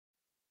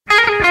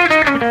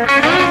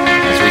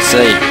As we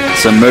see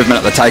some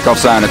movement at the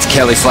takeoff zone, it's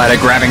Kelly Slater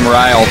grabbing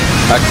rail.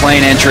 A clean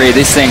entry,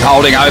 this thing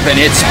holding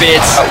open, it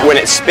spits. When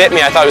it spit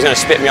me, I thought it was going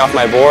to spit me off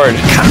my board.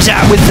 Comes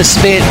out with the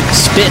spit,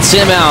 spits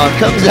him out.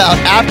 Comes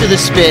out after the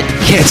spit,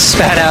 gets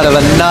spat out of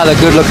another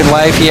good-looking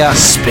wave here.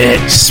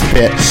 Spit.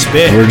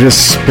 We're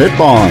just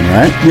spitballing,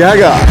 right? Yeah, I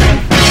got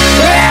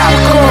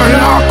it.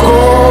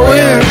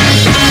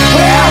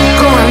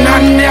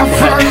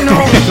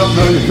 Don't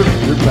know your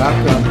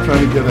background. I'm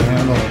trying to get a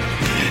handle.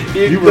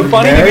 The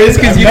funny thing is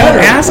because you don't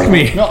ask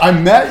me. No, I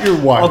met your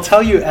wife. I'll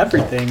tell you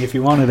everything if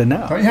you wanted to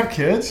know. Don't you have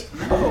kids?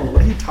 Oh,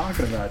 what are you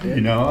talking about, dude?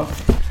 You know?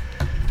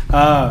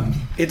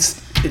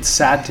 It's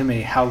sad to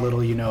me how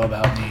little you know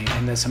about me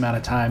in this amount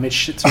of time.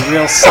 It's a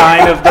real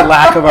sign of the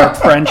lack of our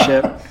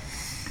friendship.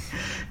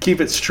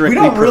 Keep it strictly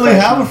We don't really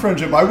have a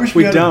professional. friendship. I wish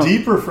we had don't. a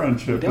deeper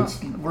friendship. We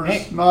don't. We're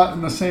just not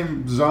in the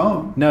same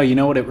zone. No, you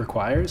know what it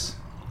requires?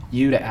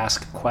 You to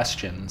ask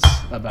questions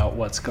about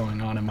what's going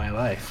on in my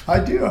life. I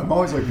do. I'm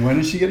always like, when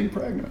is she getting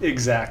pregnant?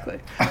 Exactly.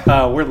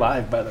 We're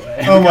live, by the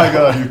way. Oh my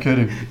God, you're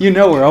kidding. You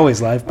know we're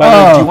always live. By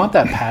the way, do you want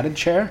that padded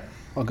chair?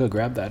 I'll go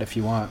grab that if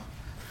you want.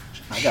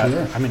 I've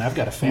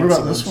got a fancy What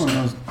about this one?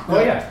 Oh,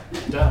 yeah.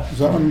 Duh. Is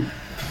that one?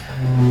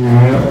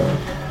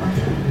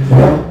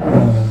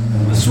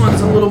 This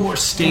one's a little more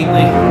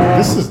stately.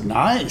 This is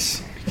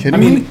nice. Kidding I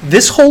me? mean,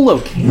 this whole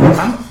location,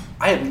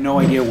 I have no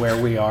idea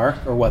where we are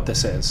or what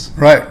this is.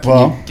 Right.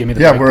 Well, give me the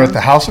we're breakdown? at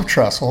the House of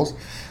Trestles.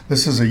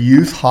 This is a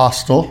youth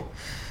hostel.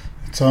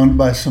 It's owned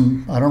by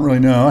some, I don't really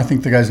know. I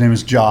think the guy's name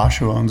is Josh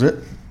who owns it.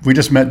 We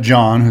just met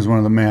John, who's one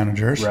of the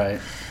managers. Right.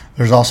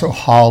 There's also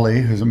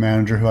Holly, who's a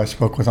manager who I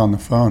spoke with on the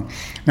phone.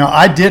 Now,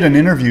 I did an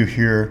interview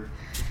here,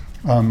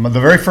 the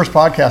very first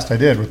podcast I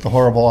did with the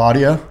Horrible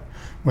Audio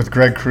with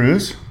Greg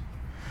Cruz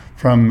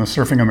from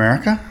Surfing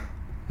America.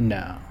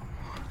 No.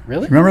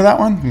 Really? Remember that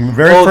one? The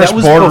very Oh, that first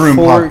was boardroom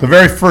before- pod. The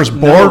very first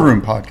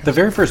boardroom podcast. The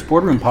very first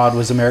boardroom pod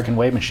was American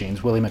Wave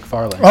Machines, Willie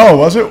McFarlane. Oh,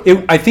 was it?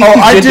 I think Oh,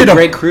 we I did did the a-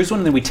 Greg Cruz one,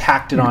 and then we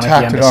tacked it on at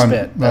the end of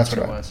Spit. That's what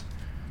right. it was.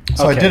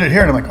 So I Okay. did it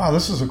here, and I'm like, oh,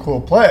 this is a cool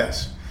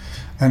place.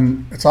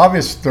 And it's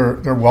obvious they're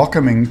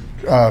welcoming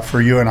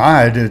for you and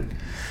I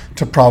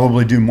to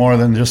probably do more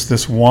than just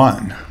this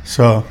one.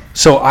 So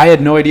I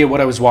had no idea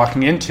what I was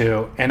walking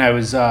into, and I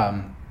was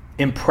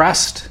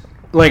impressed.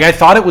 Like, I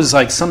thought it was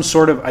like some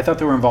sort of, I thought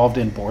they were involved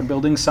in board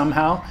building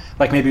somehow.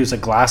 Like maybe it was a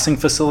glassing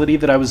facility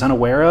that I was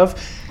unaware of.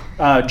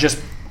 Just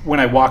when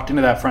I walked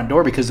into that front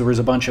door, because there was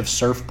a bunch of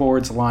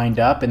surfboards lined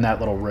up in that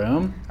little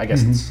room. I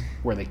guess it's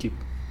where they keep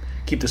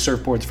the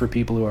surfboards for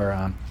people who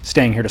are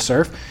staying here to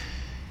surf.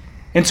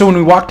 And so when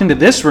we walked into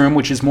this room,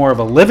 which is more of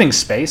a living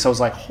space, I was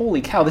like, holy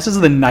cow, this is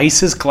the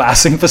nicest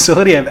glassing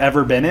facility I've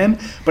ever been in.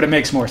 But it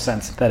makes more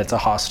sense that it's a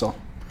hostel.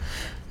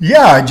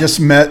 yeah, I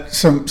just met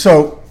some.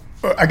 So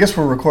I guess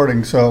we're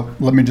recording. So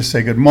let me just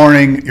say good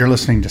morning. You're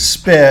listening to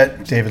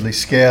Spit, David Lee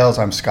Scales.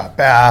 I'm Scott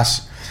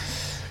Bass.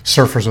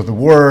 Surfers are the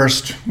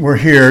worst. We're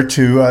here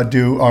to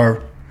do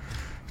our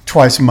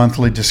twice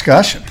monthly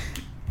discussion.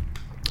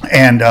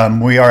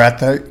 And we are at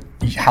the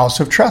House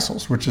of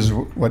Trestles, which is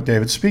what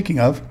David's speaking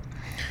of.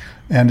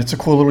 And it's a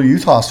cool little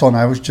youth hostel. And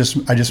I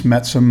just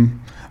met an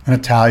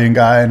Italian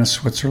guy and a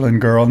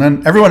Switzerland girl. And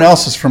then everyone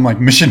else is from like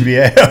Mission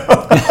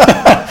Viejo.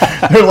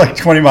 They're like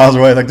 20 miles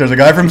away. Like there's a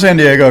guy from San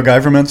Diego, a guy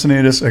from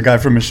Encinitas, a guy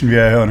from Mission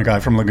Viejo, and a guy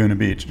from Laguna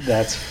Beach.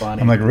 That's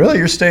funny. I'm like, really?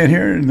 You're staying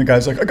here? And the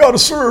guy's like, I got to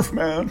surf,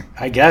 man.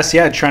 I guess,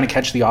 yeah, trying to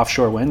catch the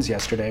offshore winds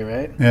yesterday,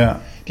 right?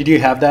 Yeah. Did you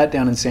have that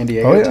down in San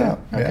Diego Oh, yeah.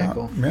 too? Okay, yeah.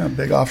 cool. Yeah,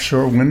 big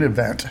offshore wind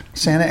event.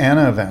 Santa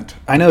Ana event.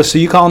 I know, so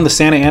you call them the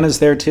Santa Anas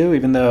there too,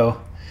 even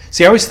though...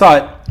 See, I always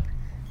thought...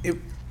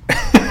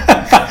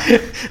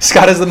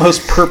 Scott has the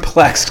most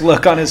perplexed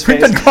look on his We've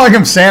face. been calling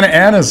them Santa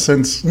Anas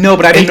since No,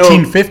 but I didn't know...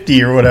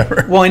 1850 or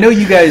whatever. Well, I know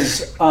you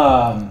guys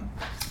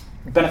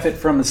benefit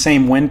from the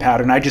same wind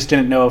pattern. I just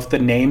didn't know if the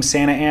name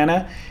Santa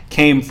Ana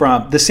came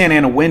from the Santa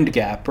Ana wind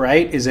gap,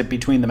 right? Is it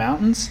between the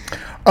mountains?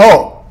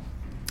 Oh,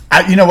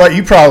 you know what?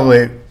 You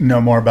probably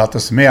know more about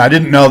this than me. I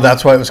didn't know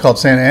that's why it was called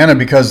Santa Ana,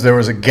 because there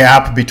was a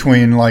gap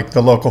between like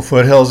the local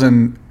foothills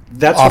and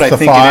That's off what I the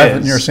think five it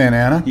is. near Santa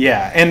Ana.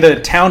 Yeah, and the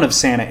town of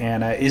Santa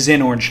Ana is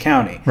in Orange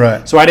County.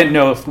 Right. So I didn't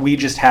know if we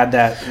just had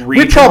that regional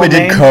We probably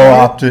name did for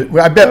co-opt it.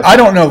 I bet. I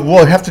don't know.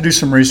 We'll have to do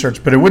some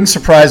research, but it wouldn't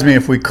surprise me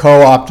if we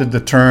co-opted the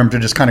term to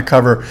just kind of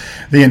cover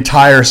the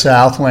entire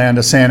Southland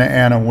of Santa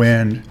Ana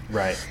wind.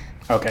 Right.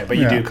 Okay, but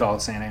you Yeah. do call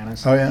it Santa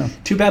Ana's. Oh yeah.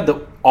 Too bad that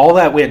all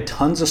that we had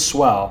tons of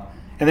swell,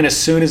 and then as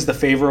soon as the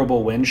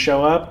favorable winds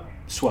show up,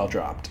 swell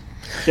dropped.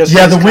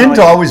 Yeah, the wind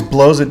always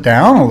blows it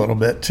down a little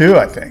bit too,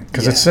 I think,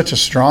 because it's such a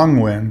strong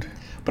wind.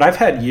 But I've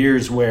had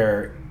years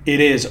where it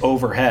is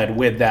overhead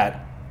with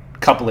that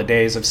couple of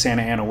days of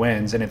Santa Ana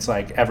winds, and it's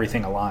like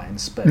everything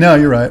aligns. But No,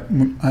 you're right.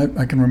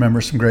 I can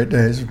remember some great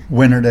days,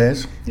 winter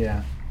days.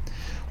 yeah.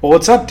 Well,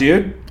 what's up,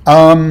 dude?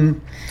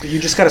 You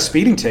just got a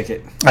speeding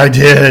ticket. I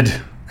did.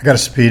 I got a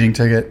speeding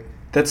ticket.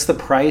 That's the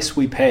price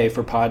we pay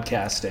for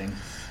podcasting.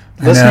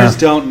 I Listeners know.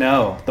 don't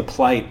know the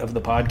plight of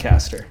the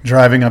podcaster.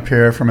 Driving up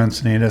here from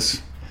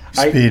Encinitas,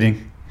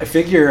 speeding. I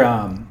figure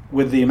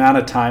with the amount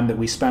of time that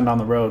we spend on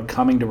the road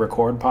coming to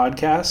record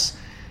podcasts,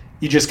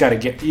 you just got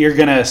to you're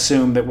going to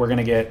assume that we're going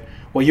to get,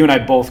 well, you and I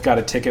both got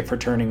a ticket for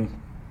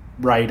turning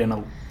right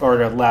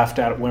or left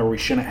out where we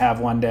shouldn't have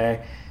one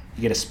day.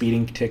 You get a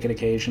speeding ticket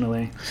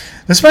occasionally.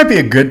 This might be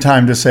a good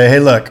time to say, hey,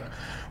 look,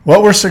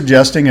 what we're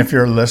suggesting if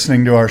you're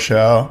listening to our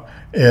show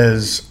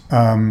is,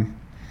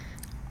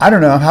 I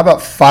don't know, how about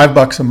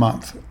 $5 a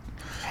month?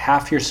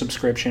 Half your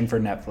subscription for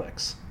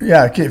Netflix.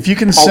 Yeah, if you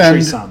can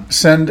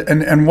send,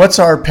 and what's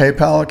our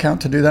PayPal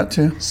account to do that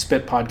to?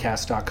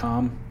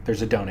 Spitpodcast.com.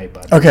 There's a donate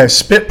button. Okay,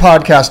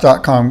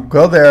 spitpodcast.com.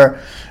 Go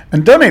there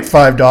and donate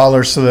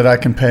 $5 so that I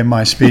can pay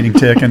my speeding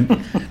ticket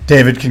and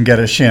David can get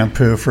a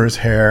shampoo for his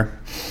hair.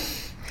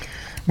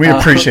 We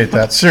appreciate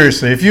that.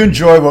 Seriously, if you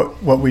enjoy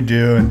what we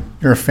do and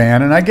you're a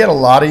fan, and I get a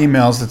lot of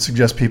emails that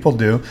suggest people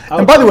do.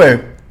 And by the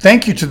way,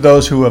 thank you to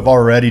those who have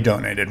already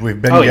donated.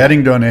 We've been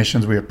getting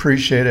donations. We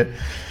appreciate it.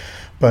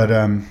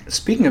 But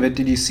speaking of it,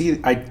 did you see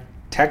I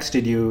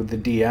texted you the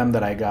DM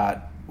that I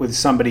got with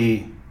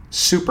somebody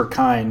super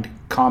kind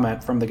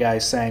comment from the guy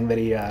saying that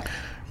he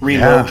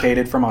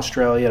relocated from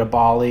Australia to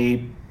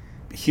Bali.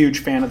 Huge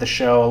fan of the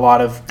show. A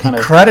lot of he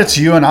credits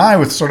you and I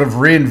with sort of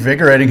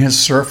reinvigorating his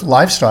surf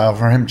lifestyle,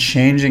 for him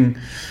changing,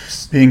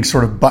 being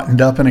sort of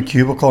buttoned up in a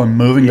cubicle and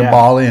moving to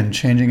Bali and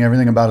changing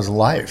everything about his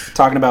life.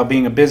 Talking about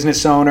being a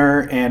business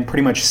owner and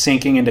pretty much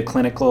sinking into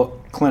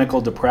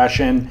clinical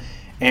depression.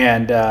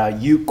 And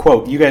you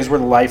guys were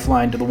the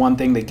lifeline to the one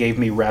thing that gave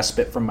me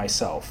respite from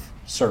myself,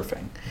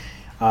 surfing.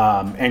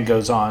 And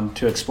goes on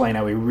to explain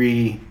how he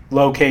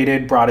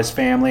relocated, brought his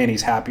family, and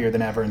he's happier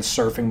than ever and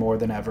surfing more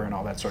than ever and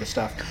all that sort of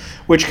stuff.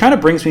 Which kind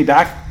of brings me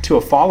back to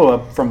a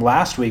follow-up from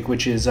last week,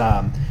 which is,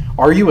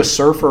 are you a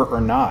surfer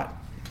or not?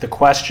 The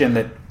question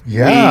that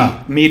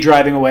me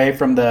driving away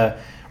from the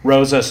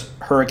Rosa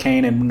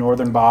hurricane in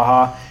northern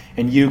Baja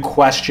and you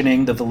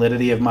questioning the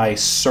validity of my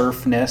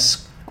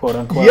surfness, quote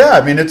unquote. Yeah,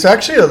 I mean, it's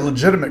actually a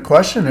legitimate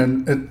question,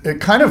 and it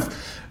kind of,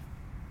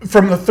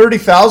 from the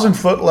 30,000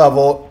 foot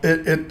level,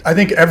 I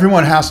think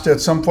everyone has to, at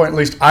some point at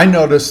least, I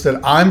notice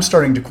that I'm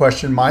starting to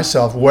question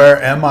myself.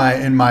 Where am I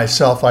in my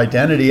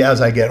self-identity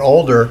as I get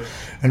older,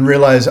 and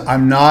realize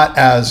I'm not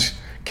as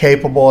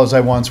capable as I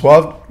once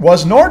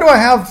was, nor do I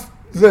have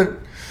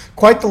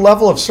quite the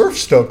level of surf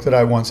stoke that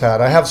I once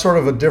had. I have sort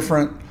of a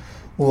different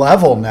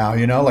level now,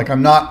 like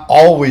I'm not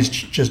always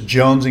just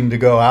jonesing to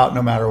go out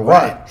no matter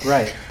what.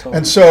 Right. Totally.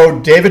 And so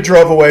David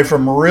drove away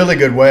from really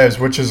good waves,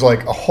 which is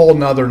like a whole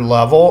nother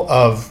level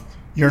of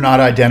you're not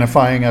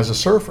identifying as a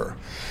surfer.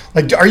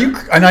 Like, are you,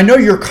 and I know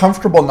you're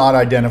comfortable not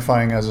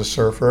identifying as a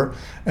surfer,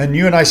 and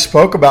you and I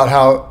spoke about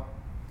how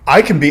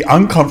I can be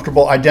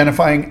uncomfortable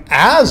identifying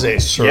as a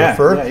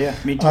surfer. Yeah,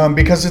 me too.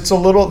 Because there's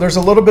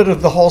a little bit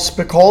of the whole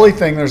Spicoli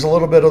thing. There's a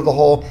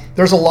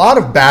lot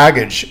of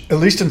baggage, at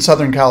least in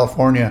Southern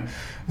California,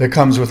 that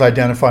comes with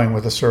identifying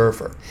with a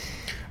surfer.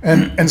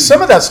 And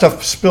some of that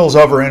stuff spills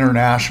over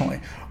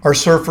internationally. Are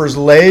surfers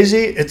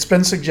lazy? It's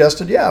been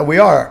suggested, yeah, we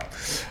are.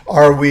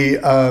 Are we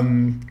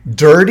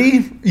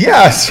dirty?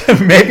 Yes,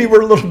 maybe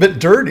we're a little bit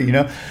dirty,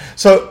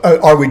 So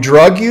are we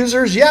drug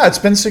users? Yeah, it's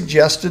been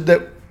suggested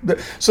that.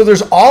 So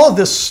there's all of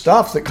this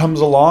stuff that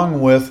comes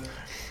along with,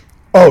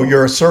 oh,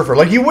 you're a surfer.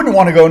 Like, you wouldn't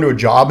want to go into a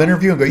job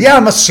interview and go, yeah,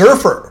 I'm a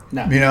surfer.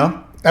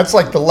 No. That's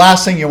like the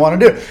last thing you want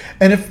to do.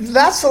 And if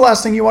that's the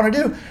last thing you want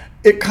to do,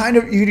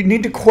 you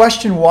need to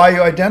question why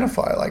you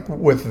identify like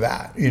with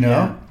that,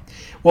 Yeah.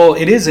 Well,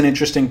 it is an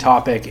interesting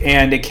topic,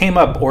 and it came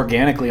up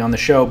organically on the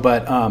show,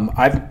 but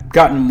I've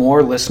gotten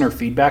more listener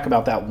feedback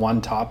about that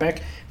one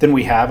topic than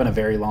we have in a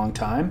very long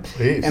time.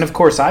 Please. And of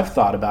course, I've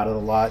thought about it a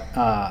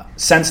lot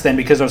since then,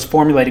 because I was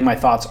formulating my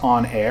thoughts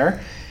on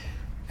air.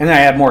 And then I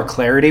had more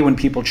clarity when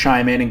people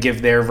chime in and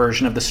give their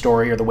version of the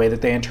story or the way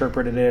that they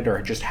interpreted it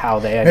or just how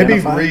they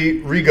identify. Maybe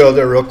re-go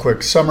there real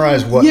quick.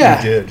 Summarize what you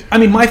did. I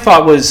mean, my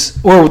thought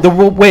was, or the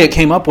way it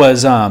came up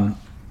was,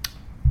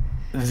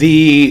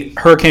 the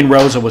Hurricane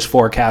Rosa was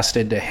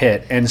forecasted to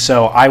hit. And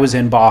so I was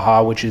in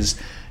Baja, which is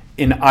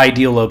an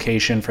ideal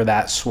location for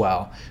that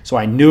swell. So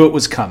I knew it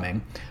was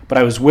coming. But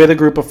I was with a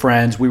group of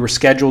friends. We were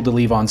scheduled to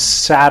leave on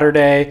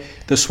Saturday.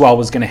 The swell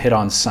was going to hit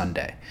on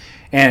Sunday.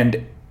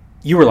 And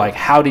you were like,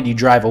 how did you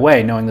drive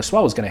away knowing the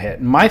swell was going to hit?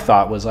 And my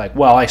thought was like,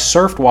 well, I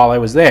surfed while I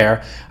was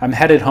there. I'm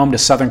headed home to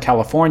Southern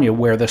California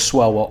where the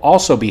swell will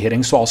also be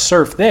hitting, so I'll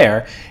surf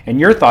there. And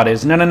your thought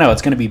is, no,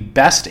 it's going to be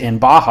best in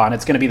Baja, and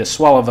it's going to be the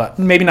swell of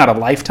maybe not a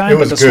lifetime,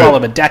 but the swell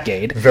of a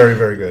decade. Very,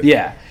 very good.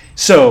 Yeah.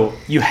 So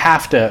you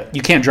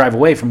can't drive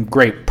away from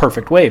great,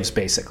 perfect waves,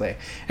 basically.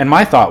 And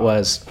my thought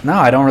was, no,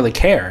 I don't really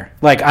care.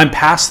 Like, I'm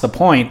past the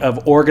point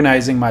of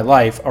organizing my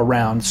life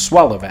around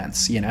swell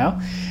events,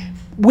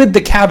 with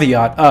the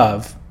caveat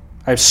of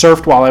I've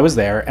surfed while I was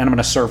there, and I'm going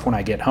to surf when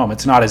I get home.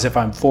 It's not as if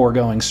I'm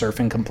foregoing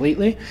surfing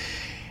completely.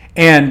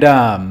 And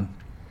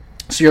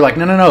so you're like,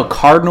 no,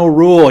 cardinal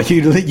rule,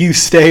 you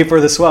stay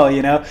for the swell,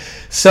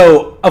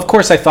 So, of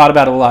course, I thought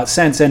about it a lot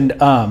since, and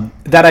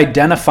that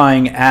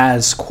identifying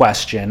as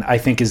question, I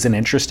think, is an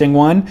interesting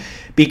one,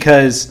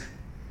 because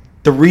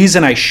the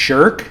reason I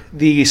shirk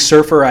the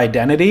surfer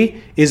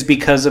identity is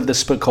because of the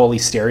Spicoli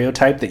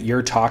stereotype that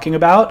you're talking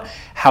about.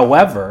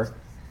 However,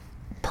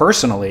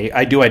 personally,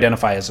 I do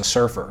identify as a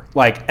surfer.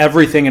 Like,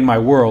 everything in my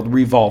world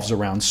revolves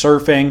around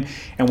surfing,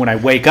 and when I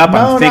wake up,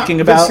 I'm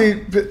thinking about.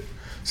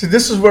 See,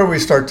 this is where we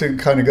start to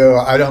kind of go.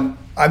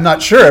 I'm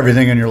not sure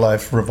everything in your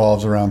life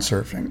revolves around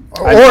surfing.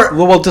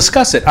 We'll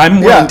discuss it.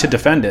 I'm willing to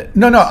defend it.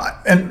 No,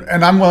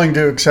 and I'm willing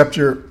to accept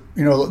your.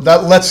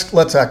 That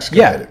let's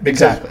excavate it.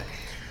 Exactly.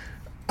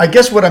 I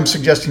guess what I'm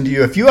suggesting to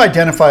you, if you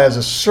identify as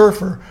a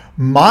surfer,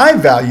 my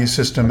value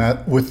system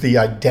with the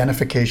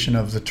identification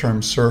of the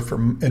term surfer,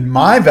 and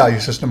my value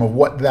system of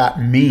what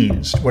that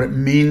means, what it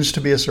means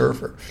to be a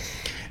surfer,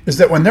 is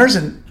that when there's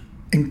an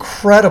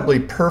incredibly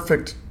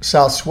perfect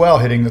south swell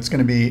hitting that's going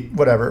to be,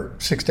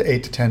 6 to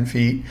 8 to 10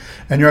 feet,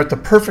 and you're at the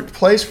perfect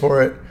place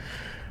for it,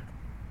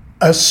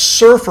 a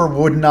surfer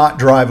would not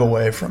drive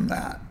away from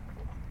that.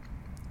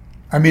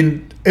 I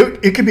mean,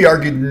 it could be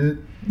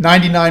argued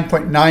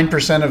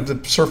 99.9% of the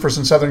surfers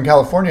in Southern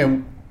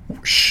California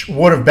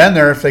would have been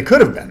there if they could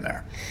have been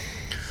there.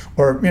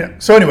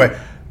 So anyway,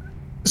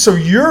 so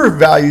your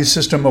value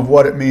system of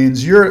what it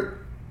means,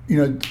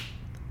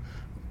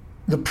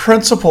 the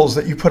principles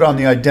that you put on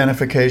the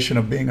identification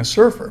of being a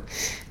surfer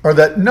are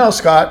that, no,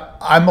 Scott,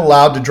 I'm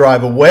allowed to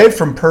drive away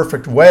from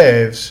perfect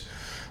waves,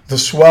 the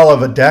swell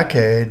of a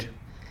decade,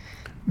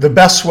 the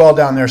best swell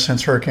down there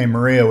since Hurricane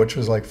Maria, which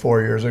was like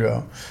 4 years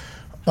ago.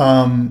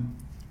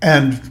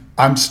 And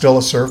I'm still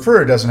a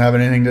surfer. It doesn't have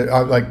anything to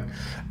like,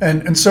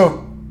 and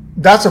so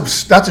that's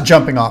a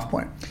jumping off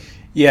point.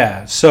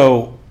 Yeah.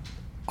 So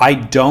I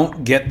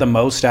don't get the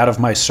most out of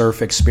my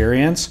surf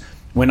experience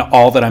when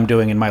all that I'm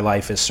doing in my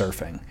life is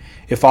surfing.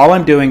 If all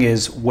I'm doing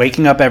is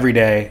waking up every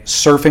day,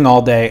 surfing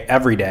all day,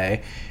 every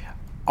day,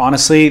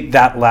 honestly,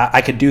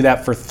 I could do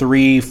that for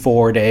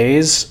 3-4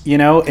 days,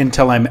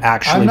 until I'm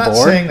actually bored. I'm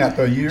not saying that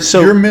though.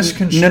 You're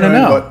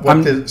misconstruing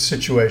what the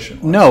situation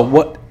was. No,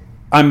 what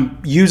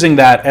I'm using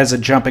that as a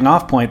jumping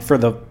off point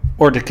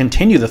to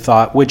continue the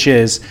thought, which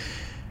is,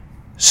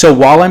 so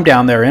while I'm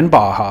down there in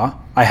Baja,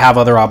 I have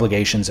other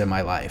obligations in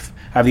my life.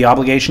 I have the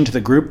obligation to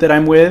the group that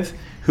I'm with,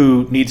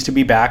 who needs to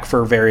be back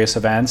for various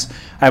events.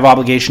 I have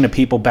obligation to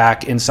people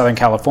back in Southern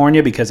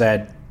California because I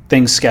had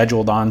things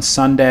scheduled on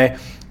Sunday.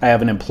 I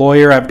have an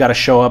employer I've got to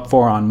show up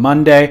for on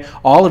Monday,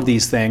 all of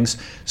these things.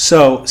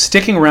 So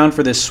sticking around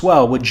for this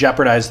swell would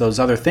jeopardize those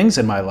other things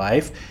in my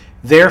life.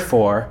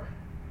 Therefore,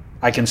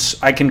 I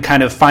can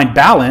kind of find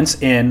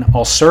balance in,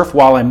 I'll surf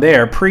while I'm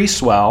there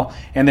pre-swell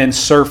and then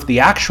surf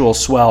the actual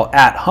swell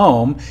at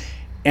home,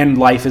 and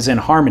life is in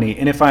harmony.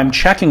 And if I'm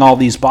checking all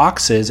these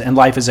boxes and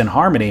life is in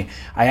harmony,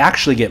 I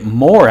actually get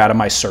more out of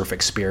my surf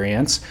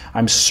experience.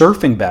 I'm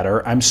surfing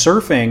better. I'm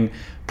surfing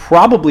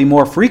probably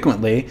more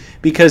frequently,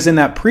 because in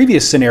that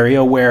previous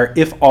scenario where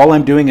if all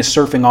I'm doing is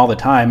surfing all the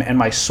time and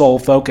my sole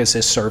focus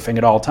is surfing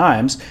at all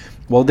times,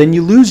 well, then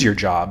you lose your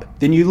job.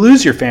 Then you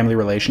lose your family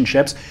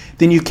relationships.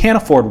 Then you can't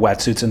afford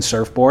wetsuits and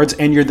surfboards,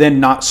 and you're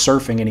then not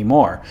surfing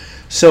anymore.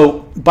 So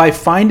by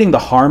finding the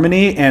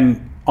harmony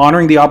and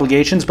honoring the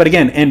obligations, but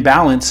again, in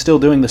balance, still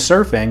doing the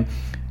surfing,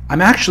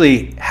 I'm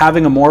actually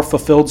having a more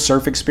fulfilled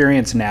surf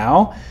experience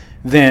now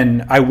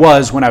than I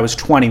was when I was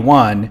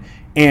 21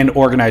 and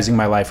organizing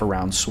my life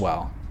around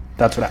swell.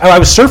 That's what I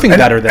was surfing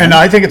better then. And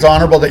I think it's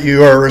honorable that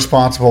you are a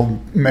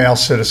responsible male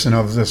citizen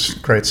of this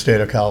great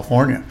state of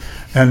California.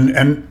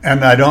 And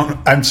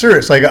I'm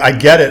serious. Like, I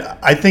get it.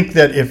 I think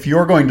that if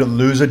you're going to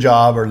lose a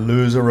job or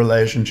lose a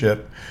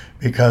relationship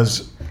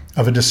because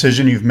of a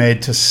decision you've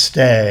made to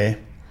stay,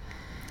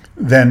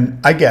 then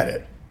I get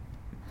it.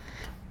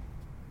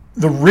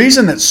 The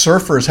reason that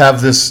surfers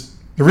have this,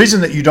 the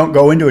reason that you don't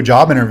go into a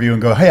job interview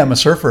and go, hey, I'm a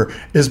surfer,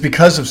 is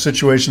because of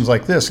situations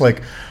like this.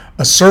 Like,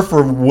 a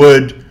surfer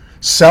would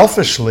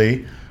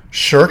selfishly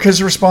shirk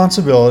his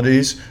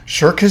responsibilities,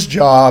 shirk his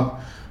job,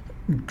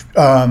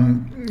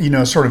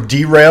 sort of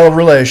derail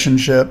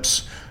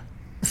relationships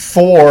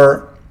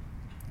for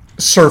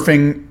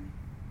surfing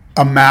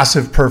a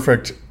massive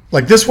perfect.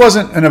 Like, this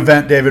wasn't an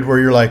event, David, where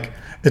you're like,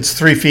 it's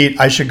 3 feet,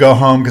 I should go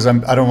home because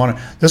I don't want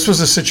to. This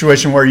was a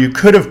situation where you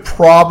could have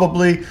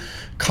probably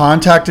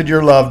contacted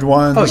your loved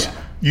ones. Oh, yeah.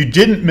 You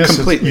didn't miss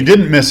Completely. You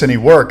didn't miss any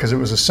work because it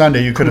was a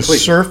Sunday. You could have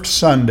surfed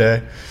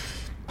Sunday.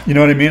 You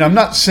know what I mean? I'm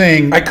not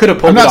saying I could have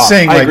pulled I'm not it off.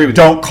 saying I like agree with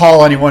don't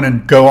call anyone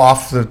and go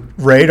off the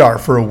radar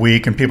for a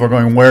week and people are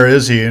going, where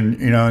is he? And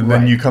then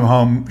Right. you come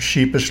home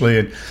sheepishly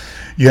and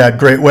you had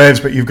great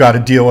waves, but you've got to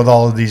deal with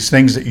all of these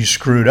things that you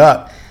screwed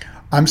up.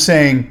 I'm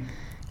saying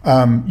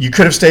you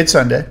could have stayed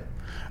Sunday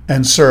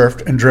and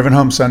surfed and driven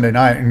home Sunday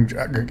night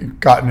and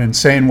gotten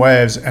insane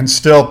waves and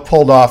still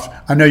pulled off.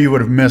 I know you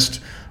would have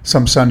missed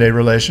some Sunday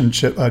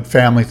relationship,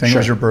 family thing. Sure.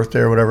 It was your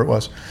birthday or whatever it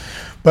was.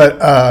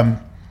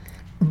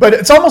 But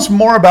it's almost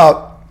more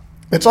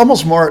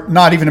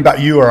not even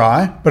about you or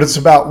I, but it's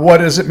about what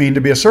does it mean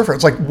to be a surfer?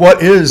 It's like,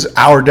 what is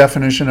our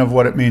definition of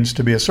what it means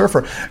to be a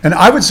surfer? And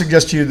I would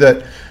suggest to you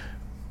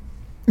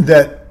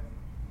that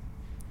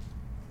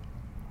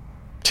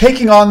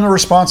taking on the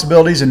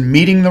responsibilities and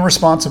meeting the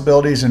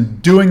responsibilities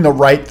and doing the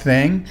right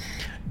thing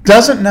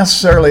doesn't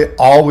necessarily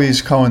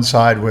always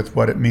coincide with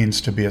what it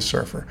means to be a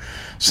surfer.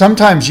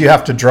 Sometimes you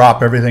have to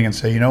drop everything and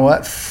say, you know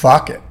what,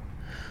 fuck it.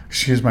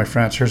 Excuse my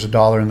French, here's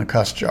 $1 in the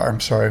cuss jar. I'm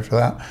sorry for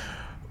that.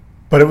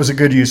 But it was a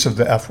good use of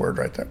the F word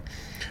right there.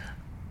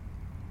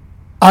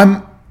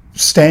 I'm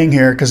staying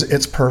here because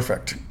it's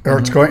perfect. Or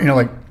it's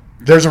going,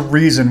 there's a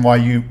reason why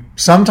you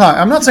sometimes,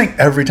 I'm not saying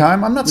every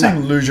time, I'm not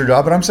saying lose your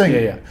job, but I'm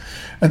saying, Yeah.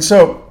 And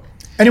so,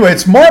 anyway,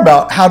 it's more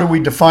about how do we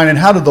define and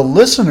how do the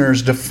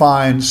listeners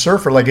define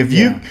surfer? Like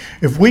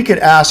if we could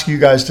ask you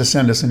guys to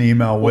send us an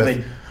email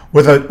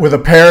with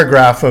a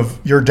paragraph of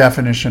your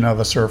definition of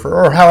a surfer,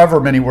 or however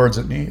many words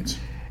it needs.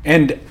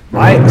 And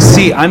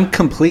I'm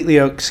completely,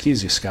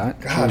 excuse you,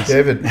 Scott. God,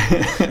 David,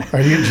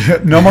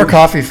 no more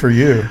coffee for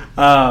you.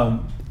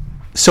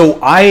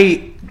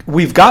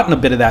 We've gotten a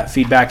bit of that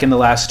feedback in the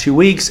last 2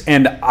 weeks,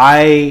 and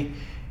I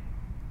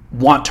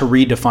want to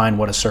redefine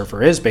what a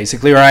surfer is,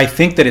 basically, or I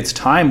think that it's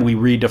time we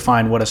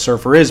redefine what a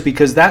surfer is,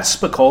 because that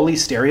Spicoli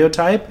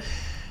stereotype,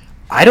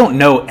 I don't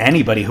know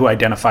anybody who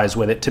identifies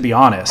with it, to be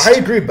honest. I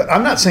agree, but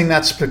I'm not saying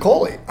that's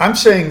Spicoli. I'm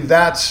saying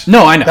that's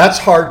I know. That's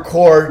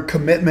hardcore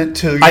commitment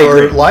to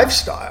your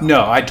lifestyle.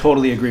 No, I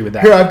totally agree with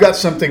that. Here, I've got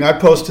something. I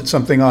posted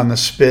something on the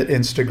Spit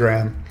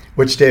Instagram,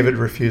 which David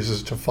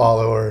refuses to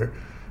follow or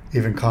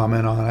even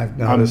comment on, I've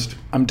noticed.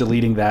 I'm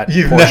deleting that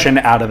portion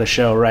out of the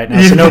show right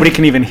now, so nobody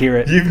can even hear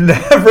it. You've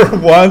never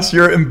once,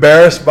 you're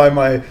embarrassed by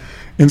my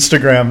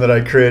Instagram that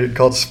I created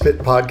called Spit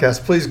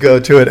Podcast. Please go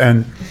to it.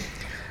 And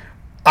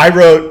I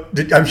wrote,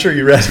 I'm sure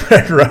you read what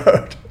I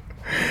wrote.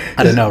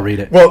 I don't know, read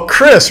it. Well,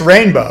 Chris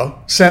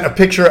Rainbow sent a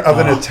picture of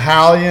an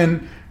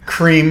Italian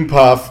cream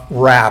puff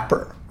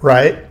wrapper,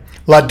 right?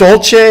 La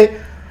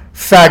Dolce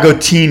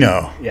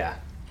Fagotino. Yeah.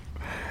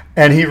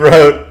 And he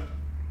wrote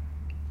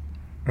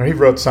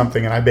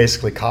something, and I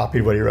basically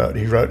copied what he wrote.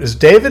 He wrote, "Is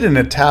David an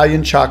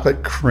Italian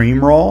chocolate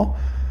cream roll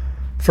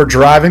for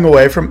driving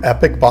away from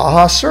epic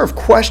Baja surf? ?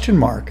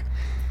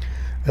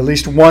 At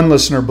least one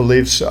listener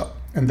believes so."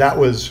 And that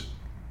was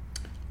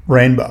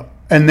Rainbow.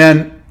 And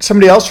then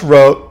somebody else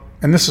wrote,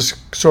 and this is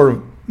sort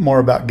of more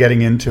about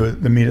getting into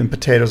the meat and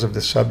potatoes of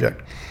this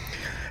subject.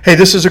 "Hey,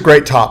 this is a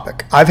great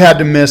topic. I've had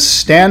to miss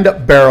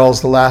stand-up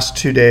barrels the last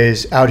 2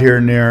 days out here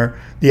near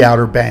the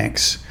Outer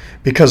Banks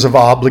because of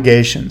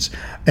obligations.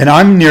 And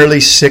I'm nearly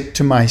sick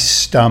to my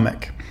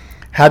stomach.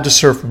 Had to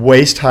surf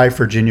waist-high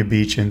Virginia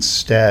Beach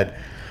instead."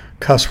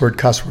 Cuss word,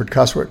 cuss word,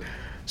 cuss word.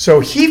 So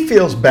he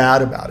feels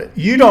bad about it.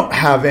 You don't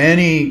have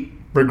any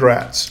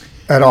regrets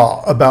at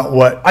all about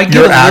what I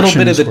get a little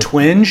bit of the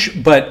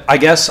twinge, but I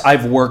guess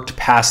I've worked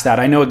past that.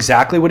 I know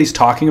exactly what he's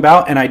talking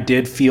about, and I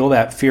did feel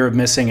that fear of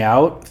missing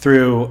out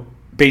through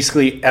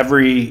basically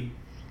every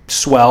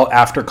swell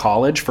after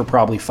college for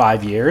probably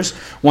 5 years.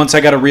 Once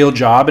I got a real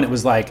job, and it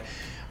was like,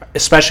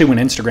 especially when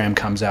Instagram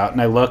comes out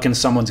and I look and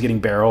someone's getting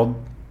barreled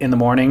in the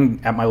morning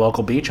at my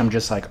local beach, I'm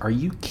just like, are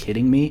you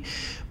kidding me?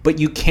 But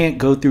you can't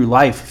go through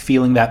life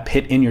feeling that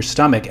pit in your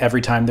stomach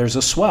every time there's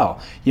a swell.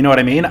 You know what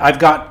I mean?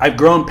 I've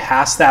grown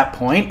past that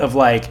point of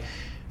like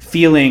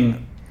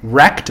feeling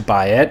wrecked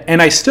by it,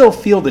 and I still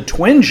feel the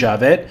twinge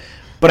of it,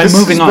 but I'm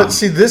moving on. But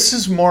see, this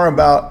is more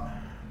about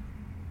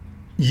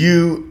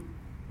you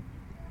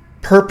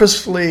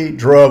purposefully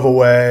drove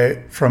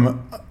away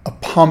from a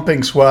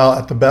pumping swell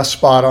at the best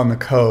spot on the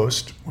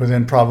coast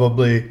within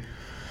probably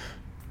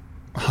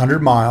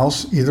 100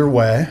 miles either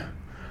way,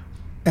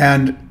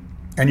 and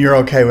you're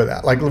okay with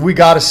that. Like, we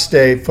got to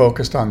stay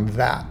focused on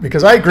that,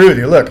 because I agree with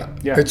you. Look,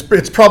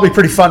 it's probably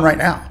pretty fun right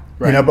now,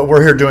 right. But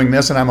we're here doing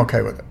this, and I'm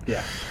okay with it.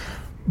 Yeah.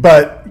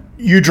 But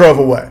you drove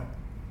away,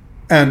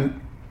 and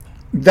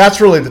that's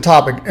really the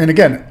topic. And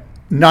again,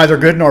 neither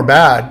good nor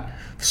bad.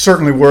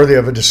 Certainly worthy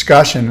of a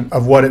discussion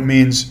of what it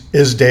means.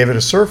 Is David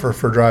a surfer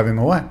for driving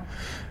away?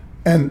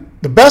 And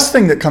the best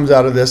thing that comes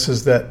out of this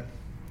is that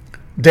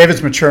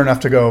David's mature enough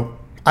to go,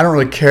 I don't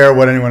really care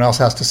what anyone else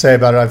has to say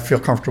about it. I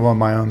feel comfortable in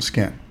my own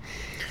skin.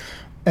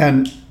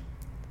 And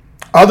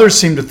others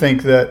seem to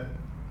think that,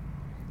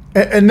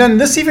 and then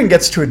this even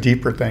gets to a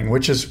deeper thing,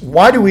 which is,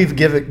 why do we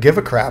give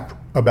a crap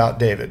about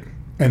David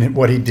and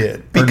what he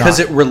did? Because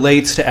it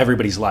relates to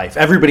everybody's life.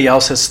 Everybody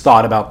else has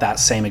thought about that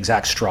same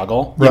exact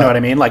struggle. You know what I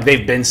mean? Like,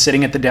 they've been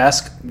sitting at the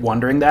desk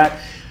wondering that.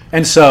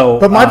 And so...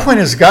 But my point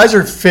is, guys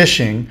are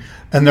fishing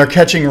and they're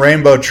catching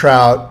rainbow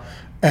trout,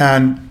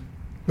 and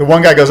the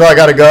one guy goes, I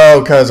got to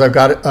go because I've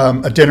got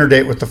a dinner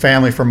date with the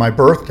family for my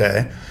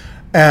birthday.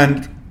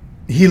 And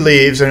he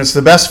leaves, and it's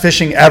the best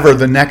fishing ever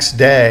the next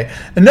day.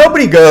 And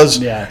nobody goes,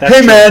 hey,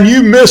 true. Man,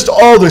 you missed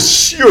all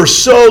this. You're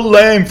so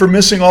lame for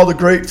missing all the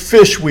great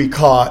fish we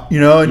caught.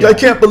 And I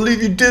can't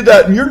believe you did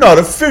that, and you're not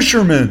a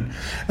fisherman.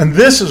 And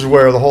this is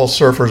where the whole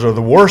surfers are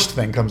the worst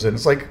thing comes in.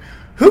 It's like,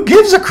 who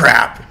gives a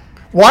crap?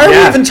 Why are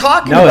we even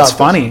talking about this? No, it's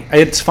funny.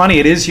 It's funny.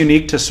 It is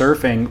unique to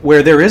surfing,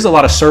 where there is a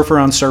lot of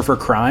surfer-on-surfer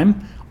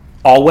crime.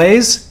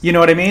 Always, you know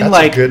what I mean? That's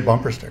like a good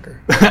bumper sticker.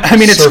 I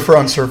mean, it's surfer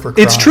on surfer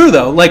crime. It's true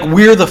though. Like,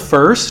 we're the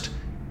first.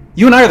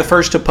 You and I are the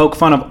first to poke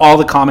fun of all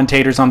the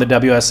commentators on the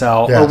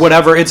WSL or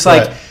whatever. It's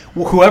like,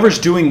 whoever's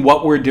doing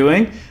what we're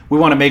doing, We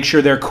want to make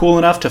sure they're cool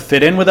enough to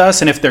fit in with us.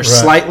 And if they're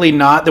slightly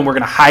not, then we're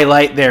going to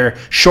highlight their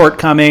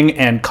shortcoming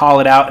and call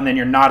it out. And then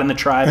you're not in the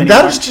tribe and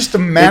anymore. That is just a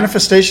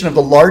manifestation of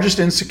the largest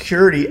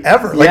insecurity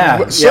ever. Like, Yeah,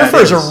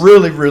 surfers are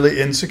really, really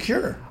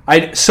insecure.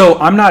 So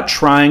I'm not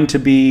trying to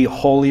be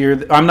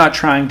holier. I'm not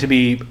trying to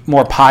be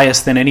more pious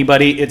than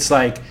anybody. It's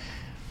like,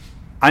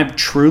 I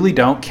truly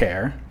don't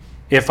care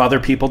if other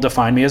people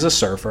define me as a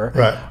surfer.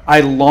 Right.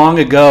 I long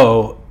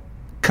ago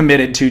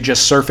committed to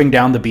just surfing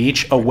down the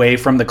beach away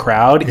from the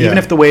crowd. Even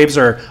if the waves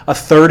are a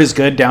third as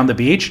good down the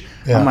beach,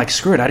 I'm like,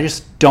 screw it. I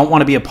just don't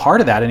want to be a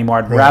part of that anymore.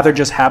 I'd rather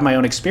just have my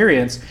own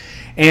experience.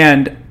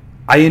 And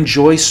I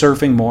enjoy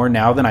surfing more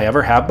now than I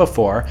ever have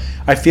before.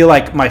 I feel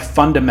like my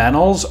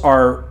fundamentals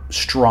are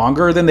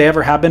stronger than they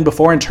ever have been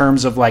before in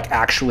terms of like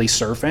actually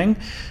surfing.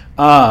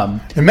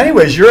 In many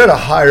ways, you're at a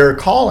higher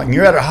calling.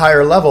 You're at a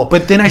higher level.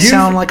 But then I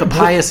sound like a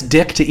pious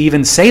dick to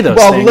even say those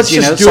well, things. let's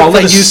just do so it I'll for,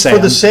 let the, you say for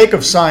the them. sake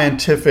of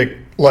scientific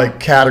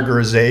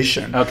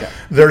categorization. Okay.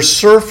 There's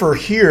surfer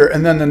here,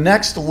 and then the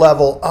next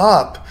level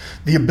up,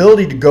 the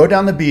ability to go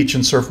down the beach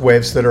and surf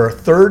waves that are a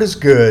third as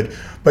good,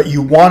 but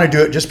you want to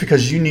do it just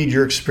because you need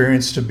your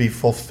experience to be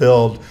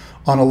fulfilled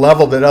on a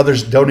level that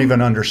others don't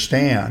even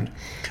understand.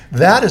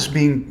 That is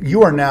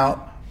you are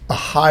now a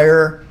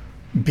higher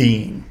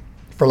being,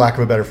 for lack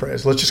of a better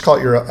phrase. Let's just call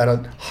it you're at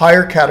a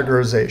higher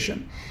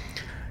categorization.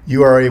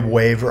 You are a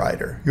wave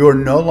rider. You are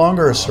no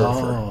longer a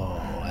surfer.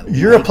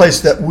 You're a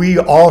place that we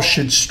all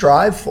should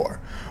strive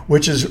for,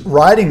 which is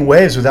riding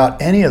waves without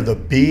any of the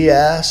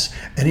BS,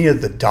 any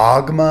of the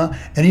dogma,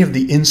 any of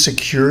the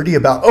insecurity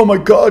about, oh my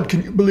God,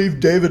 can you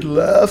believe David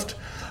left?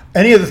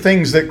 Any of the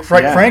things that,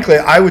 frankly,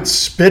 I would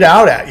spit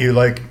out at you,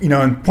 like,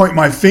 and point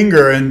my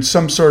finger in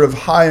some sort of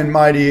high and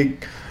mighty,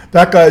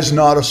 that guy's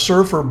not a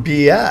surfer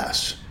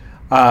BS.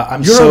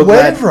 You're a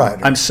wave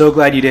rider. I'm so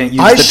glad you didn't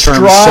use the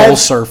term soul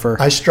surfer.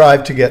 I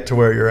strive to get to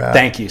where you're at.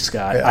 Thank you,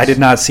 Scott. Yes. I did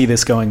not see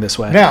this going this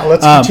way. Now,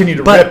 let's continue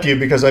to rip you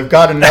because I've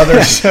got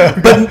another...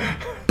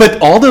 But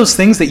all those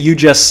things that you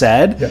just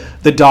said,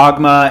 the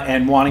dogma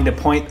and wanting to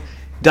point,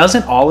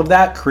 doesn't all of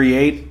that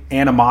create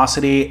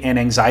animosity and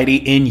anxiety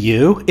in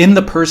you, in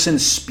the person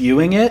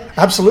spewing it?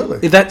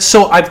 Absolutely. That's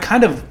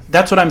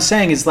what I'm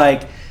saying is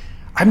like,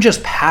 I'm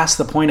just past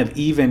the point of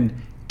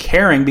even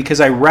caring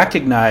because I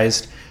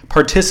recognized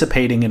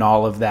participating in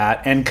all of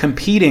that and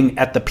competing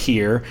at the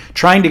pier,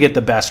 trying to get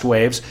the best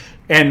waves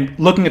and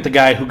looking at the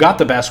guy who got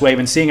the best wave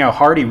and seeing how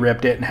hard he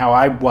ripped it and how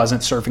I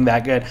wasn't surfing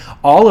that good.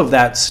 All of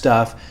that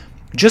stuff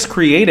just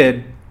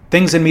created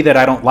things in me that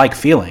I don't like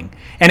feeling.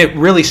 And it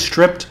really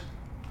stripped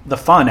the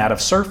fun out of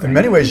surfing. In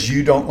many ways,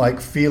 you don't like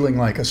feeling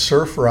like a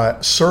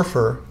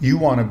surfer. You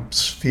want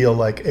to feel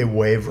like a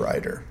wave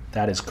rider.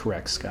 That is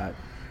correct, Scott.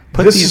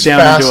 Put these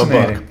down into a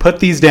book. Put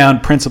these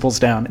down, principles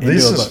down into a book.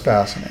 This is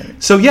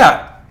fascinating. So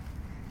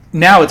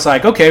now it's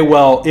like, okay,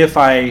 well, if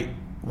I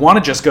want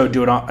to just go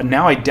do it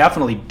now I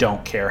definitely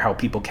don't care how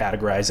people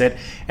categorize it.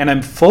 And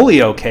I'm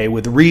fully okay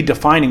with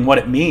redefining what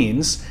it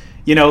means.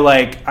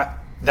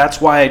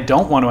 That's why I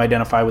don't want to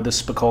identify with the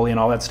Spicoli and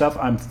all that stuff.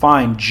 I'm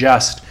fine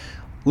just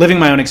living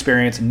my own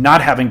experience,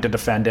 not having to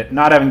defend it,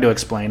 not having to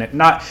explain it.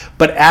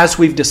 But as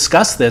we've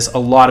discussed this, a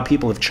lot of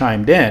people have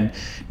chimed in.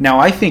 Now,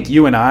 I think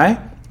you and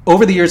I,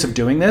 over the years of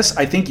doing this,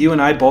 I think you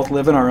and I both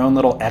live in our own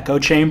little echo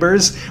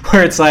chambers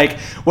where it's like,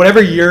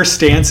 whatever your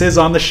stance is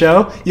on the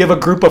show, you have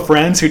a group of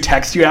friends who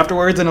text you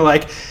afterwards and are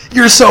like,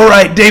 you're so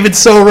right, David's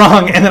so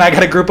wrong. And then I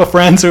got a group of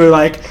friends who are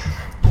like,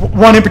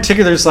 one in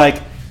particular is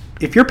like,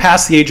 if you're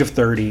past the age of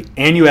 30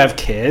 and you have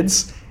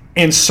kids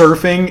and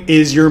surfing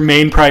is your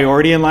main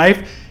priority in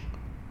life,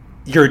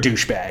 you're a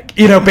douchebag,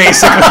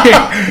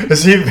 basically.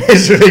 Is he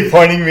basically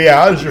pointing me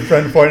out? Is your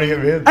friend pointing at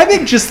me? I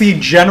think just the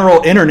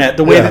general internet,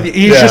 the way that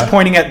he's just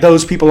pointing at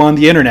those people on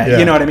the internet,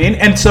 you know what I mean?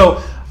 And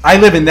so I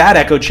live in that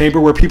echo chamber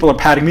where people are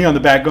patting me on the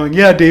back going,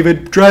 yeah,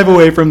 David, drive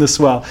away from the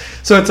swell.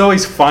 So it's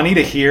always funny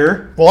to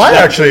hear. Well, I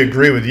actually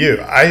agree with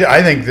you.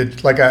 I think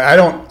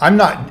that, I'm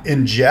not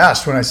in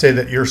jest when I say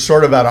that you're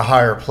sort of at a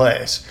higher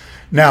place.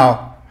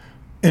 Now,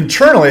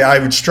 internally, I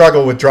would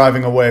struggle with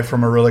driving away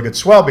from a really good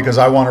swell because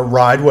I want to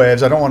ride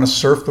waves. I don't want to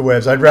surf the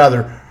waves. I'd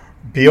rather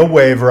be a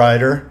wave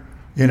rider,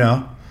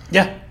 Yeah.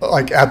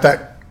 Like at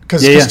that,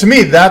 because to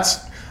me,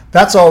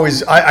 that's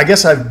always, I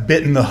guess I've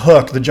bitten the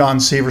hook, the John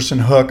Severson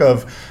hook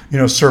of,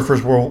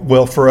 surfers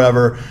will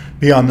forever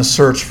be on the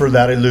search for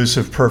that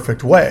elusive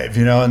perfect wave,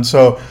 and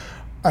so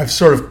I've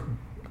sort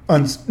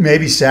of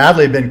maybe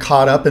sadly been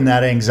caught up in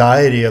that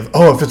anxiety of,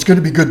 if it's going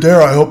to be good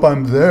there, I hope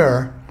I'm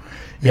there.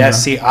 Yeah,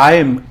 see, I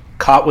am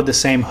caught with the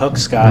same hook,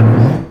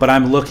 Scott, but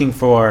I'm looking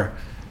for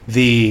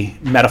the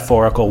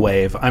metaphorical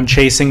wave. I'm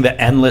chasing the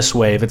endless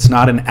wave. It's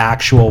not an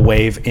actual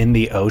wave in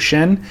the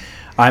ocean.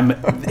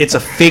 It's a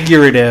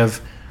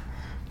figurative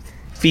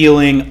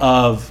feeling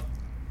of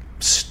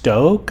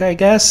stoke, I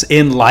guess,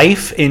 in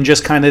life, in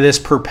just kind of this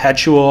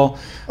perpetual.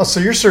 Oh, so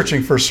you're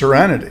searching for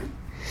serenity.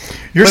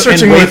 You're But-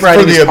 searching and wave for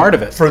riding the is part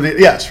of it.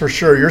 Yes, for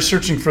sure. You're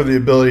searching for the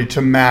ability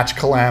to match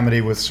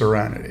calamity with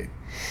serenity.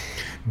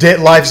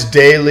 Life's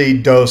daily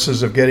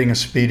doses of getting a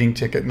speeding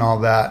ticket and all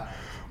that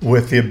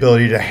with the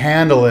ability to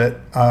handle it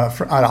at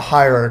a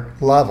higher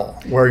level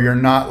where you're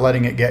not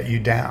letting it get you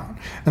down.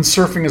 And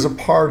surfing is a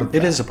part of that.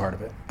 It is a part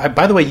of it.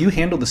 By the way, you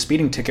handled the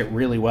speeding ticket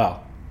really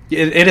well.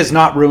 It has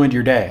not ruined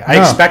your day. I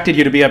expected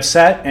you to be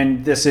upset,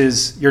 and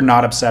you're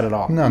not upset at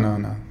all.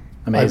 No.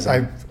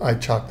 Amazing. I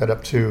chalk that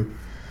up to.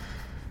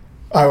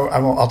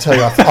 I'll tell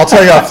you off. I'll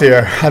tell you off the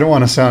air. I don't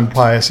want to sound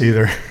pious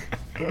either.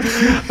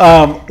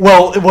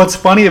 Well, what's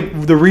funny,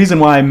 the reason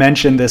why I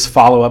mentioned this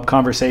follow-up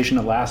conversation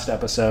in the last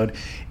episode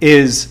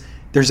is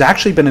there's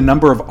actually been a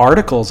number of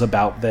articles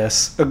about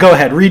this. Go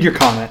ahead, read your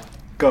comment.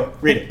 Go,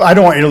 read it. I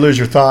don't want you to lose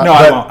your thought. No,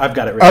 I won't. I've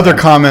got it written Other down.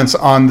 comments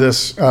on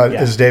this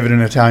is David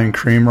an Italian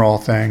cream roll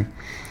thing.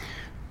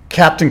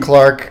 Captain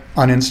Clark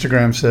on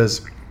Instagram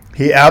says,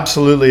 he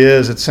absolutely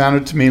is. It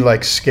sounded to me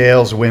like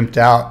Scales wimped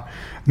out.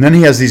 And then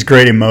he has these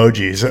great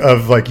emojis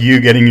of like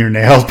you getting your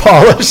nails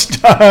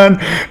polished done,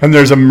 and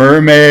there's a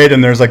mermaid,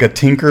 and there's like a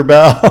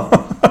Tinkerbell.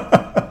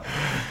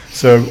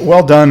 So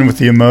well done with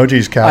the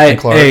emojis, Captain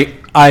Clark.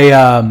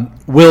 I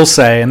will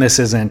say, and this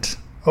isn't.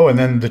 Oh, and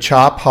then the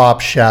chop hop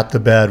shat the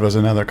bed was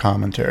another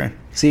commentary.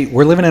 See,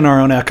 we're living in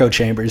our own echo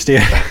chambers,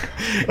 dude.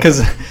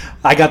 Because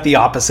I got the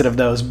opposite of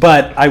those.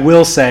 But I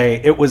will say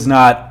it was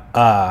not.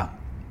 I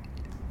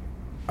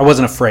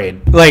wasn't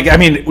afraid. Like, I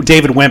mean,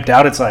 David wimped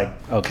out. It's like,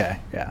 okay,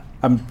 yeah.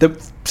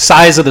 The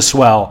size of the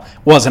swell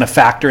wasn't a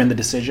factor in the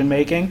decision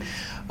making.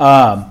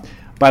 By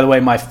the way,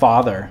 my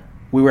father,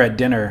 we were at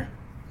dinner.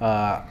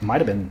 Might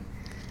have been.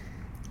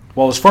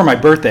 Well, it was for my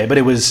birthday, but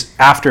it was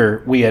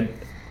after we had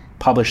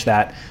published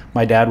that.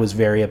 My dad was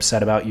very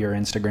upset about your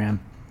Instagram.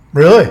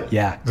 Really?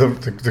 Yeah.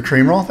 The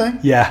cream roll thing?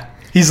 Yeah.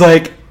 He's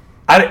like,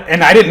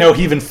 I didn't know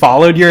he even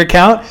followed your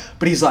account,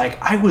 but he's like,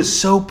 I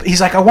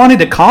wanted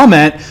to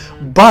comment,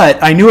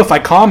 but I knew if I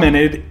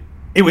commented,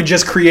 it would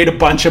just create a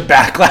bunch of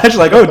backlash.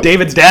 Like, oh,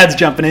 David's dad's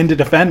jumping in to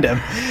defend him.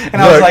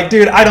 And I was like,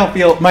 dude,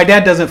 my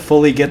dad doesn't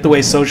fully get the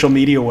way social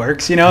media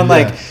works, you know? And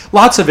like,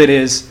 lots of it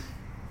is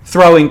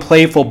throwing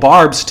playful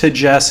barbs to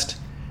just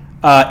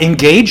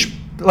engage.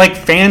 Like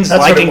fans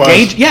That's like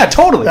engage. Yeah,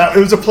 totally. It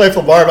was a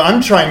playful barb. I'm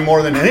trying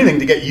more than anything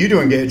to get you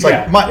to engage.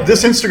 Like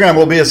this Instagram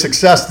will be a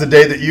success the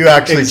day that you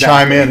actually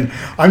chime in.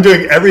 I'm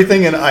doing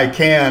everything and I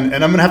can,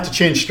 and I'm gonna have to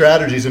change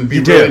strategies and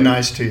be really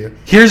nice to you.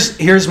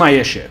 Here's my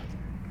issue.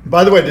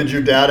 By the way, did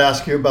your dad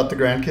ask you about the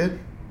grandkid?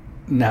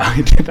 No,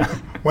 he did not.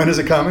 When is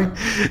it coming?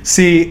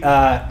 See,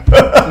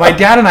 my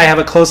dad and I have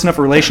a close enough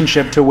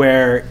relationship to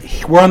where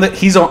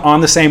he's on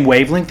the same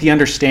wavelength. He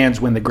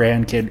understands when the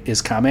grandkid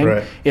is coming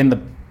in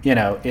the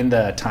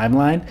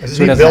timeline. Is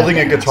he building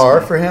a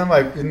guitar for him?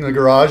 In the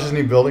garage, isn't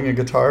he building a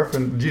guitar? You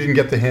didn't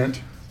get the hint?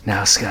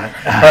 No, Scott.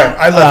 All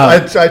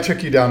right, I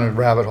took you down a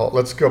rabbit hole.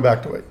 Let's go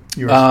back to what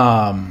you were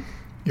saying.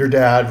 Your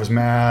dad was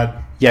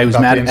mad. Yeah, he was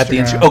mad at the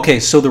Instagram.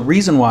 Okay, so the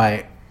reason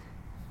why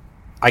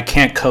I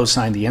can't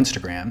co-sign the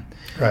Instagram.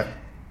 Right.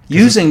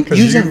 Using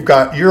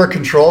you're a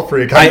control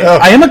freak.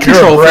 I am a control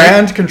freak. You're a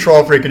brand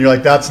control freak, and you're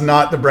like, that's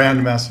not the brand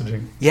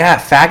messaging. Yeah,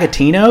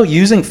 Fagatino.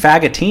 Using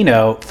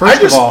Fagatino.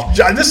 First of all,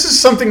 this is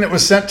something that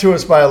was sent to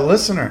us by a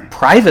listener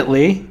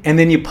privately, and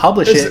then you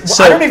publish it.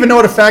 So I don't even know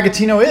what a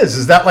Fagatino is.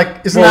 Is that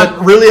like? Isn't that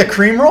really a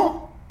cream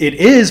roll? It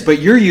is,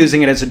 but you're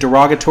using it as a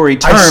derogatory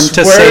term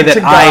to say that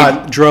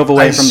I drove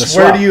away from the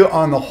swell. I swear to you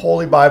on the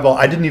Holy Bible,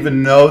 I didn't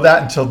even know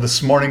that until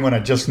this morning when I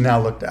just now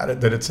looked at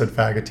it, that it said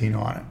Fagatino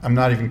on it. I'm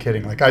not even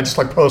kidding. Like, I just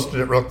posted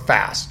it real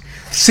fast.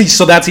 See,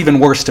 so that's even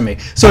worse to me.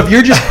 So if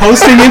you're just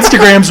posting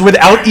Instagrams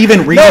without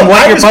even reading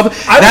what you're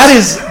publishing,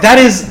 that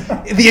is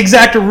the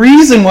exact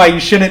reason why you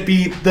shouldn't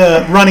be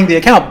running the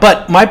account.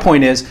 But my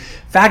point is,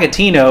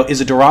 Fagatino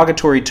is a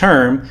derogatory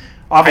term.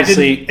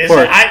 Obviously,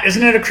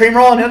 isn't it a cream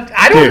roll?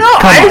 I don't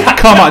know.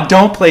 Come on,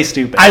 don't play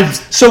stupid.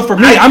 So for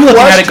me, I'm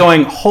looking at it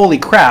going, holy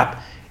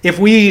crap. If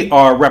we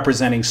are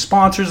representing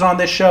sponsors on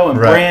this show and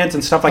brands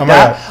and stuff like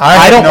that,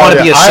 I don't want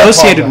to be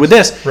associated with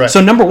this. Right.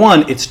 So number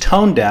one, it's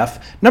tone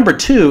deaf. Number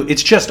two,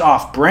 it's just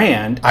off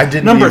brand.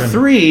 Number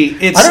three,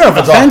 it's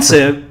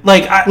offensive.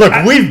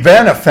 Look, we've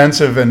been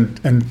offensive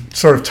and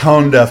sort of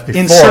tone deaf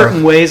before. In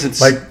certain ways, it's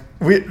like.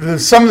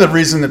 Some of the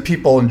reason that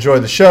people enjoy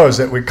the show is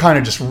that we kind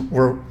of just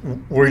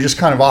we're just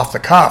kind of off the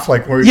cuff.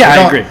 Like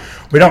I agree.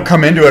 We don't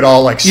come into it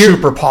all like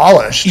super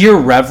polished.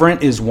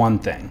 Irreverent is one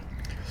thing.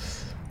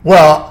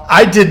 Well,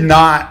 I did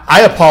not.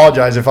 I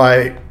apologize if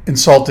I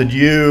insulted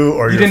you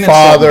or your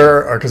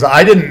father, or because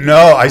I didn't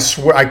know. I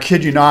swear, I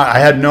kid you not. I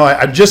had no.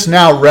 I just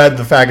now read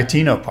the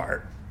Fagatino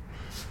part.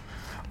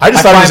 I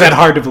find that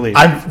hard to believe.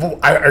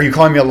 Are you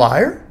calling me a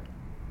liar?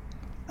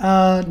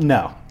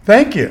 No.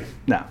 Thank you.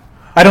 No.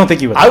 I don't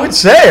think you would lie. I would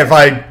say if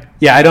I...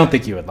 Yeah, I don't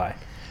think you would lie.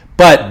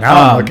 But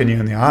now I'm looking you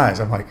in the eyes.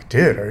 I'm like,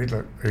 dude, are you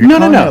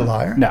calling me a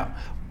liar? No.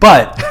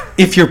 But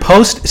if you're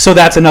so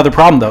that's another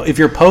problem, though. If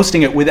you're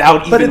posting it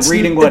without even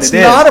reading what it is.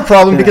 It's not a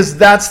problem because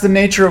that's the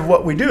nature of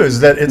what we do, is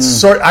that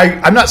it's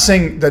I'm not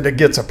saying that it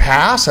gets a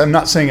pass. I'm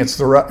not saying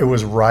it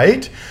was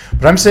right.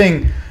 But I'm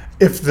saying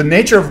if the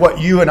nature of what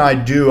you and I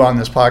do on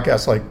this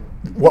podcast, like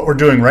what we're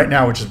doing right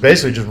now, which is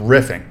basically just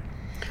riffing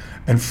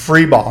and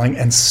freeballing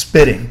and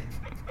spitting,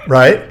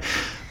 right?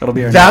 That'll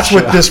be our That's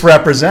next what show. this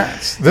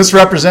represents. This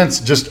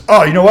represents just,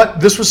 oh, you know what?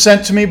 This was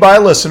sent to me by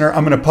a listener.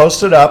 I'm going to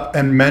post it up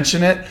and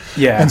mention it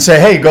and say,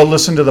 hey, go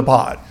listen to the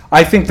pod.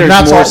 I think there's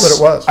that's more, all that it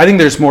was. I think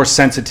there's more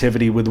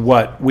sensitivity with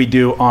what we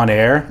do on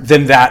air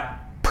than that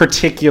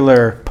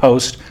particular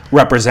post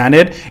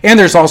represented. And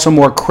there's also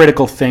more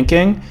critical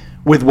thinking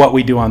with what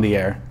we do on the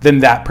air than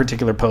that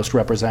particular post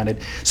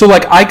represented. So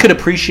like I could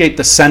appreciate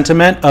the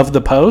sentiment of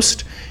the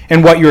post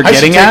and what you're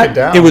getting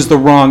at. It was the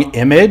wrong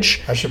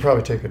image. I should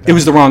probably take it down. It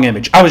was the wrong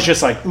image. I was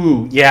just like,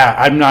 ooh, yeah,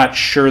 I'm not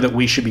sure that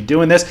we should be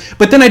doing this.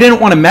 But then I didn't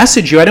want to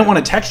message you. I didn't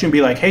want to text you and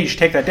be like, hey, you should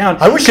take that down.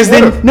 I wish you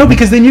would've.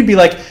 Because then you'd be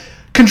like,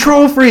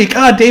 control freak.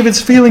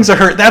 David's feelings are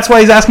hurt. That's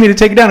why he's asking me to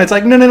take it down. It's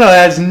like, no,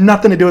 that has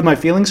nothing to do with my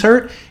feelings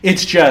hurt.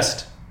 It's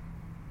just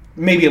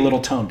maybe a little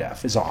tone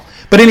deaf is all.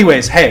 But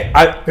anyways, hey,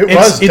 it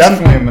was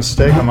definitely a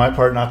mistake on my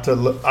part not to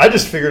look. I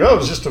just figured, it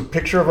was just a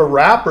picture of a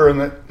rapper,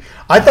 and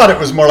I thought it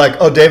was more like,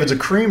 David's a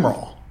cream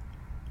roll.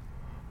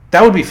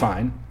 That would be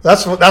fine.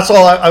 That's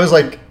all. I was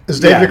like, is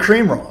David a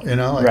cream roll? You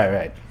know, like,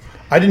 right.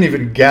 I didn't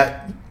even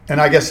get,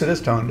 and I guess it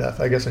is tone deaf.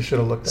 I guess I should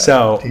have looked at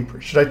it deeper.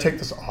 Should I take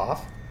this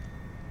off?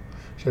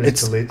 Should I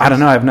just delete this? I don't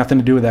know. I have nothing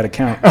to do with that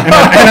account, and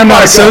I'm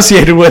not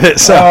associated with it.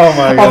 So,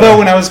 although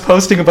when I was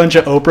posting a bunch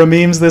of Oprah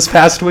memes this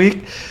past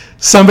week,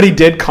 somebody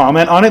did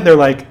comment on it. They're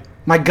like,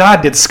 "My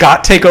God, did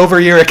Scott take over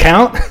your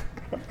account?"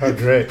 Oh,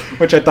 great!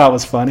 Which I thought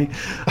was funny.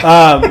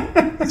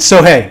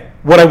 So, hey,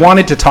 what I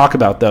wanted to talk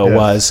about though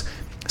was,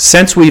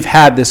 since we've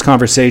had this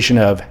conversation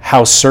of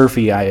how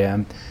surfy I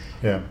am,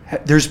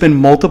 there's been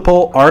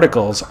multiple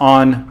articles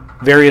on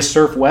various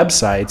surf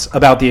websites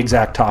about the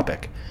exact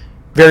topic.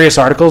 Various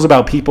articles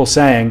about people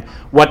saying,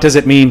 what does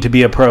it mean to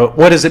be a pro?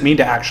 What does it mean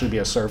to actually be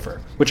a surfer?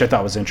 Which I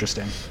thought was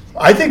interesting.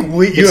 I think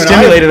you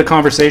stimulated the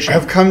conversation.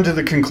 Have come to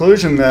the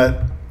conclusion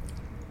that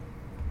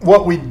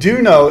what we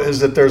do know is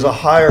that there's a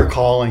higher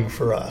calling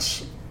for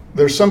us.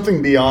 There's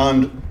something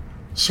beyond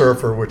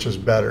surfer, which is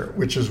better,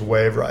 which is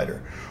wave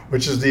rider,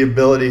 which is the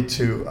ability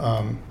to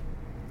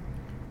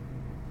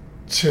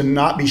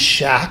not be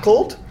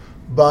shackled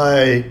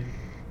by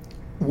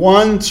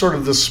one, sort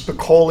of the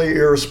Spicoli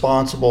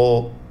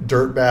irresponsible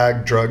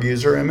dirtbag drug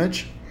user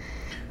image,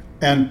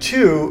 and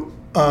two,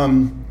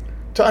 to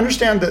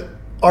understand that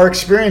our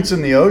experience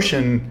in the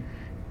ocean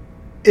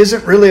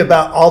isn't really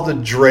about all the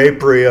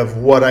drapery of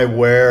what I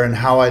wear and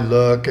how I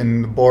look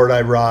and the board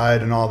I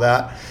ride and all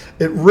that.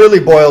 It really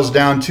boils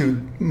down to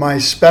my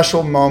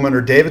special moment,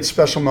 or David's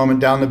special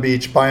moment down the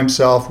beach by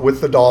himself with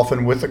the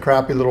dolphin, with the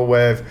crappy little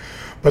wave,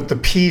 but the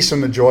peace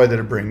and the joy that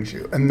it brings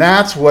you. And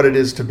that's what it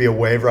is to be a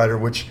wave rider,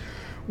 which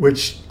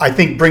I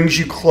think brings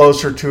you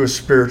closer to a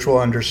spiritual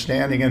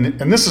understanding.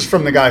 And this is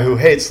from the guy who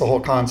hates the whole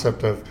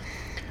concept of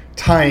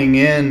tying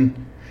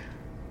in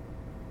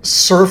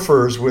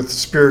surfers with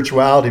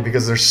spirituality,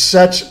 because there's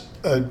such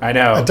a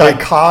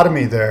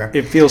dichotomy there.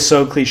 It feels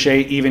so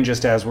cliche, even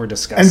just as we're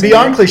discussing. And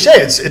beyond cliche,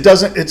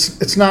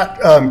 it's not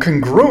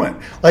congruent.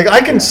 Like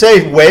I can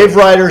say wave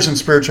riders and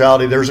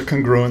spirituality, there's a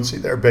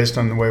congruency there based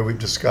on the way we've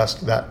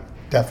discussed that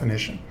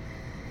definition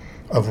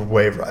of a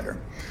wave rider.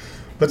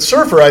 But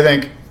surfer, I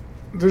think,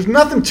 there's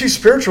nothing too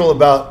spiritual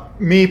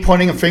about me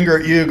pointing a finger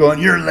at you going,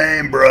 you're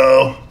lame,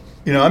 bro.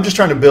 You know, I'm just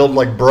trying to build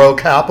like bro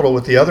capital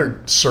with the other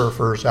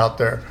surfers out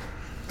there.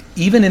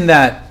 Even in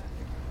that,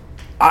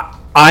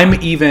 I'm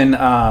even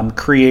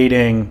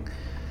creating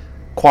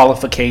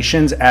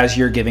qualifications as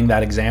you're giving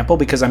that example,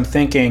 because I'm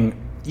thinking,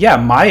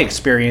 my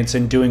experience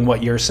in doing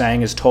what you're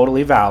saying is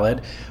totally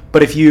valid.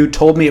 But if you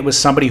told me it was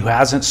somebody who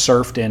hasn't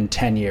surfed in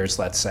 10 years,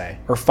 let's say,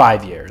 or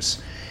 5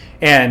 years,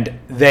 and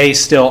they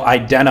still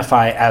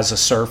identify as a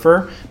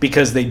surfer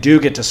because they do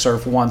get to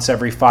surf once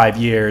every 5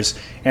 years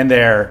and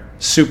they're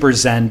super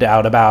zenned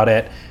out about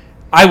it,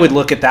 I would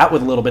look at that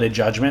with a little bit of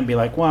judgment and be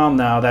like, well,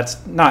 no,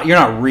 you're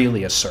not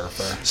really a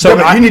surfer. So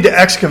you need to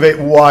excavate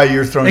why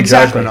you're throwing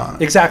judgment on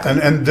it. Exactly.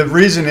 And the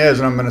reason is,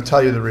 and I'm going to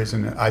tell you the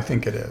reason I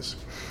think it is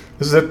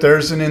that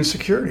there's an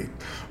insecurity.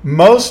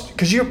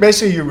 Because you're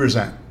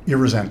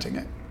resenting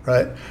it,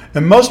 right?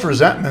 And most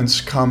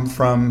resentments come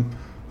from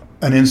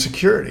an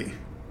insecurity.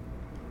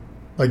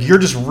 Like you're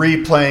just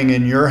replaying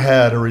in your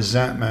head a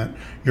resentment.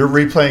 You're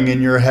replaying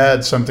in your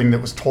head something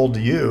that was told to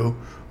you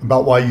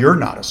about why you're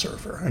not a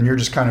surfer. And you're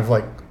just kind of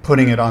like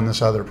putting it on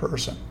this other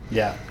person.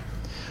 Yeah.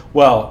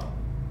 Well,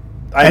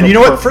 and you know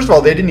what? First of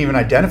all, they didn't even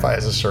identify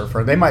as a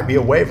surfer. They might be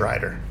a wave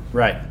rider.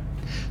 Right.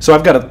 So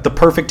I've got the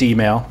perfect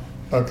email.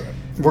 Okay.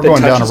 We're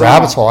going down a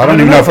rabbit hole. I don't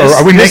even know if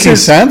are we making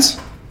sense?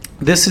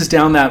 This is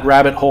down that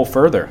rabbit hole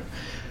further.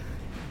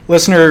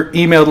 Listener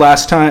emailed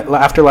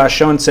after last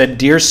show and said,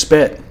 Dear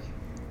Spit,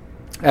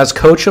 as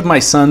coach of my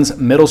son's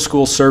middle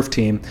school surf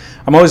team,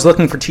 I'm always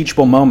looking for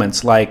teachable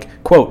moments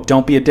like, quote,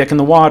 don't be a dick in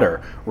the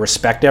water,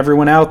 respect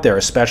everyone out there,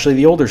 especially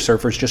the older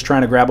surfers just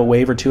trying to grab a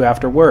wave or two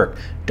after work,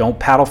 don't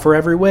paddle for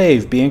every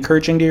wave, be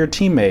encouraging to your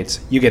teammates.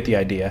 You get the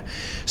idea.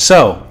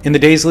 So, in the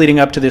days leading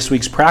up to this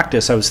week's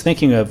practice, I was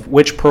thinking of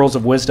which pearls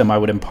of wisdom I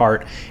would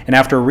impart, and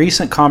after a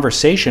recent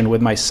conversation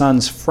with my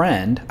son's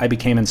friend, I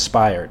became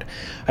inspired.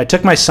 I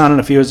took my son and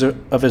a few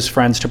of his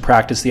friends to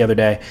practice the other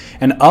day,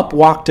 and up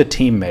walked a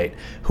teammate,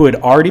 who had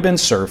already been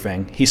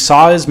surfing. He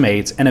saw his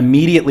mates and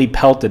immediately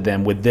pelted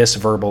them with this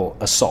verbal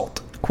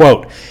assault.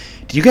 Quote,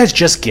 "Did you guys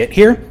just get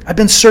here? I've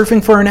been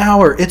surfing for an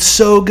hour. It's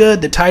so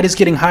good. The tide is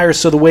getting higher,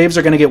 so the waves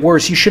are going to get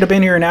worse. You should have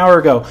been here an hour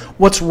ago.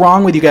 What's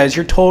wrong with you guys?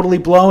 You're totally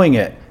blowing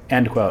it."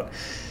 End quote.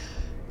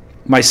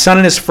 My son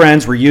and his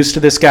friends were used to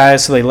this guy,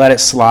 so they let it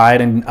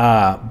slide,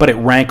 but it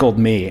rankled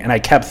me, and I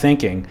kept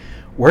thinking,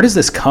 where does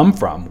this come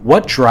from?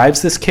 What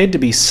drives this kid to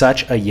be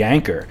such a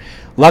yanker?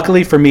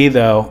 Luckily for me,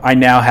 though, I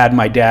now had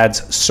my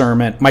day's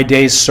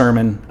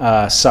sermon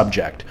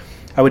subject.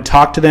 I would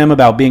talk to them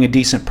about being a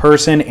decent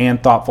person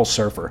and thoughtful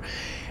surfer.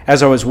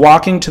 As I was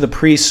walking to the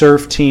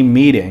pre-surf team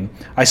meeting,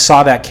 I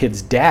saw that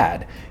kid's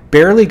dad.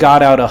 Barely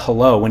got out a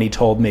hello when he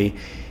told me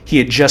he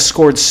had just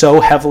scored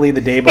so heavily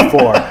the day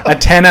before. A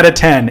 10 out of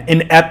 10,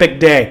 an epic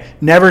day.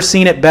 Never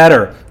seen it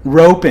better.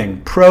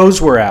 Roping,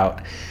 pros were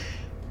out.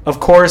 Of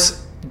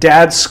course,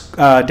 Dad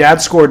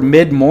scored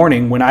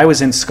mid-morning when I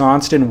was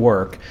ensconced in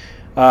work,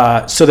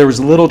 so there was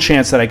little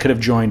chance that I could have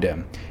joined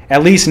him.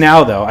 At least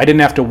now, though, I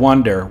didn't have to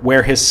wonder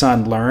where his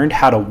son learned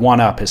how to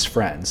one-up his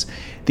friends.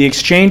 The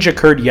exchange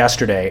occurred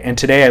yesterday, and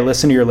today I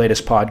listened to your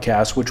latest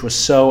podcast, which was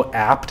so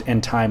apt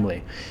and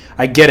timely.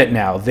 I get it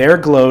now. They're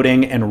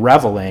gloating and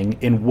reveling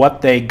in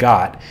what they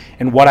got,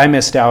 and what I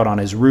missed out on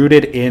is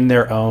rooted in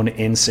their own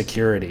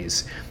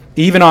insecurities.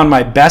 Even on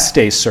my best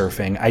days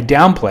surfing, I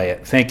downplay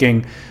it,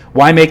 thinking,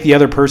 why make the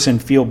other person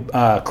feel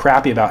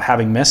crappy about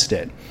having missed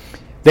it?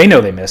 They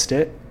know they missed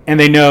it, and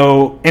they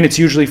know, and it's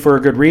usually for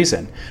a good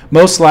reason.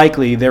 Most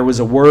likely there was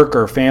a work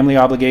or family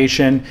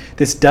obligation.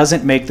 This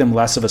doesn't make them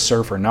less of a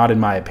surfer, not in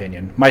my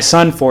opinion. My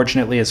son,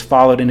 fortunately, has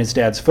followed in his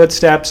dad's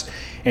footsteps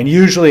and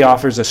usually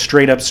offers a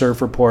straight-up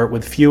surf report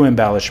with few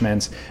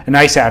embellishments, a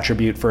nice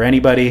attribute for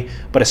anybody,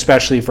 but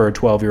especially for a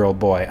 12-year-old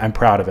boy. I'm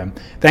proud of him.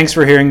 Thanks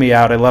for hearing me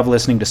out. I love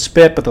listening to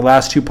Spit, but the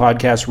last two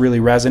podcasts really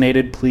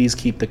resonated. Please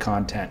keep the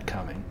content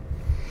coming.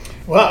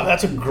 Wow,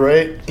 that's a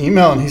great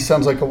email, and he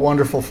sounds like a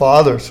wonderful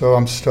father, so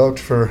I'm stoked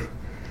for...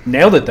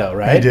 Nailed it, though,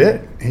 right?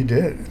 He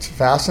did. It's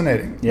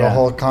fascinating. Yeah. The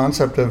whole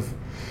concept of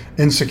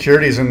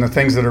insecurities and the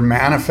things that are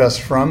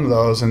manifest from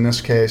those, in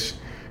this case,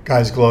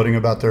 guys gloating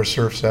about their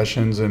surf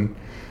sessions, and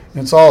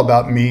it's all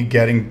about me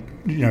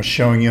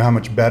showing you how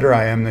much better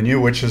I am than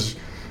you, which is,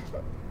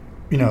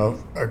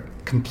 a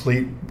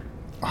complete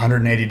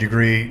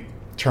 180-degree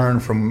turn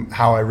from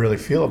how I really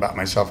feel about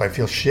myself. I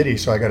feel shitty,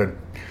 so I got to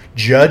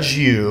judge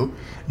you,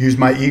 use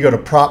my ego to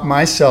prop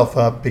myself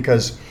up,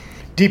 because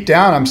deep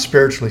down I'm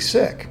spiritually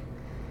sick.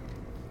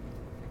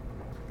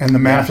 And the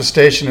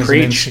manifestation is an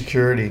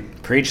insecurity.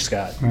 Preach,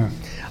 Scott.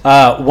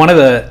 Yeah. One of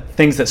the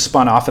things that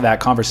spun off of that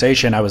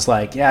conversation, I was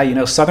like,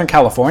 Southern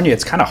California,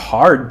 it's kind of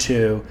hard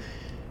to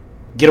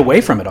get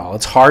away from it all.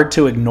 It's hard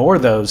to ignore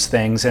those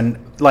things. And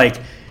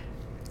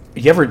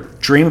you ever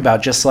dream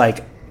about just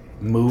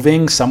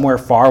moving somewhere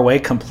far away,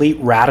 complete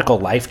radical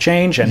life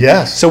change? And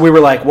yes. So we were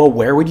like, well,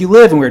 where would you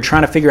live? And we were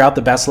trying to figure out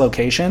the best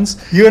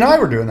locations. You and I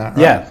were doing that,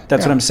 right? Yeah,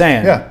 that's what I'm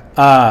saying. Yeah.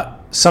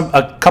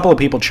 A couple of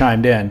people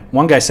chimed in.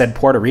 One guy said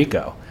Puerto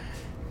Rico.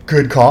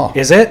 Good call.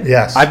 Is it?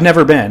 Yes. I've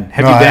never been.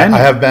 Have you been? I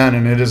have been,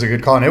 and it is a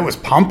good call. And it was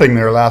pumping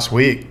there last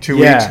week, 2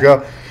 weeks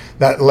ago.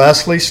 That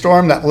Leslie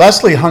storm,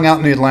 Leslie hung out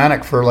in the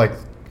Atlantic for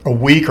a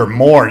week or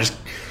more, just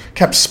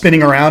kept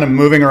spinning around and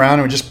moving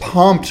around, and just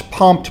pumped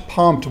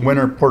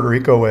winter Puerto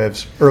Rico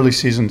waves, early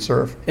season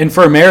surf. And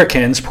for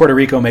Americans, Puerto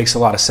Rico makes a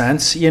lot of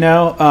sense,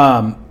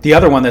 The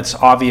other one that's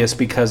obvious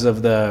because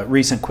of the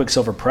recent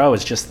Quicksilver Pro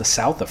is just the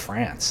south of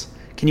France.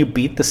 Can you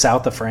beat the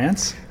south of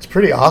France? It's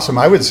pretty awesome.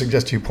 I would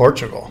suggest to you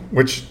Portugal,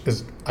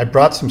 I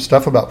brought some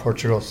stuff about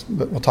Portugal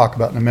that we'll talk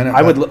about in a minute.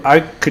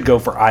 I could go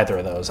for either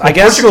of those. I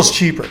guess Portugal's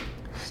cheaper.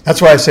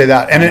 That's why I say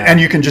that. And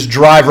you can just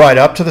drive right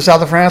up to the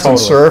south of France and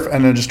surf,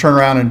 and then just turn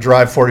around and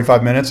drive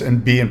 45 minutes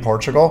and be in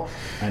Portugal.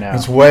 I know.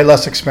 It's way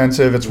less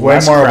expensive. It's way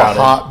more crowded. Of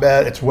a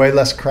hotbed. It's way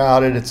less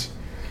crowded.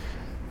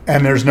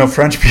 And there's no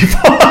French people.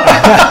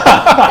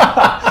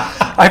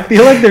 I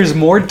feel like there's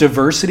more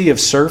diversity of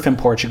surf in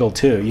Portugal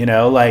too,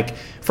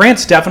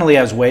 France definitely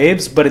has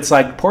waves, but it's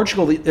like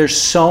Portugal, there's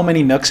so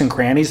many nooks and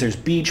crannies. There's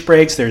beach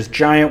breaks, there's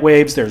giant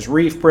waves, there's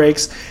reef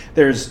breaks,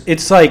 there's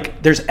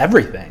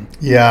everything.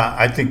 Yeah,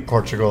 I think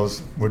Portugal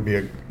would be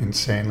an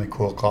insanely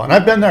cool call. And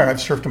I've been there. I've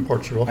surfed in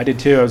Portugal. I did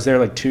too. I was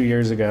there 2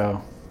 years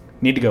ago.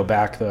 Need to go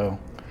back though.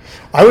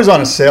 I was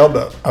on a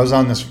sailboat. I was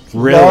on this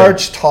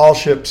large, tall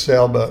ship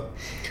sailboat,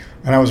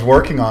 and I was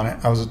working on it.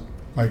 I was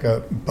like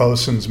a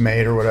bosun's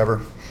mate or whatever,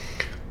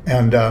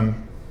 and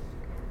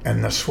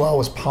the swell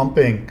was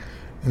pumping,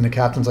 and the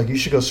captain's like, "You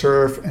should go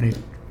surf," and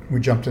we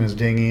jumped in his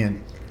dinghy,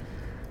 and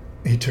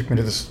he took me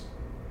to this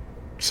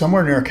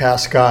somewhere near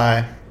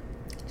Cascais,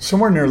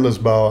 somewhere near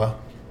Lisboa,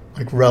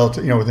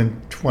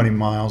 within 20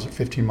 miles or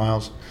 15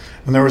 miles,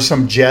 and there was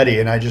some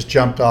jetty, and I just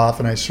jumped off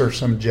and I surfed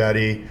some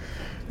jetty,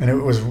 and it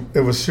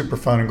was super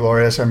fun and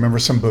glorious. I remember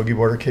some boogie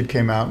boarder kid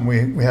came out, and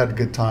we had a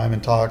good time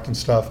and talked and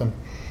stuff.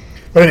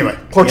 But anyway,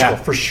 Portugal,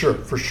 for sure,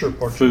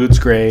 Portugal. Food's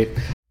great.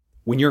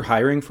 When you're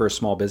hiring for a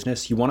small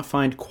business, you want to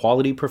find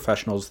quality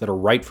professionals that are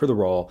right for the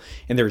role,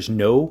 and there's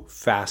no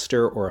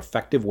faster or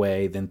effective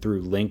way than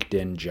through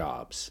LinkedIn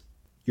Jobs.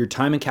 Your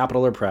time and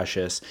capital are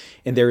precious,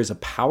 and there is a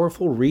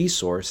powerful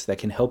resource that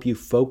can help you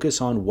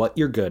focus on what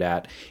you're good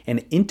at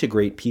and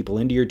integrate people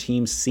into your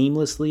team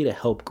seamlessly to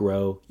help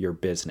grow your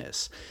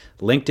business.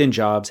 LinkedIn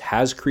Jobs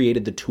has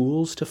created the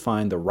tools to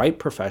find the right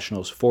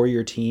professionals for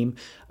your team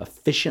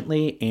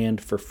efficiently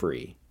and for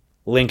free.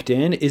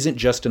 LinkedIn isn't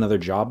just another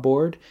job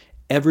board.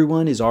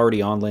 Everyone is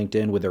already on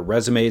LinkedIn with their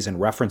resumes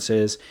and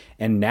references,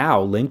 and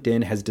now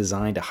LinkedIn has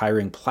designed a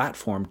hiring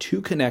platform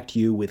to connect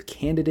you with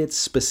candidates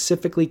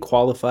specifically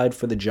qualified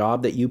for the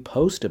job that you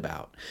post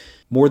about.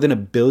 More than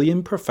 1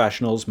 billion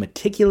professionals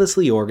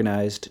meticulously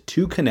organized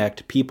to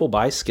connect people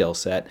by skill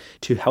set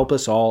to help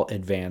us all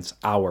advance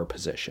our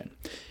position.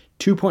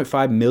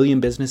 2.5 million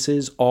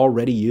businesses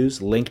already use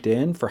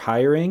LinkedIn for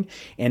hiring,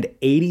 and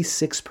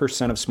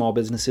 86% of small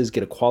businesses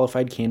get a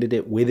qualified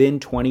candidate within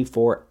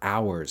 24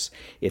 hours.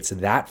 It's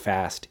that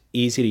fast,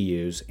 easy to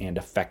use, and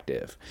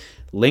effective.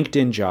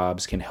 LinkedIn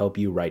Jobs can help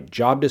you write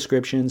job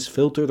descriptions,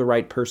 filter the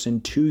right person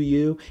to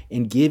you,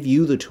 and give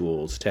you the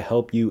tools to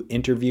help you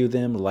interview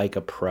them like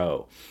a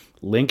pro.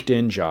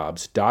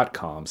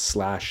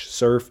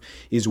 LinkedInjobs.com/surf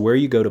is where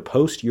you go to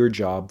post your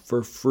job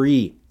for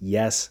free.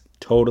 Yes,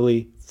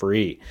 totally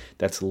free.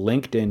 That's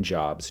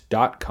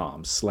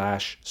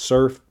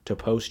LinkedInjobs.com/surf to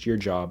post your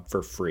job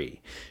for free.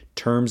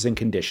 Terms and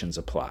conditions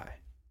apply.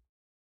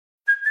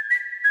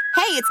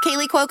 Hey, it's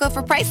Kaylee Cuoco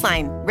for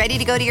Priceline. Ready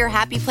to go to your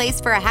happy place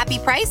for a happy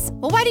price?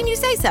 Well, why didn't you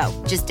say so?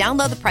 Just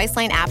download the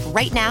Priceline app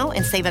right now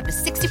and save up to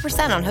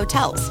 60% on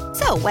hotels.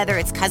 So whether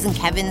it's Cousin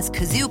Kevin's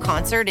Kazoo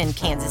Concert in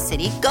Kansas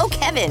City, go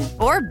Kevin,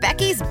 or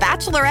Becky's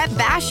Bachelorette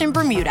Bash in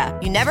Bermuda,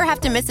 you never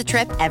have to miss a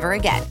trip ever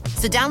again.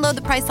 So download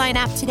the Priceline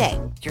app today.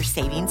 Your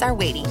savings are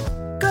waiting.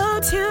 Go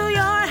to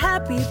your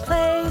happy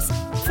place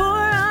for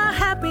a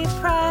happy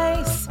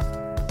price.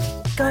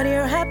 Go to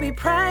your happy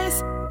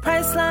price,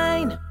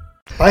 Priceline.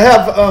 I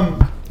have,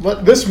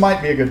 this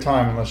might be a good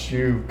time unless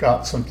you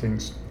got something,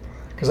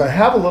 because I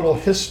have a little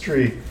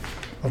history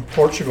of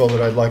Portugal that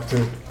I'd like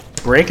to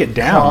break it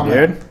down,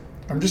 comment. dude.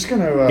 I'm just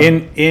going to...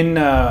 In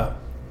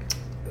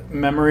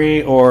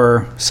memory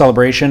or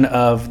celebration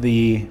of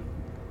the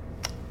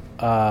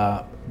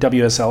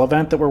WSL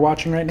event that we're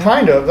watching right now?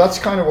 Kind of. That's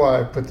kind of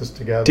why I put this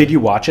together. Did you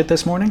watch it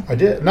this morning? I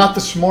did. Not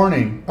this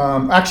morning.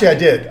 Actually, I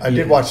did. I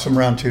did watch some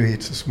round 2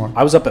 heats this morning.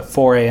 I was up at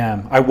 4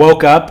 a.m. I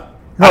woke up.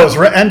 No, it was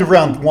end of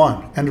round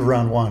one. End of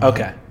round one.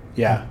 Okay.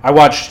 Yeah. I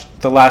watched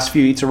the last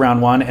few heats of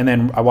round 1, and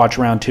then I watched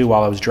round 2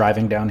 while I was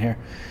driving down here.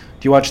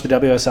 Do you watch the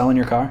WSL in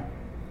your car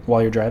while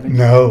you're driving?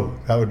 No,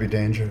 that would be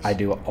dangerous. I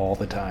do it all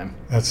the time.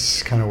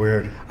 That's kind of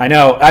weird. I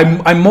know.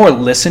 I'm more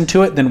listen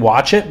to it than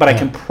watch it, but I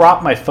can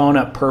prop my phone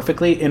up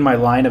perfectly in my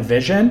line of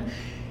vision.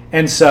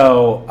 And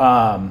so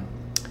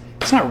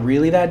it's not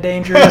really that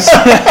dangerous.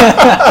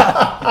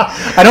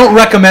 I don't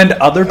recommend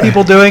other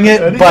people doing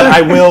it, but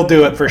I will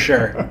do it for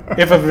sure.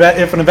 If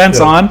an event's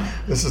on,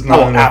 this is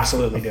not an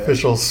absolutely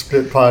official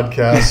Spit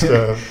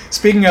podcast.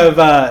 Speaking of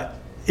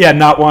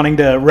not wanting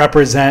to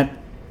represent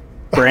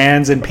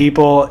brands and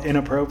people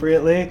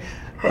inappropriately,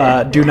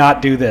 do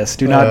not do this.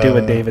 Do not do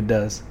what David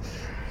does.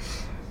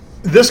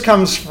 This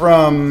comes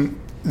from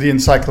the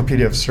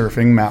Encyclopedia of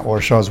Surfing, Matt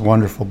Warshaw's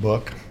wonderful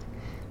book.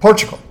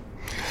 Portugal.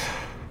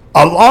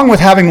 Along with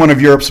having one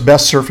of Europe's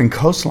best surfing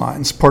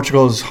coastlines,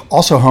 Portugal is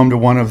also home to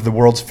one of the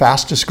world's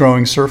fastest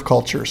growing surf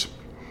cultures.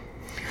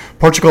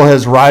 Portugal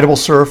has rideable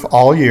surf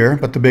all year,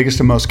 but the biggest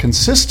and most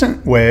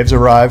consistent waves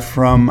arrive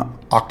from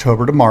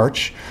October to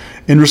March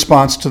in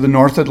response to the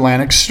North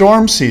Atlantic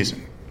storm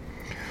season.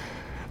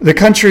 The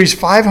country's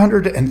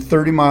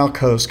 530-mile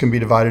coast can be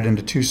divided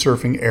into 2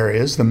 surfing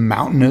areas. The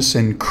mountainous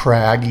and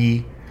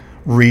craggy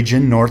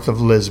region north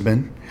of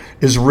Lisbon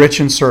is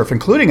rich in surf,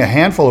 including a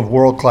handful of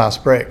world-class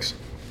breaks,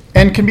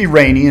 and can be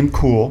rainy and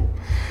cool.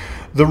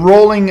 The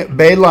rolling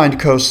bay-lined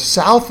coast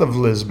south of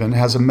Lisbon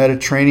has a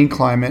Mediterranean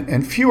climate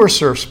and fewer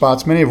surf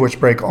spots, many of which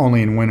break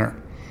only in winter.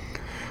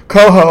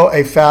 Coho,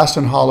 a fast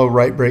and hollow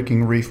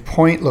right-breaking reef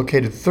point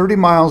located 30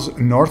 miles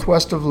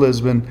northwest of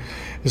Lisbon,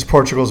 is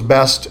Portugal's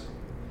best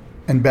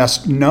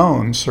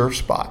known surf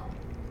spot.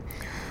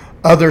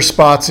 Other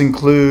spots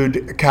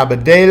include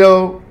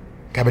Cabedelo,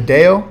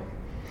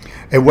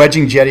 a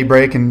wedging jetty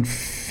break in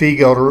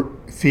Figueroa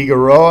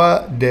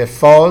de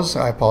Foz.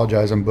 I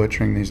apologize, I'm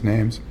butchering these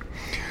names.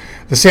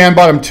 The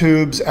sand-bottom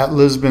tubes at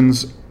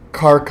Lisbon's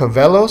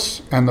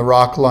Carcavelos and the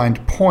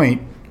rock-lined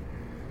point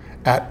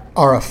at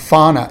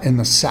Arafana in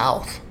the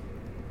south.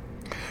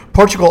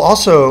 Portugal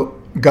also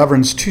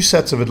governs 2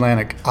 sets of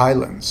Atlantic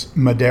islands,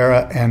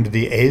 Madeira and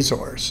the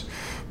Azores,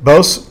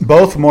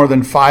 both more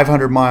than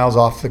 500 miles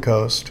off the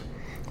coast.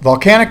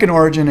 Volcanic in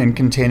origin and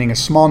containing a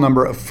small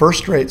number of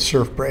first-rate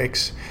surf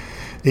breaks,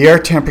 the air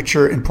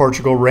temperature in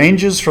Portugal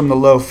ranges from the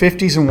low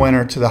 50s in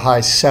winter to the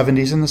high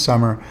 70s in the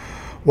summer,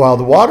 while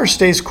the water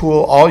stays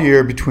cool all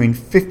year between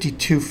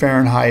 52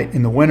 Fahrenheit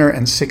in the winter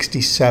and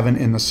 67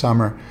 in the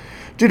summer,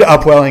 due to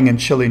upwelling and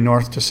chilly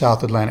north to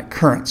south Atlantic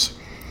currents.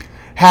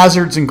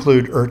 Hazards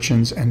include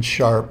urchins and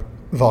sharp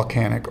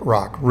volcanic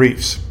rock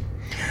reefs.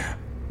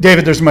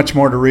 David, there's much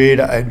more to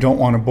read. I don't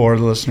want to bore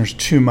the listeners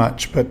too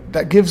much, but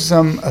that gives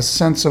them a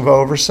sense of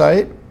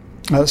oversight,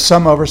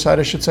 some oversight,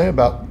 I should say,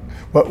 about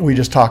what we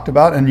just talked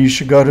about. And you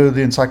should go to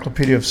the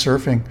Encyclopedia of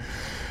Surfing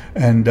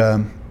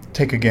and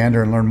take a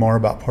gander and learn more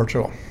about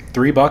Portugal.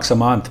 $3 a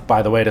month,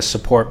 by the way, to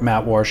support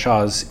Matt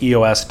Warshaw's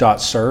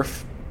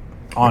EOS.surf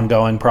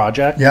ongoing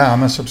project. Yeah,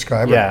 I'm a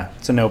subscriber. Yeah,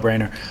 it's a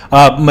no-brainer.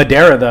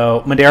 Madeira,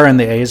 though, Madeira and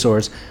the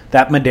Azores,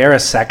 that Madeira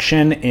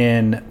section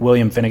in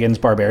William Finnegan's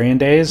Barbarian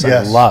Days,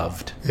 Yes. I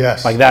loved.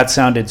 Yes. Like, that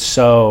sounded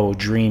so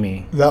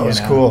dreamy. That was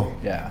cool.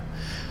 Yeah.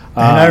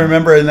 And I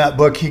remember in that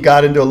book, he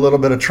got into a little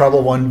bit of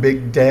trouble one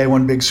big day,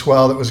 one big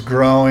swell that was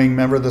growing.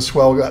 Remember, the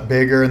swell got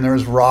bigger and there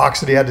was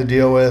rocks that he had to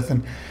deal with.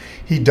 And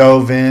he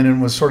dove in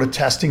and was sort of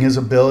testing his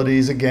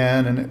abilities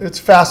again. And it's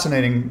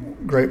fascinating,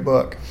 great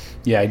book.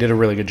 Yeah, I did a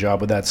really good job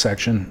with that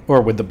section,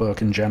 or with the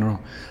book in general.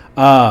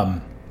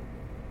 Well,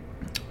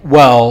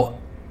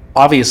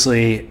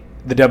 obviously,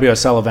 the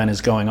WSL event is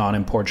going on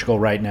in Portugal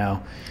right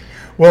now.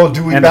 Well,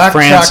 do we And the backtrack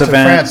France to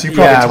event, France? You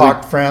probably yeah,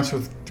 talked France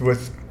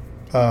with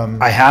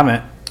I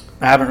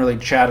haven't really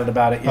chatted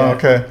about it yet. oh,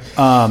 okay.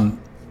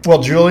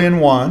 Well,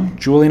 Julian won.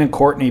 Julian and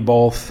Courtney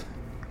both.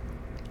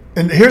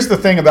 And here's the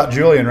thing about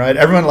Julian, right?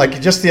 Everyone, like,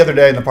 just the other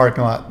day in the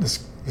parking lot, this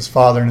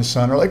father and his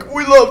son are like,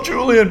 we love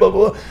Julian, blah,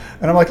 blah, blah.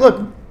 And I'm like,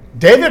 look,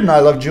 David and I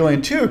love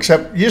Julian too,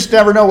 except you just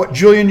never know what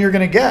Julian you're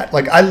going to get.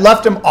 Like, I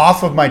left him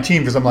off of my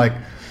team because I'm like,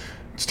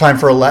 it's time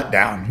for a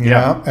letdown, you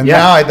know? And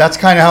now that's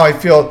kind of how I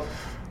feel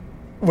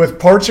with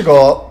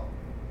Portugal.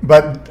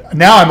 But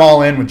now I'm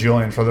all in with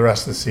Julian for the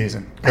rest of the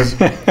season. Because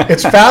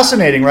it's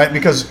fascinating, right?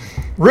 Because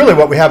really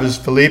what we have is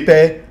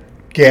Felipe,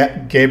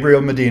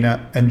 Gabriel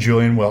Medina, and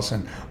Julian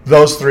Wilson.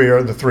 Those three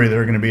are the three that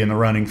are going to be in the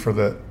running for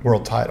the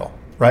world title,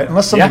 right?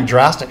 Unless something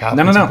drastic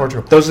happens in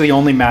Portugal. Those are the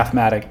only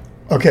mathematic.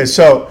 Okay,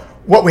 so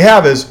what we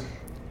have is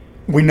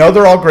we know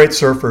they're all great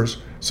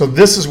surfers. So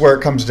this is where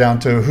it comes down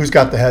to who's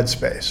got the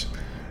headspace.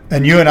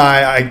 And you and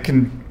I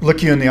can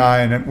look you in the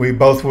eye, and we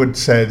both would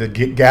say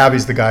that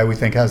Gabby's the guy we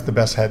think has the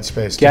best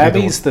headspace.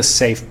 Gabby's the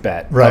safe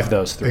bet of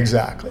those three.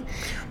 Exactly.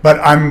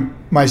 But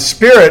my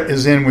spirit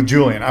is in with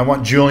Julian. I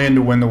want Julian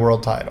to win the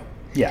world title.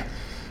 Yeah.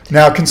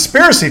 Now,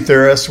 conspiracy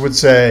theorists would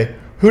say,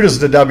 who does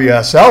the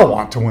WSL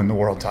want to win the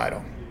world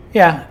title?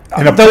 Yeah.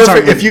 And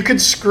if you could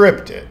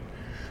script it,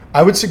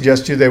 I would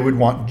suggest to you they would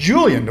want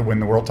Julian to win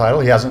the world title.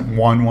 He hasn't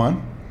won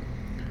one.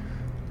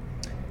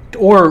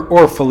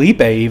 Or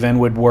Felipe even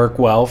would work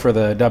well for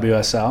the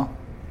WSL.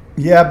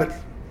 Yeah, but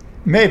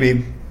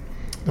maybe.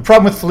 The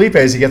problem with Felipe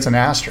is he gets an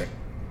asterisk.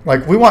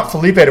 Like, we want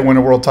Felipe to win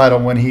a world title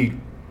when he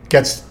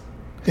gets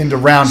into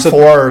round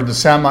 4 or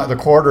the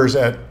quarters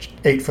at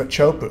 8-foot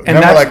Chopu. And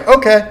then we're like,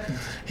 okay,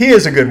 he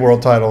is a good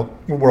world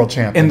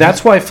champion. And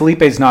that's why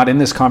Felipe's not in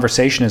this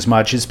conversation as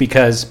much, is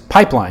because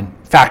Pipeline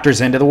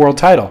factors into the world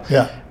title.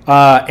 Yeah.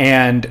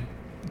 And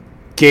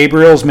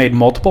Gabriel's made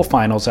multiple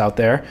finals out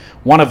there,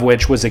 one of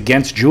which was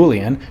against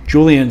Julian.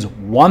 Julian's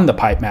won the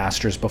Pipe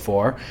Masters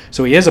before,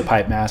 so he is a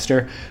Pipe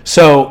Master.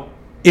 So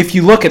if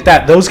you look at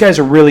that, those guys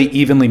are really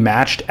evenly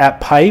matched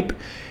at Pipe.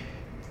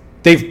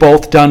 They've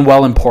both done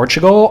well in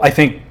Portugal. I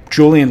think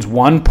Julian's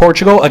won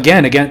Portugal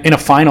again in a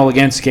final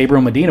against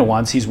Gabriel Medina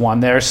once. He's won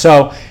there.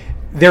 So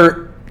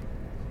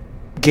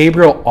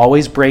Gabriel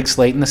always breaks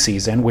late in the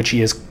season, which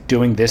he is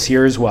doing this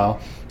year as well.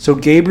 So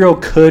Gabriel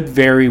could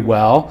very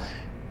well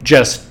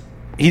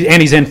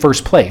he's in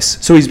first place.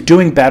 So he's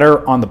doing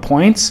better on the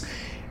points,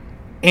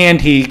 and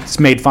he's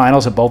made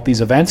finals at both these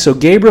events. So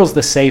Gabriel's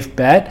the safe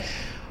bet.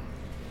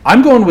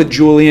 I'm going with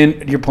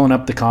Julian. You're pulling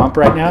up the comp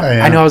right now? I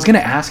am. I know. I was going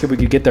to ask if we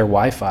could get their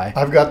Wi-Fi.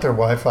 I've got their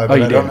Wi-Fi,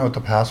 but I don't know what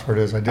the password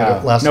is. I did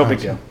it last No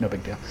night.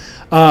 big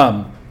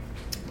deal.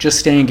 Just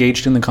stay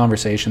engaged in the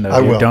conversation, though. I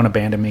will. Don't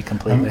abandon me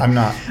completely. I'm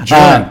not.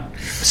 Julian.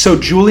 So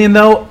Julian,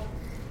 though,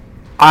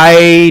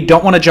 I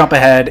don't want to jump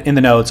ahead in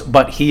the notes,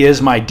 but he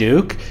is my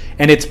Duke,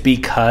 and it's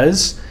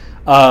because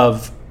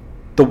of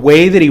the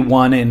way that he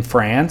won in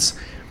France.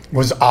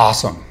 Was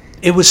awesome.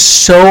 It was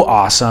so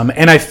awesome,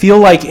 and I feel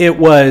like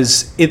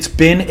it's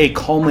been a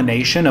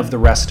culmination of the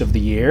rest of the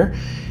year.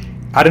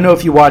 I don't know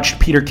if you watched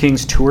Peter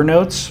King's tour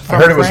notes from I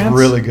heard France. it was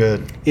really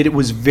good. It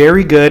was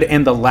very good,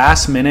 and the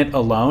last minute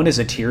alone is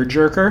a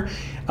tearjerker.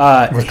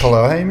 With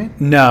Kaloha, you mean?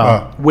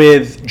 No,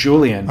 with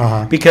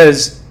Julian.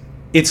 Because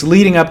it's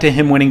leading up to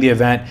him winning the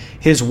event.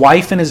 His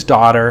wife and his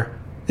daughter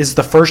is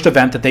the first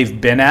event that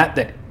they've been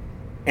at,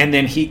 and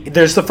then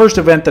there's the first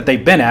event that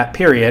they've been at,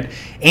 period,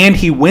 and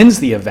he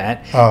wins the event,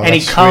 and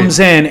he comes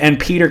in, and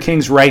Peter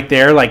King's right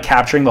there, like,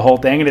 capturing the whole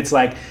thing, and it's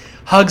like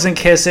hugs and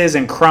kisses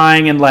and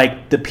crying and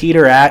like the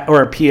Pierre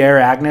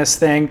Agnes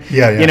thing,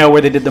 you know, where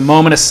they did the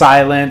moment of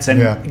silence,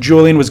 and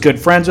Julian was good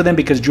friends with him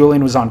because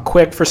Julian was on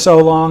Quick for so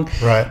long,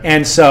 right?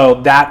 And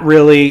so that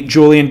really,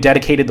 Julian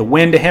dedicated the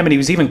win to him, and he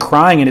was even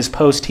crying in his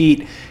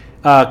post-heat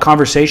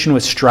conversation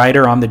with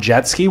Strider on the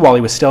jet ski while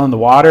he was still in the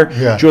water.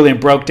 Julian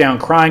broke down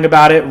crying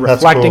about it,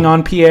 reflecting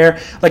on Pierre.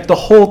 Like, the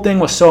whole thing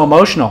was so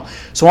emotional.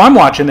 So I'm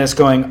watching this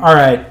going, all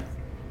right,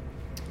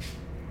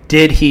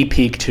 did he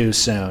peak too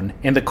soon?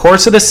 In the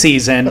course of the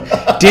season,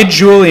 did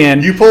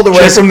Julian... You pulled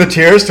away from the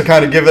tears to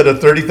kind of give it a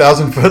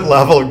 30,000-foot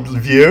level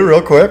view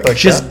real quick?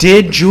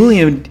 Did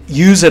Julian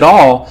use it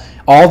all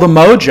the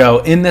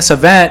mojo in this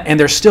event, and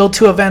there's still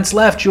 2 events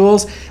left,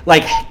 Jules?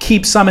 Like,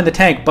 keep some in the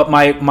tank. But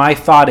my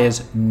thought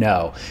is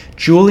no.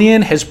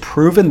 Julian has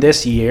proven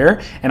this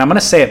year, and I'm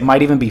going to say it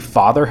might even be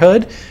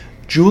fatherhood,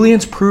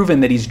 Julian's proven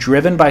that he's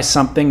driven by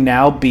something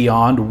now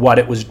beyond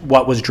what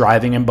was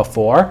driving him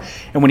before.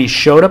 And when he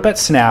showed up at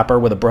Snapper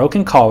with a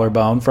broken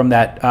collarbone from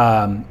that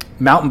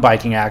mountain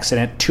biking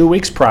accident 2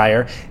 weeks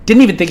prior,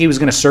 didn't even think he was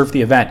going to surf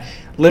the event.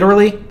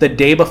 Literally, the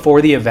day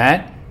before the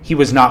event, he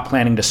was not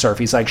planning to surf.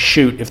 He's like,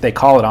 shoot, if they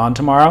call it on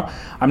tomorrow,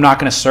 I'm not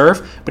going to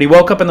surf. But he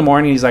woke up in the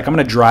morning, he's like, I'm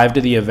going to drive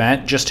to the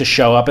event just to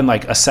show up and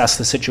like assess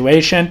the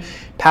situation.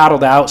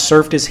 Paddled out,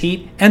 surfed his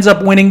heat, ends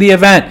up winning the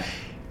event.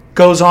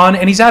 Goes on,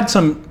 and he's had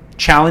some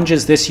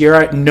challenges this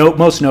year,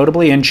 most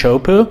notably in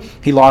Chopu.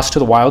 He lost to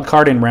the wild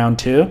card in round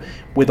 2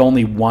 with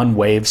only 1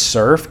 wave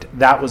surfed.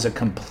 That was a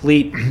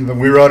complete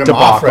We wrote him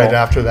debacle. off right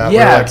after that.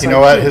 Yeah, we're like, you know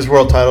what? His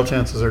world title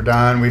chances are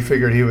done. We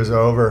figured he was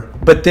over.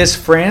 But this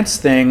France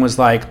thing was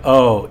like,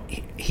 oh,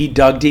 he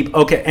dug deep.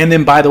 Okay, and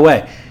then by the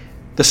way,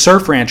 the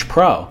Surf Ranch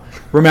Pro.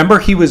 Remember,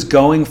 he was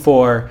going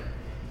for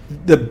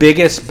the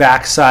biggest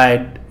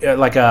backside,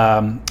 like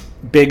a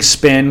big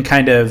spin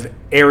kind of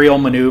aerial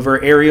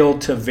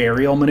to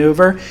varial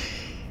maneuver.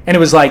 And it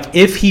was like,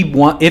 if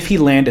he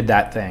landed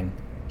that thing,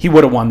 he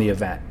would have won the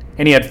event.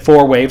 And he had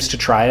 4 waves to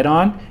try it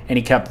on, and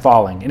he kept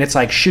falling. And it's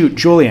like, shoot,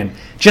 Julian,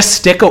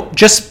 just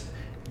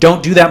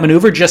don't do that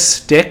maneuver. Just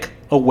stick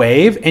a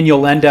wave, and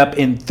you'll end up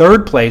in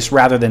 3rd place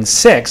rather than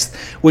 6th,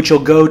 which will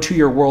go to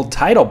your world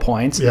title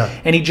points. Yeah.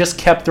 And he just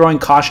kept throwing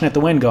caution at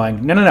the wind,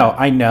 going, no,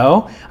 I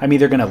know I'm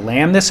either going to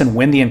land this and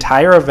win the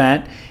entire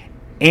event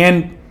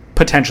and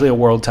potentially a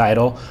world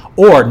title,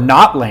 or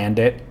not land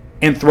it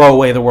and throw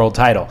away the world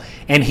title.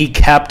 And he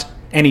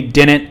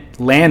didn't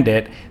land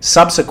it.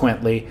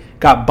 Subsequently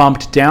got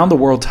bumped down the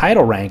world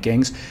title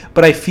rankings.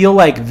 But I feel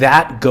like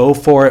that go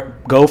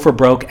for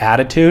broke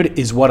attitude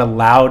is what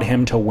allowed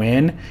him to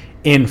win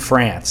in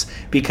France,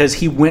 because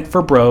he went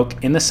for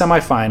broke in the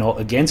semifinal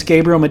against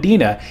Gabriel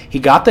Medina. He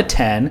got the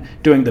 10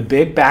 doing the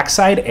big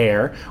backside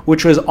air,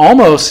 which was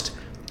almost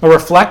a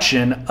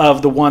reflection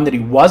of the one that he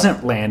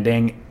wasn't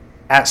landing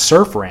at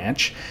Surf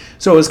Ranch.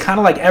 So it was kind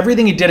of like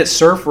everything he did at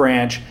Surf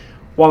Ranch,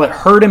 while it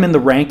hurt him in the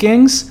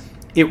rankings,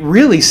 it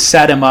really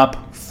set him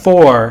up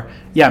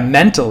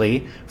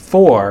mentally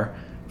for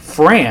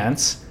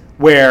France,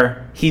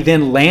 where he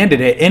then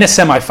landed it in a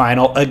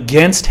semifinal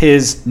against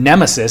his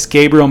nemesis,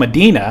 Gabriel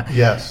Medina.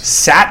 Yes.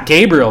 Sat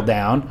Gabriel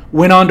down,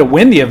 went on to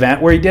win the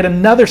event, where he did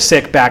another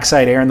sick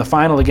backside air in the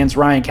final against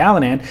Ryan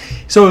Callanan.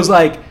 So it was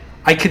like,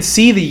 I could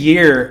see the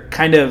year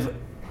kind of,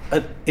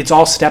 it's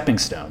all stepping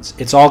stones.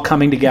 It's all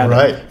coming together.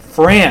 Right.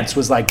 France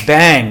was like,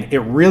 bang, it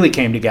really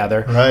came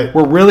together. Right.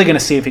 We're really going to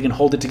see if he can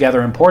hold it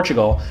together in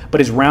Portugal. But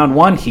his round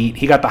 1 heat,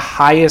 he got the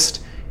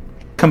highest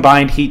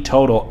combined heat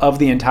total of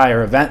the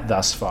entire event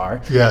thus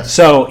far. Yes.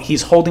 So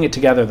he's holding it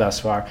together thus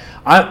far.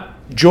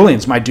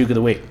 Julian's my Duke of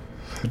the Week.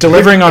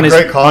 Delivering on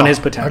his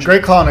potential. A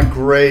great call and a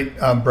great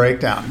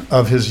breakdown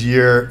of his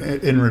year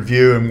in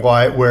review and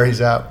where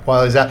he's at,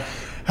 while he's at.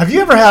 Have you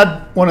ever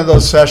had one of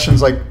those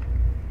sessions like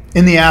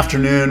in the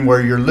afternoon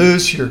where you're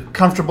loose, you're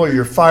comfortable,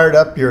 you're fired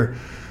up, you're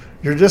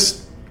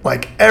just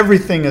like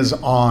everything is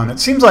on? It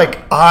seems like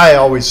I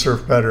always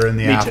surf better in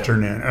the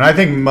afternoon. And I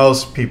think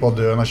most people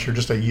do, unless you're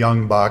just a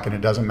young buck and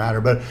it doesn't matter.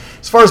 But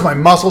as far as my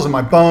muscles and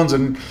my bones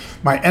and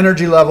my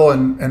energy level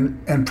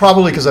and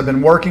probably because I've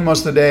been working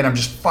most of the day and I'm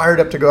just fired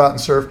up to go out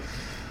and surf,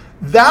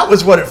 that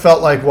was what it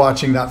felt like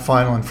watching that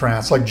final in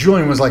France. Like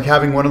Julian was like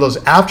having one of those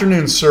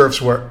afternoon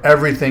surfs where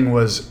everything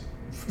was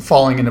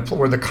falling into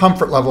where the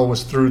comfort level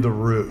was through the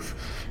roof,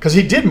 because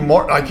he did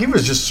more, like he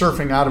was just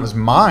surfing out of his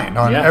mind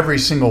on every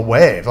single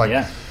wave,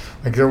 like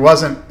there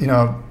wasn't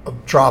a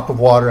drop of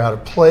water out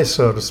of place,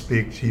 so to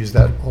speak, to use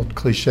that old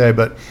cliche.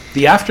 But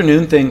the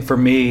afternoon thing for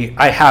me,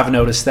 I have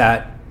noticed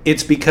that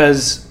it's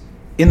because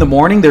in the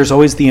morning there's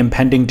always the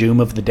impending doom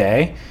of the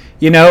day,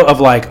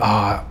 of like,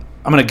 I'm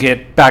going to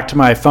get back to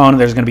my phone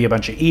and there's going to be a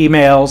bunch of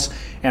emails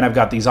and I've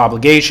got these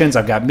obligations,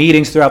 I've got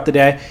meetings throughout the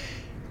day.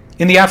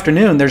 In the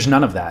afternoon, there's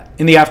none of that.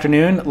 In the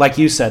afternoon, like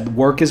you said,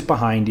 work is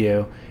behind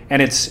you,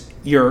 and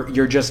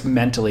you're just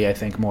mentally, I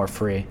think, more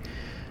free.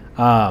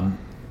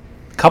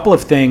 Couple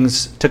of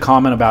things to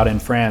comment about in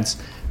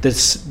France.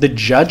 The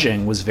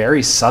judging was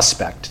very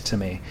suspect to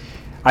me.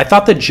 I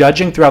thought the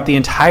judging throughout the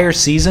entire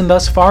season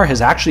thus far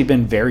has actually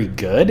been very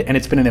good, and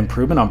it's been an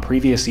improvement on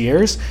previous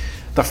years.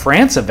 The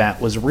France event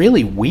was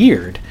really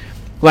weird.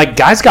 Like,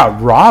 guys got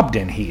robbed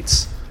in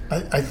heats.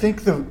 I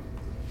think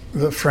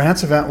the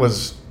France event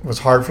was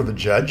hard for the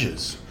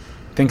judges.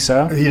 Think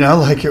so?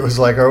 Like it was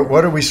like,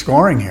 what are we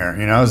scoring here?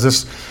 Is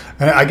this?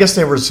 And I guess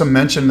there was some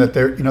mention that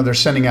they're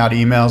sending out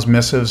emails,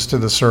 missives to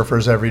the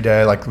surfers every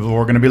day, like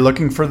we're going to be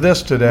looking for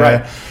this today,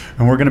 right,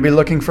 and we're going to be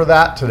looking for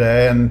that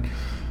today, and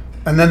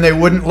And then they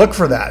wouldn't look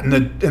for that. And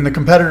the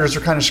competitors are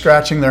kind of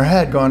scratching their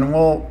head going,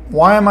 well,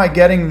 why am I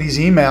getting these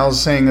emails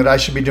saying that I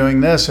should be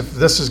doing this if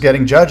this is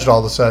getting judged all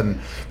of a sudden?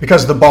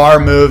 Because the bar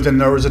moved and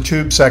there was a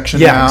tube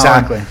section now. Yeah,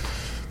 exactly.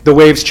 The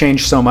waves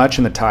change so much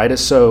and the tide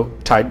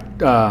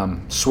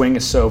swing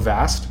is so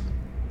vast.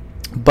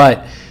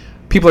 But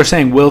people are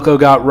saying Wilco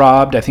got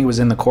robbed. I think it was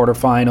in the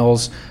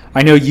quarterfinals.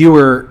 I know you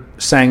were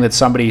saying that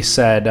somebody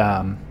said,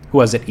 who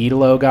was it,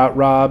 Idolo got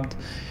robbed?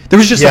 There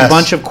was just a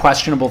bunch of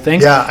questionable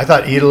things. Yeah, I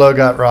thought Idolo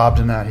got robbed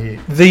in that heat.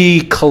 The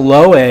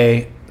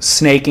Kolohe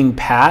snaking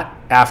Pat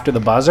after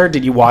the buzzer.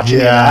 Did you watch any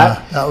of that?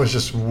 Yeah, that was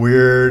just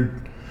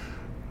weird.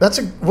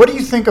 What do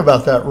you think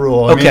about that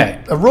rule? I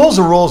mean, a rule's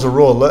a rule's a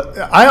rule.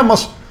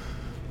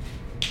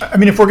 I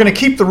mean, if we're going to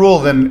keep the rule,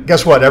 then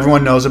guess what?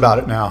 Everyone knows about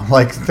it now.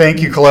 Like, thank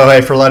you,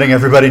 Kolohe, for letting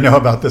everybody know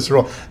about this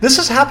rule. This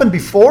has happened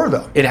before,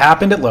 though. It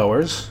happened at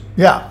Lowers.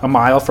 Yeah. A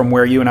mile from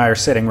where you and I are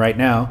sitting right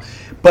now.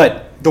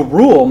 But the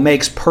rule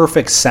makes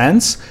perfect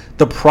sense.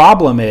 The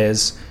problem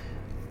is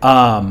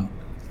the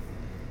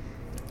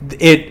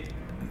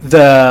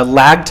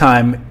lag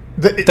time.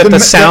 The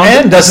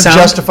sound doesn't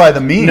justify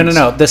the means.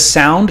 No. The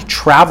sound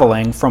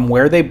traveling from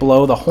where they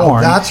blow the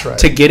horn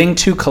to getting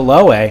to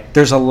Kolohe,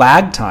 there's a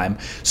lag time.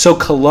 So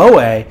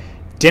Kolohe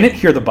didn't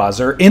hear the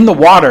buzzer. In the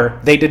water,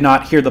 they did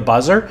not hear the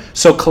buzzer.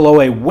 So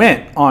Kolohe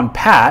went on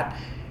Pat.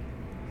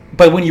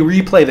 But when you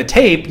replay the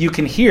tape, you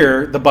can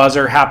hear the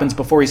buzzer happens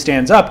before he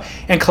stands up.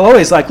 And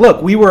Kolohe's like,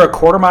 look, we were a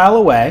quarter mile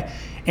away,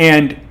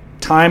 and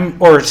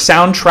time or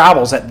sound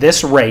travels at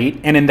this rate,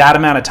 and in that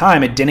amount of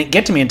time, it didn't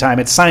get to me in time.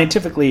 It's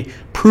scientifically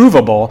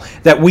provable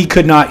that we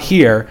could not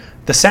hear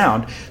the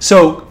sound.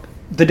 So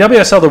the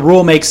WSL, the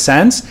rule makes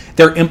sense.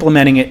 They're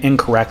implementing it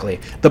incorrectly.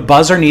 The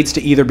buzzer needs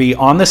to either be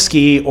on the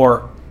ski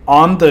or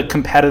on the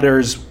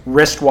competitor's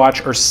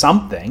wristwatch or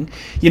something,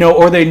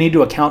 or they need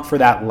to account for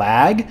that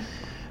lag.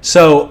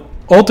 So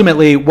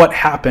ultimately, what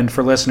happened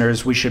for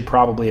listeners, we should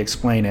probably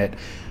explain it.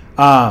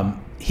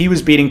 He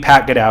was beating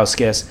Pat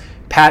Gudauskas.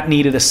 Pat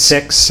needed a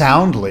 6.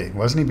 Soundly.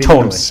 Wasn't he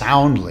beating him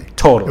soundly?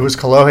 Totally. It was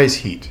Kolohe's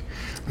heat.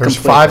 There's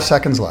 5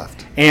 seconds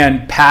left.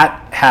 And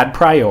Pat had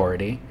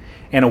priority,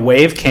 and a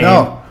wave came.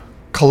 No,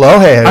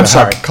 Kolohe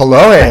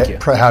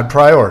had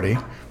priority,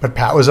 but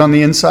Pat was on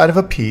the inside of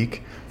a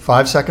peak.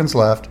 5 seconds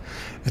left.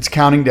 It's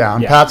counting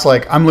down. Yeah. Pat's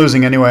like, I'm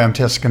losing anyway. I'm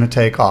just going to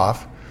take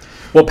off.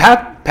 Well,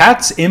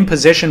 Pat's in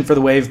position for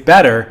the wave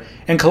better,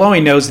 and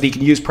Kolohe knows that he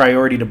can use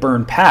priority to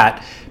burn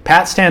Pat.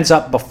 Pat stands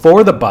up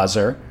before the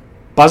buzzer.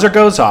 Buzzer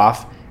goes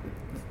off,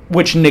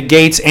 which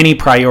negates any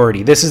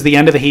priority. This is the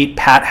end of the heat.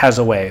 Pat has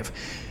a wave.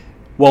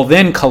 Well,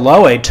 then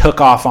Kolohe took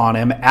off on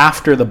him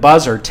after the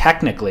buzzer,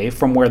 technically,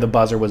 from where the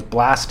buzzer was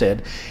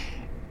blasted.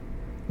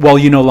 Well,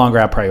 you no longer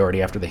have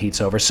priority after the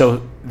heat's over.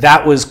 So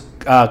that was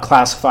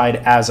classified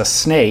as a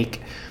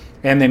snake.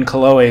 And then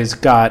Kolohe's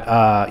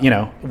got,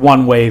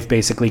 one wave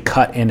basically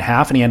cut in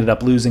half, and he ended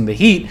up losing the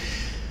heat,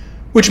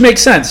 which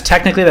makes sense.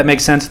 Technically, that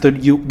makes sense. The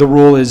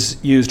rule is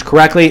used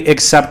correctly,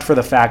 except for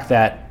the fact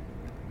that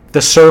the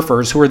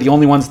surfers, who are the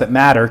only ones that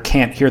matter,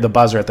 can't hear the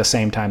buzzer at the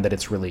same time that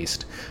it's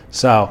released.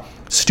 So,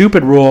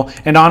 stupid rule.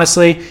 And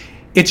honestly,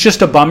 it's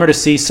just a bummer to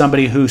see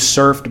somebody who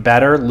surfed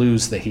better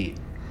lose the heat.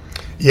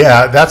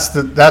 Yeah, that's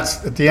at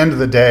the end of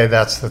the day,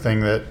 that's the thing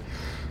that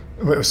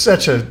it was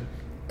such a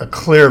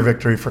clear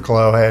victory for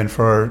Kolohe and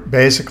for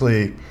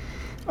basically,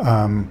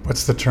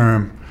 what's the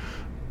term?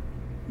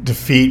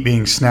 Defeat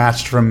being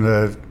snatched from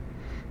the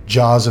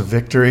jaws of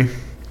victory.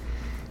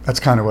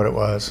 That's kind of what it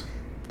was.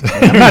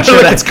 I'm not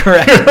sure that's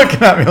correct. You're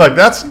looking at me like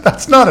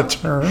that's not a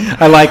term.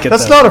 I like it.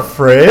 That's not a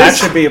phrase. That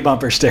should be a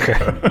bumper sticker.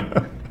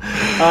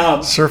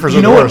 Surfers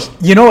are the worst.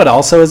 You know what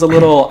also is a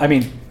little, I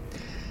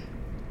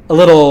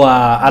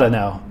don't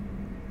know,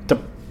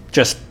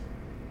 just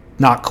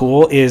not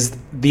cool is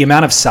the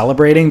amount of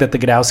celebrating that the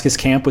Gudauskas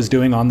camp was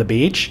doing on the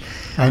beach.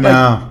 I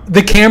know. Like,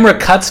 the camera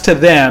cuts to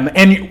them,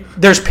 and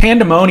there's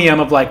pandemonium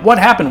of like, what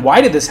happened?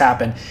 Why did this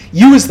happen?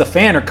 You as the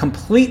fan are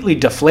completely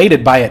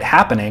deflated by it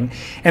happening,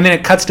 and then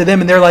it cuts to them,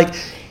 and they're like,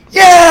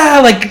 yeah,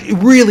 like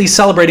really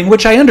celebrating,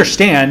 which I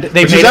understand.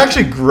 Which is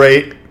actually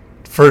great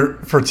for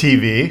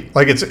TV.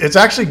 Like it's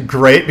actually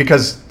great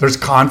because there's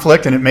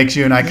conflict, and it makes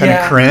you and I kind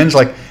of cringe.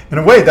 Like, in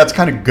a way, that's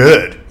kind of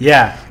good.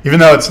 Yeah. Even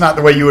though it's not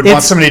the way you would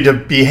want somebody to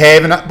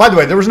behave. And by the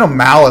way, there was no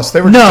malice.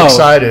 They were just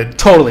excited.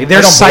 Totally.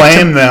 I don't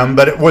blame them,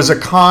 but it was a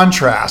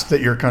contrast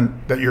that you're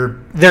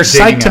They're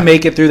psyched to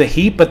make it through the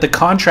heat, but the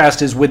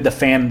contrast is with the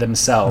fan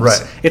themselves.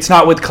 Right. It's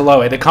not with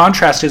Kolohe. The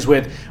contrast is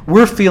with,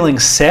 we're feeling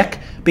sick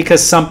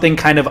because something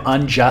kind of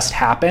unjust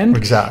happened.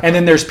 Exactly. And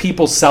then there's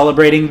people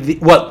celebrating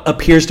what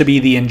appears to be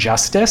the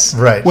injustice.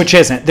 Right. Which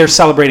isn't. They're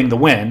celebrating the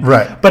win.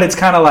 Right. But it's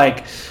kind of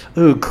like,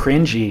 ooh,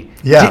 cringy.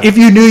 Yeah. If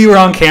you knew you were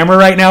on camera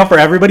right now for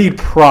everybody, you'd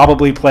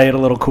probably play it a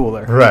little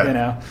cooler. Right.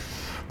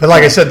 But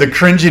like I said, the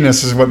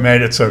cringiness is what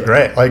made it so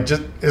great. Like,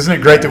 just isn't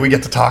it great that we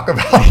get to talk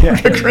about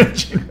the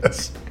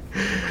cringiness?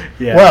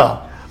 Yeah.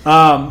 Well,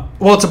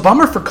 Well, it's a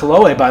bummer for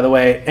Kolohe, by the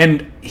way.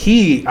 And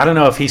I don't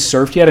know if he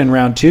surfed yet in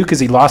round 2 because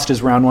he lost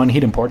his round 1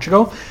 heat in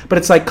Portugal. But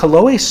it's like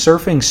Kolohe's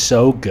surfing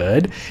so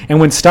good. And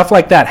when stuff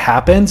like that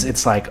happens,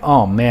 it's like,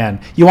 oh, man.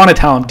 You want to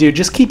tell him, dude,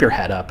 just keep your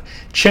head up.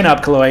 Chin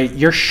up, Kolohe.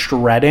 You're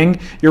shredding.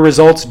 Your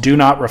results do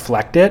not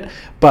reflect it.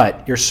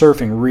 But you're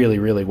surfing really,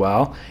 really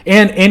well.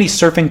 And he's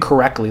surfing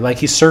correctly. Like,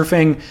 he's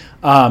surfing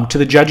to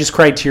the judges'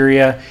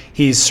 criteria.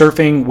 He's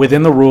surfing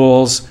within the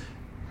rules,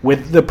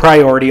 with the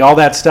priority, all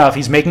that stuff.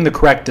 He's making the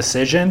correct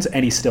decisions,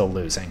 and he's still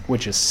losing,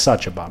 which is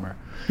such a bummer.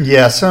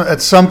 Yeah, so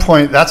at some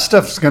point, that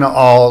stuff's going to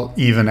all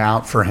even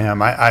out for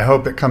him. I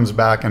hope it comes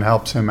back and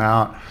helps him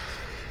out.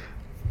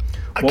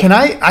 Well,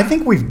 I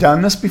think we've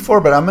done this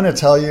before, but I'm going to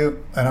tell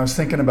you, and I was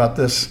thinking about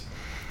this,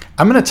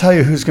 I'm going to tell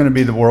you who's going to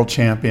be the world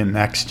champion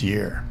next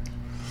year.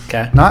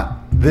 Okay. Not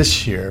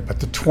this year, but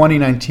the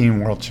 2019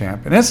 world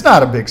champion. It's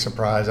not a big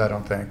surprise, I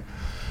don't think.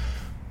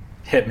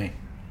 Hit me.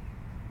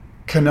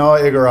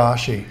 Kanoa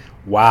Igarashi.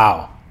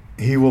 Wow.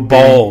 He will be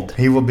bold.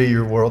 He will be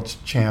your world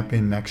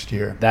champion next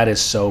year. That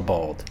is so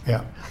bold.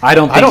 Yeah. I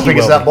don't think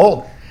it's that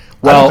bold.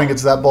 Well, I don't think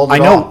it's that bold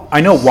at all. I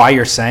know why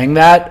you're saying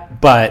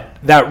that, but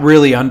that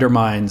really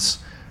undermines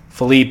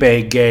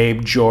Felipe,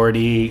 Gabe,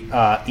 Jordy,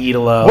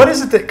 Idolo. What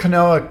is it that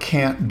Kanoa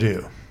can't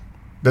do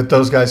that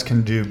those guys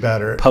can do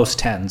better? Post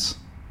 10s.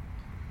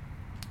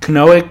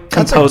 Kanoa can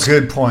That's post. a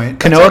good point.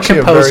 Kanoa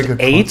can post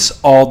 8s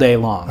all day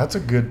long. That's a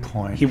good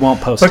point. He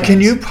won't post. But 10s. can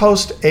you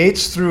post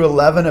 8s through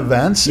 11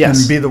 events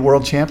Yes. and be the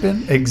world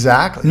champion?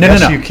 Exactly. No,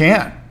 yes, no. you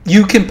can.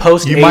 You can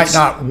post. You 8s. might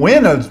not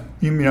win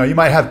you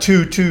might have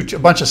a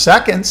bunch of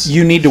seconds.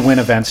 You need to win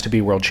events to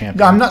be world champion.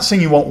 No, I'm not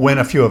saying you won't win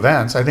a few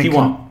events. I think He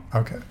won't.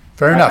 Okay,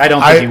 fair enough. I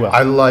don't think he will.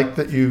 I like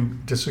that you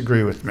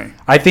disagree with me.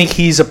 I think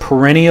he's a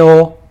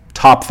perennial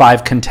top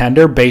 5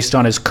 contender based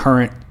on his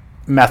current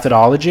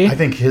methodology. I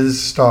think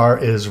his star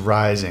is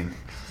rising.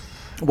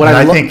 What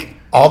I think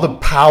all the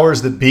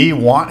powers that be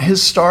want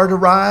his star to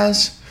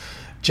rise.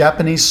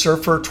 Japanese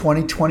surfer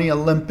 2020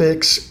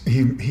 Olympics.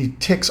 He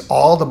ticks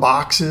all the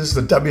boxes.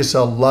 The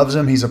WSL loves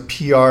him. He's a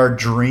PR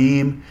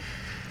dream.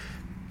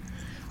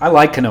 I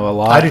like Kanoa a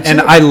lot. I do too.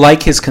 And I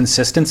like his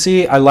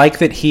consistency. I like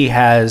that he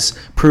has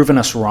proven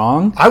us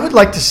wrong. I would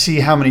like to see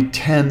how many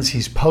 10s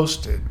he's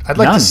posted. I'd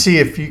like None. to see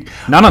if you...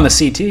 None on the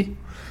CT.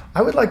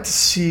 I would like to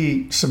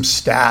see some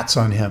stats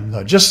on him,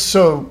 though, just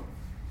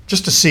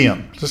to see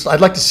him.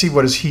 I'd like to see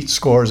what his heat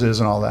scores is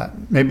and all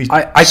that. Maybe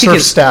I think surf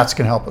his stats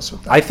can help us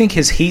with that. I think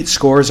his heat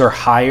scores are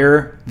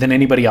higher than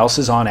anybody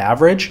else's on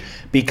average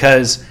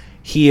because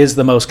he is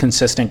the most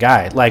consistent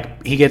guy.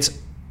 Like, he gets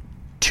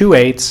 2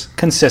 8s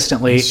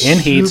consistently in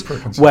heats,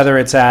 consistent. whether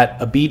it's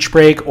at a beach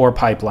break or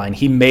pipeline.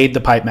 He made the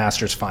Pipe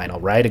Masters final,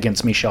 right,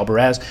 against Michel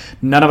Perez.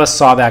 None of us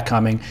saw that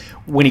coming.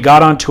 When he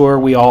got on tour,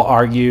 we all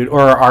argued,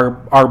 or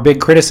our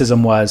big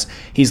criticism was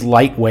he's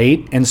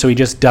lightweight, and so he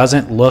just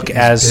doesn't look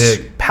as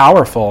big.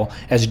 Powerful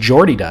as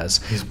Jordy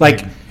does. He's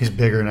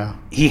bigger now.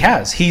 He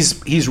has.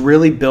 He's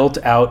really built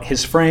out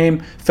his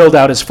frame, filled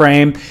out his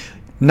frame,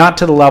 not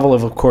to the level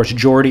of course,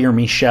 Jordy or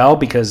Michel,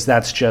 because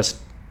that's just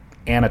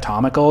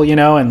anatomical,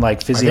 and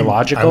like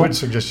physiological. I would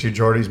suggest you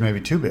Jordy's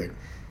maybe too big.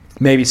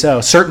 Maybe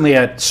so. Certainly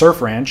at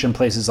Surf Ranch and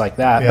places like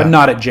that, Yeah. but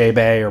not at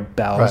J-Bay or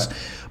Bell's. Right.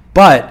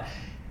 But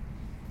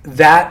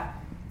that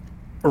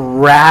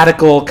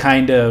radical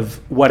kind of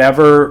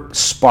whatever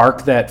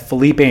spark that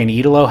Felipe and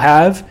Idolo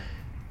have,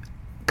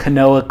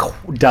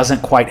 Kanoa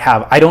doesn't quite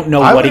have. I don't know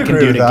what he can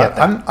do to get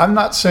that. I'm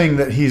not saying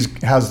that he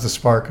has the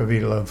spark of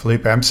Idolo and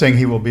Felipe. I'm saying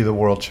he will be the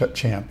world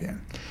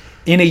champion.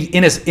 In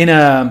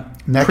a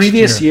Next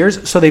previous year.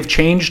 years, so they've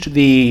changed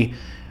the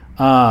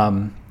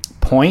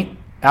point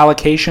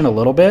allocation a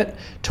little bit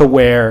to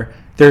where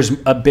there's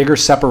a bigger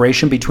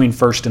separation between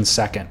first and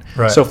second.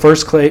 Right. So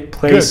first place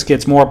Good.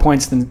 gets more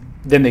points than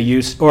they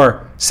used,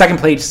 or second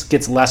place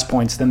gets less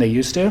points than they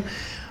used to,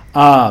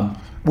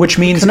 which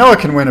means Kanoa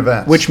can win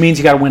events. Which means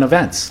you got to win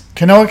events.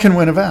 Kanoa can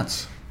win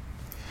events.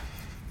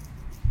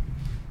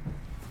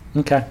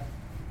 Okay.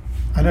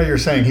 I know you're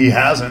saying he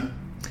hasn't.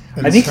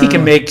 I think he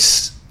can make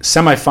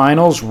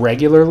semifinals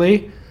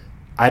regularly.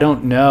 I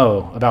don't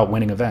know about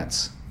winning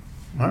events.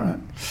 All right.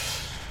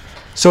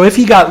 So if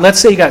let's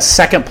say he got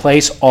second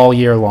place all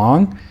year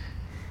long,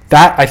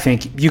 that I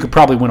think you could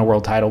probably win a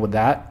world title with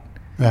that.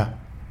 Yeah,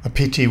 a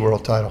PT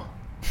world title.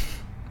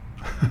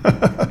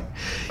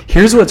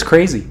 Here's what's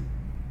crazy.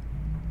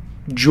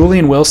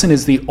 Julian Wilson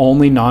is the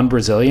only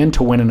non-Brazilian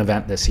to win an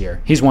event this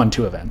year. He's won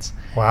 2 events.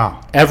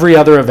 Wow. Every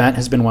other event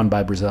has been won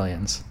by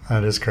Brazilians.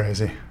 That is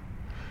crazy.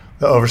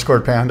 The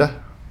overscored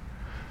panda?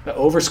 The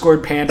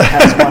overscored panda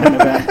has won an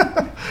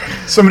event.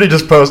 Somebody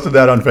just posted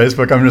that on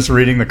Facebook. I'm just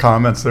reading the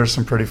comments. There's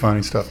some pretty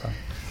funny stuff.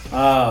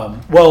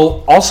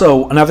 Well,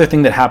 also, another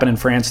thing that happened in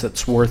France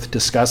that's worth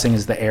discussing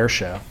is the air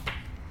show.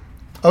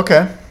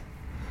 Okay.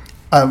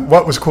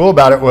 What was cool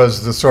about it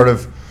was the sort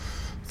of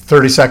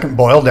 30-second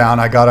boil down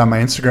I got on my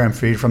Instagram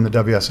feed from the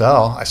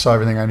WSL. I saw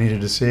everything I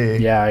needed to see.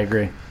 Yeah, I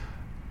agree.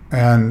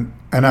 And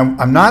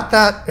I'm not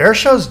that... Air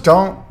shows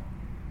don't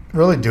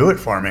really do it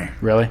for me.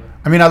 Really?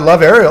 I mean, I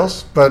love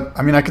aerials, but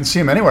I mean, I can see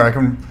them anywhere.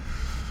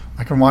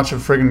 I can watch a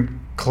friggin'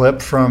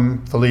 clip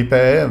from Felipe,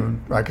 and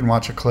I can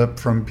watch a clip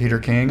from Peter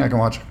King.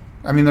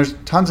 There's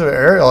tons of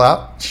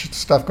aerial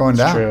stuff going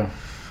down. True.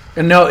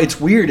 And no,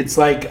 it's weird. It's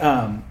like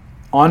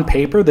on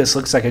paper, this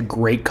looks like a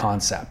great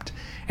concept.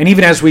 And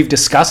even as we've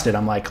discussed it,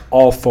 I'm like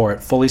all for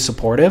it, fully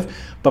supportive.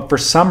 But for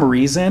some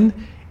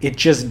reason, it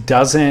just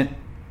doesn't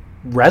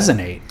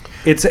resonate.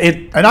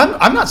 And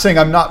I'm not saying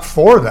I'm not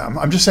for them.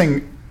 I'm just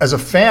saying, as a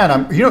fan,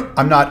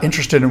 I'm not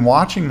interested in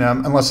watching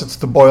them unless it's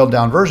the boiled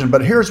down version.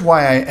 But here's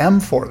why I am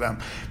for them,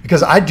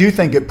 because I do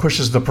think it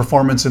pushes the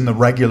performance in the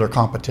regular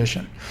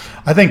competition.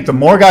 I think the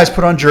more guys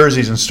put on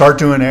jerseys and start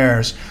doing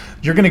airs,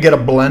 you're going to get a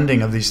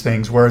blending of these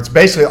things where it's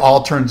basically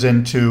all turns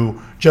into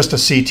just a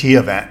CT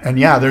event. And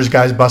yeah, there's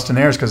guys busting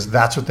airs because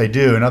that's what they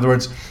do. In other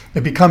words,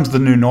 it becomes the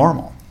new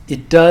normal.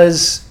 It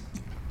does,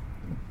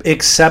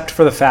 except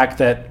for the fact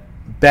that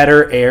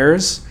better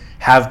airs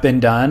have been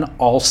done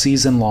all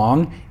season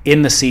long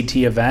in the CT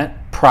event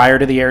prior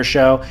to the air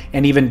show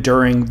and even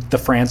during the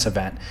France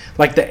event.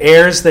 Like the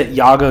airs that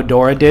Yago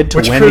Dora did to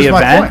win the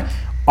event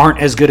aren't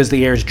as good as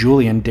the airs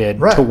Julian did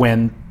to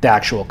win the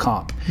actual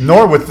comp.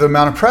 Nor with the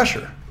amount of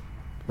pressure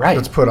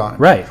that's put on it.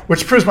 Right.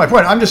 Which proves my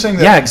point. I'm just saying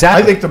that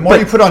exactly. I think the more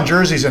you put on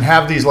jerseys and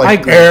have these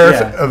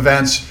air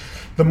events,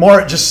 the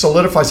more it just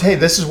solidifies, hey,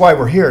 this is why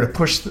we're here, to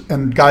push,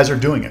 and guys are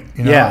doing it.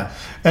 Yeah.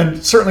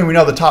 And certainly we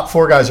know the top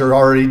 4 guys are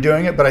already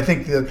doing it, but I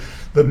think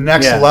the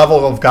next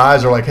level of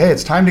guys are like, hey,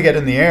 it's time to get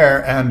in the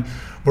air, and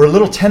we're a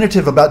little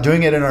tentative about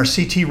doing it in our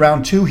CT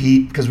round 2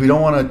 heat because we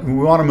want to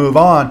move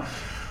on.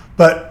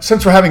 But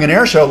since we're having an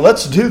air show,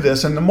 let's do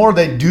this. And the more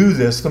they do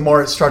this, the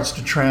more it starts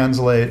to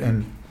translate.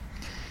 And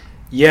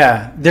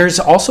there's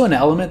also an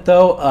element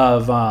though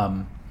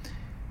of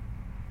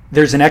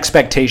there's an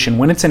expectation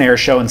when it's an air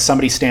show and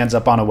somebody stands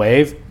up on a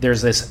wave.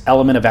 There's this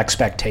element of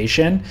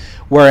expectation,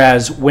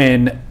 whereas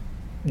when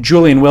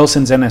Julian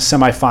Wilson's in a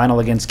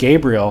semifinal against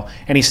Gabriel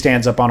and he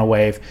stands up on a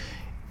wave,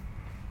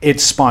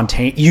 it's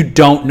spontaneous. You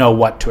don't know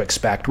what to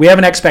expect. We have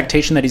an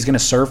expectation that he's going to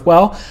surf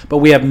well, but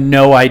we have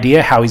no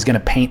idea how he's going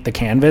to paint the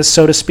canvas,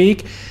 so to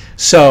speak.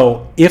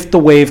 So if the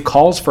wave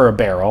calls for a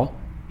barrel,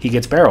 he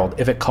gets barreled.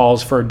 If it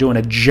calls for doing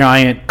a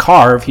giant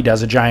carve, he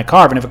does a giant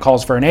carve. And if it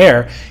calls for an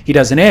air, he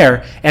does an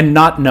air. And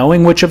not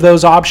knowing which of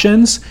those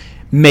options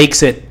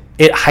makes it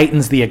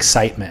heightens the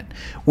excitement.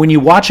 When you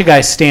watch a guy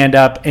stand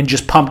up and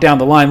just pump down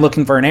the line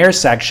looking for an air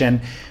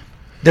section,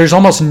 there's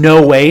almost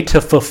no way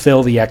to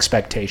fulfill the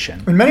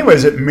expectation. In many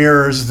ways, it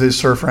mirrors the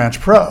Surf Ranch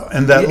Pro.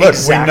 And that, look,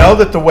 we know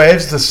that the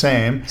wave's the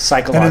same.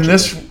 Psychologically.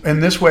 And in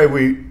this way,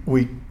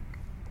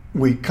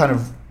 we kind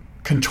of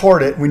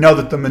contort it. We know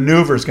that the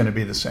maneuver is going to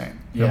be the same.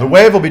 You know, the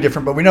wave will be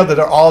different, but we know that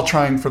they're all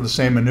trying for the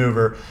same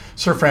maneuver.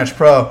 Surf Ranch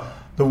Pro,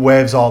 the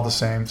wave's all the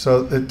same.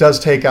 So it does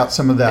take out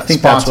some of that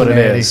spontaneity. That's what it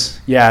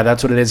is. Yeah,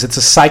 that's what it is. It's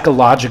a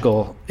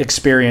psychological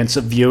experience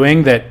of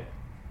viewing that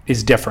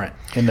is different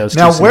in those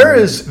two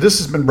scenarios. This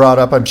has been brought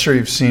up, I'm sure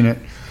you've seen it,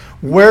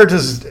 where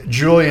does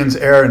Julian's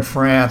air in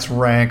France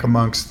rank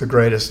amongst the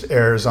greatest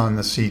airs on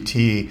the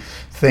CT?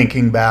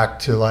 Thinking back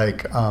to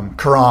like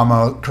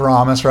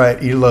Karamas, right?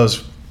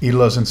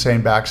 Idolo's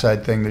insane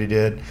backside thing that he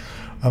did.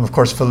 Of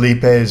course,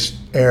 Felipe's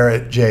air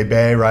at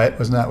J-Bay, right?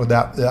 Wasn't that what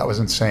that was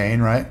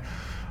insane, right?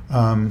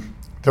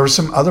 There was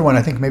some other one,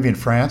 I think maybe in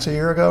France a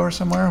year ago or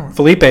somewhere.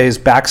 Felipe's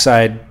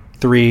backside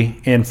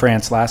 3 in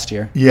France last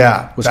year.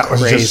 Yeah, was that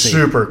crazy. Was just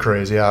super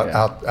crazy.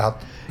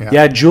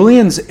 Yeah,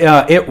 Julian's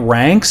it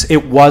ranks.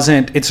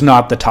 It's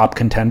not the top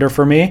contender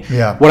for me.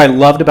 Yeah. What I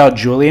loved about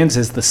Julian's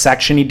is the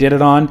section he did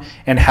it on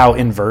and how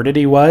inverted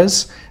he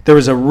was. There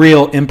was a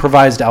real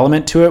improvised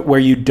element to it where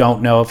you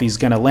don't know if he's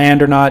going to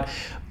land or not,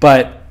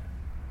 but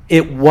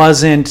it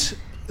wasn't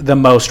the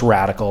most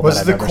radical.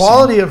 Was the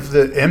quality of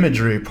the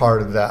imagery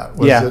part of that?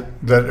 Was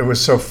it that it was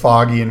so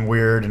foggy and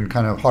weird and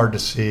kind of hard to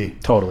see?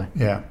 Totally.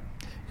 Yeah.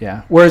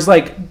 Yeah. Whereas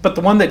but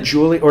the one that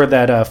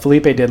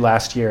Felipe did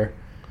last year,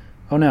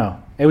 oh no,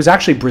 it was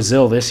actually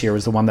Brazil this year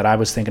was the one that I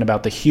was thinking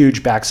about, the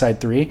huge backside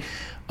 3.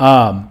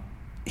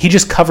 He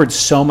just covered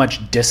so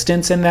much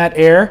distance in that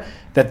air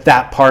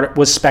that part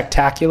was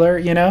spectacular,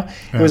 you know?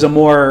 Yeah. It was a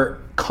more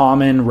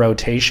common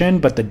rotation,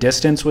 but the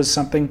distance was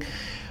something.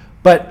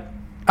 But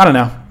I don't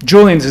know.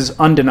 Julian's is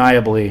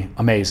undeniably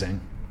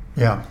amazing.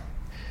 Yeah.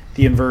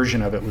 The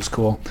inversion of it was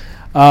cool.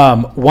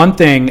 One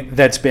thing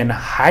that's been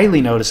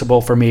highly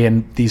noticeable for me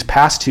in these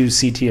past 2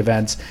 CT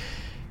events,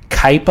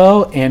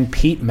 Kaipo and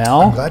Pete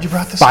Mel I'm glad you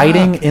brought this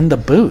fighting up. in the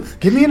booth.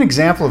 Give me an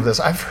example of this.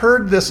 I've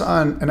heard this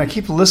and I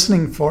keep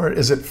listening for it.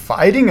 Is it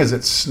fighting? Is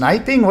it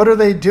sniping? What are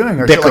they doing?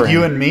 Or is it like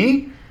you and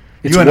me?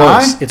 It's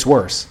worse. It's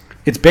worse.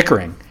 It's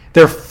bickering.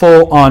 They're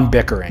full on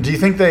bickering. Do you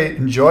think they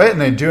enjoy it and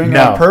they're doing it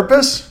on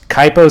purpose?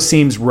 Kaipo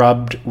seems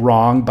rubbed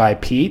wrong by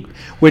Pete,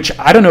 which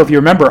I don't know if you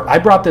remember. I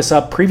brought this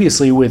up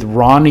previously with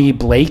Ronnie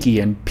Blakey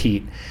and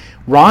Pete.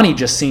 Ronnie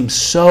just seems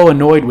so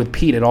annoyed with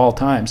Pete at all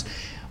times.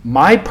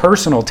 My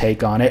personal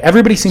take on it,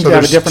 everybody seems to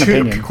have a different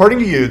opinion. According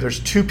to you, there's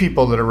 2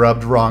 people that are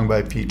rubbed wrong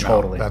by Pete.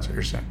 Totally. That's what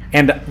you're saying.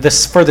 And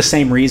this for the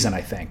same reason,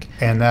 I think.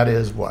 And that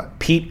is what?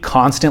 Pete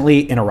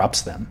constantly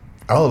interrupts them.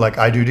 Oh, like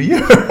I do to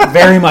you.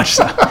 Very much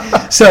so.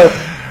 So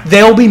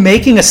they'll be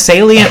making a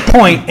salient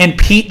point and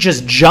Pete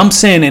just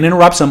jumps in and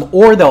interrupts them,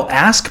 or they'll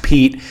ask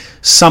Pete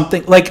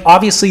something. Like,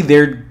 obviously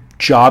their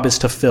job is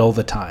to fill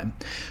the time.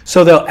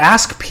 So they'll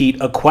ask Pete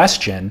a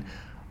question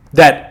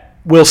that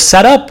will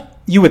set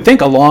up, you would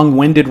think, a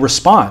long-winded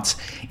response.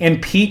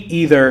 And Pete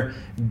either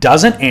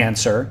doesn't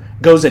answer,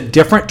 goes a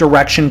different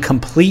direction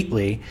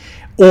completely,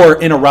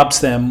 or interrupts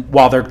them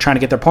while they're trying to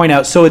get their point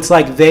out. So it's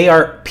like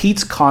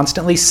Pete's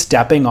constantly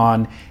stepping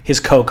on his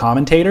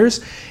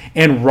co-commentators.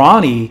 And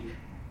Ronnie,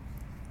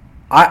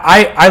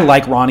 I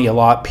like Ronnie a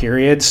lot,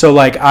 period. So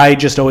like I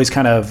just always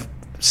kind of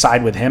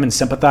side with him and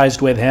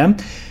sympathized with him.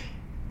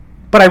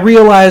 But I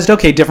realized,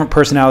 okay, different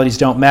personalities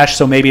don't mesh,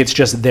 so maybe it's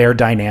just their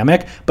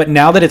dynamic. But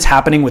now that it's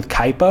happening with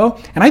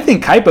Kaipo, and I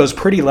think Kaipo's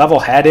pretty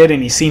level-headed,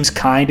 and he seems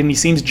kind, and he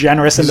seems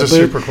generous in the booth. He's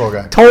a super cool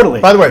guy. Totally.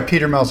 By the way,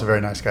 Peter Mel's a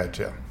very nice guy,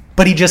 too.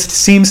 But he just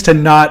seems to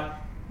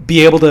not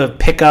be able to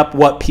pick up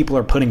what people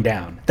are putting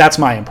down. That's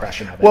my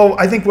impression of it. Well,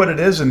 I think what it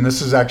is, and this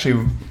is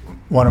actually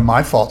one of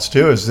my faults,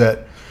 too, is that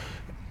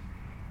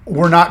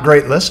we're not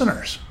great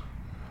listeners.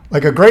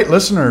 Like, a great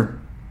listener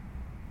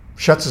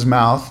shuts his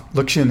mouth,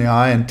 looks you in the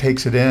eye, and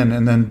takes it in,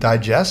 and then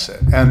digests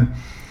it.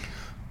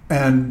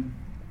 And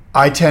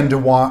I tend to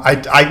want.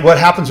 What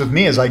happens with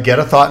me is I get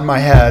a thought in my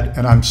head,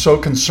 and I'm so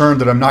concerned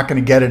that I'm not going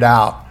to get it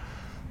out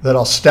that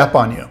I'll step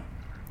on you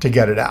to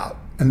get it out.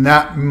 And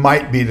that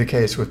might be the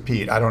case with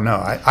Pete. I don't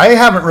know. I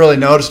haven't really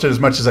noticed it as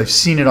much as I've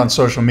seen it on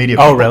social media.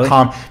 Oh, really?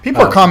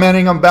 People are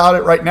commenting about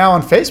it right now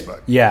on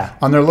Facebook. Yeah.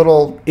 On their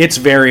little. It's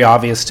very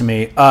obvious to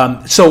me.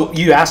 So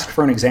you asked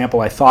for an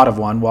example. I thought of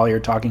one while you were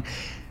talking.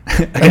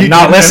 Again,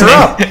 not listening.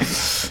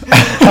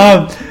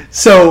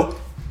 So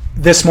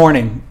this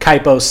morning,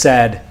 Kaipo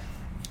said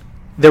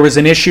there was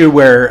an issue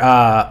where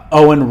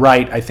Owen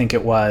Wright, I think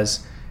it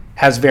was,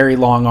 has very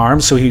long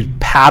arms, so he's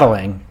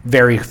paddling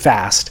very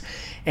fast.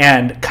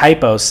 And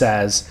Kaipo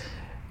says,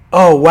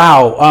 "Oh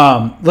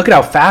wow, look at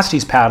how fast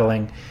he's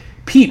paddling.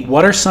 Pete,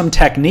 what are some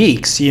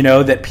techniques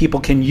that people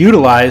can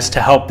utilize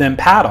to help them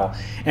paddle?"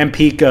 And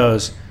Pete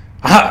goes,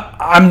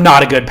 "I'm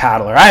not a good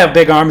paddler. I have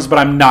big arms, but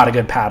I'm not a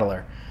good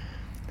paddler."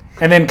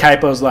 And then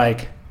Kaipo's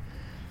like,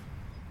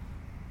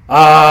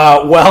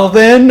 well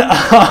then,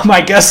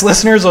 I guess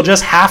listeners will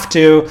just have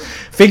to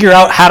figure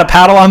out how to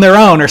paddle on their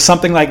own or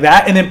something like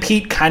that. And then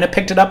Pete kind of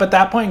picked it up at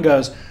that point and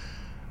goes,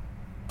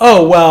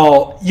 "Oh,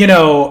 well,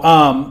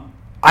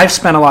 I've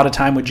spent a lot of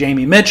time with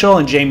Jamie Mitchell,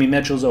 and Jamie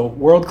Mitchell's a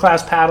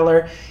world-class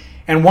paddler.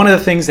 And one of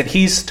the things that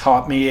he's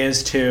taught me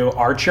is to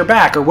arch your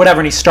back or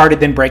whatever." And he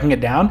started then breaking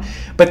it down.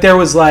 But there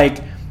was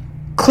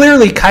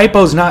clearly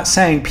Kaipo's not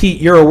saying,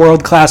 "Pete, you're a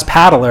world-class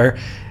paddler.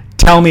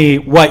 Tell me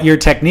what your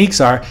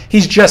techniques are."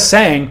 He's just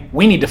saying,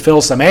 we need to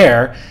fill some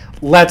air.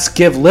 Let's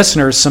give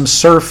listeners some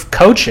surf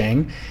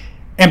coaching.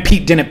 And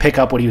Pete didn't pick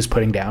up what he was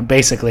putting down,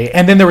 basically.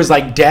 And then there was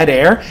dead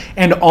air,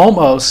 and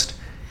almost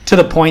to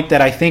the point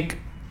that I think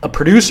a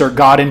producer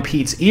got in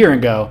Pete's ear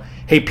and go,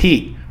 "Hey,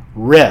 Pete,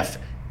 riff.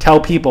 Tell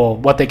people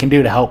what they can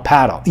do to help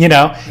paddle."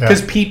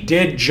 Because Pete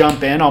did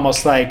jump in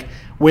almost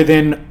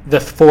within the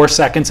 4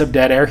 seconds of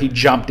dead air. He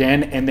jumped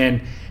in and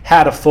then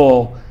had a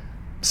full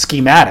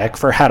schematic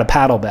for how to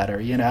paddle better,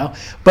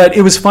 But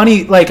it was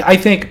funny. I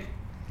think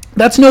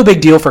that's no big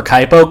deal for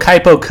Kaipo.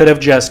 Kaipo could have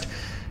just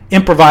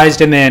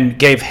improvised and then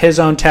gave his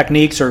own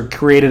techniques or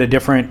created a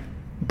different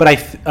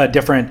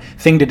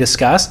thing to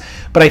discuss.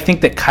 But I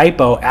think that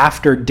Kaipo,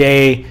 after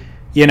day,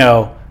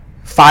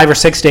 5 or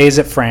 6 days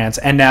at France,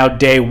 and now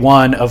day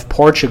 1 of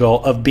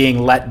Portugal, of being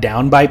let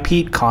down by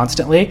Pete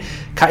constantly,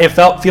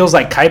 it feels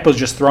like Kaipo's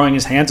just throwing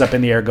his hands up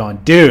in the air going,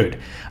 "Dude,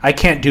 I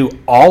can't do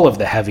all of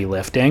the heavy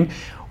lifting.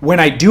 When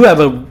I do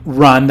have a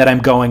run that I'm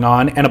going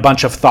on and a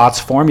bunch of thoughts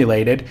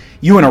formulated,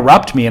 you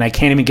interrupt me and I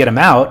can't even get them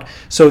out.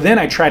 So then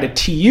I try to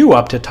tee you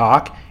up to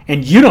talk,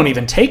 and you don't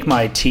even take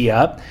my tee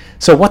up.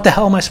 So what the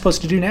hell am I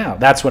supposed to do now?"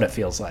 That's what it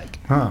feels like.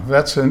 Huh,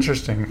 that's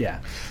interesting. Yeah.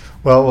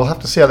 Well, we'll have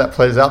to see how that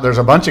plays out. There's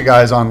a bunch of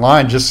guys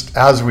online just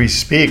as we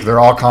speak. They're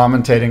all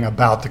commentating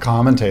about the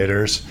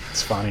commentators.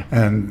 It's funny.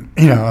 And,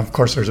 of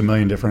course, there's a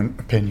million different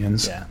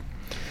opinions. Yeah.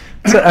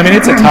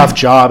 It's a tough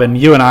job, and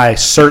you and I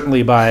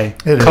certainly by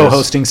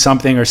co-hosting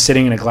something or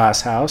sitting in a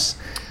glass house.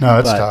 No,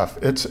 it's tough.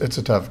 It's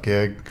a tough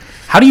gig.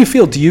 How do you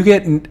feel? Do you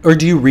get or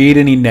do you read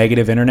any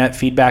negative internet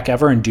feedback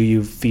ever, and do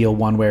you feel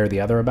one way or the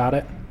other about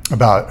it?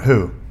 About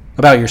who?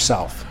 About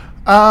yourself.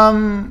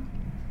 No,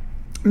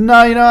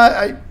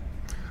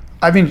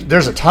 I mean,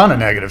 there's a ton of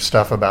negative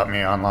stuff about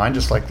me online,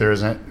 just like there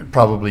isn't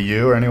probably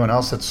you or anyone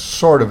else that's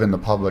sort of in the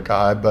public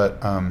eye.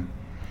 But,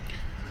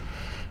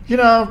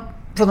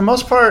 for the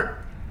most part,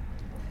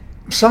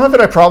 some of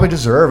it I probably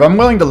deserve. I'm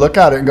willing to look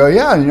at it and go,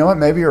 yeah, you know what,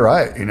 maybe you're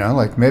right.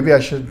 Maybe I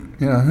should,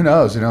 who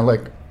knows,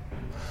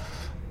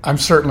 I'm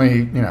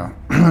certainly,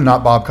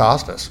 not Bob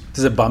Costas.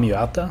 Does it bum you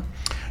out, though?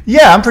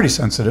 Yeah, I'm pretty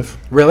sensitive.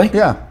 Really?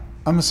 Yeah,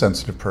 I'm a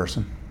sensitive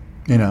person.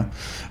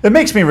 It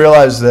makes me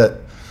realize that,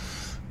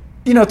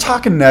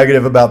 talking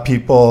negative about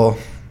people,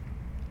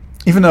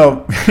 even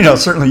though,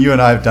 certainly you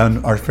and I have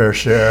done our fair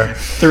share.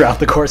 Throughout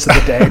the course of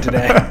the day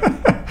today.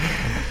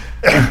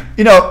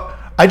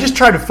 I just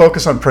try to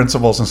focus on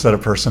principles instead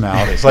of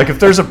personalities. Like if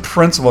there's a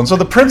principle, and so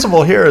the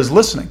principle here is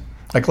listening.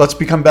 Like let's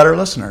become better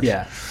listeners.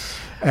 Yeah.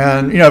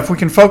 And if we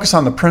can focus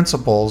on the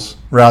principles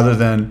rather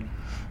than,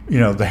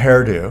 the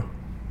hairdo,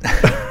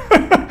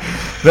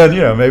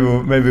 then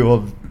maybe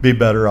we'll be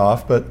better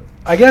off. But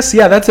I guess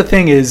that's the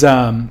thing is,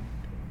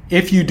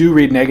 if you do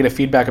read negative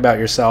feedback about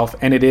yourself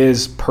and it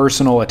is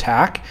personal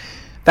attack,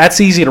 that's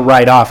easy to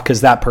write off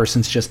because that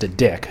person's just a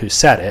dick who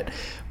said it.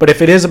 But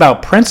if it is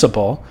about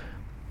principle,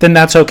 then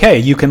that's okay.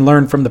 You can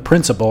learn from the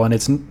principle and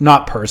it's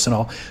not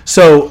personal.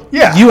 So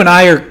you and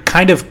I are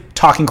kind of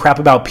talking crap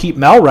about Pete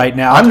Mel right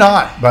now. I'm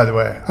not, by the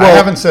way. I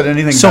haven't said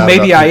anything so bad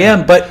maybe about I Pete am,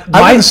 Mel. but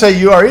I wouldn't say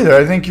you are either.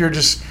 I think you're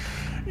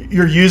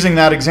using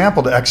that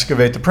example to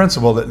excavate the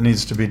principle that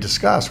needs to be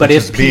discussed, which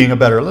is being a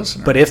better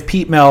listener. But if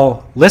Pete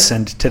Mel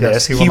listened to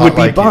this, he would not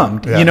be like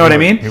bummed. you. Yeah, you know what I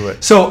mean? He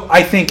would. So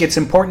I think it's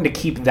important to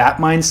keep that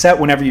mindset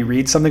whenever you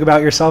read something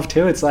about yourself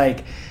too. It's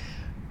like,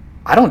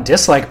 I don't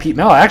dislike Pete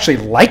Mel. I actually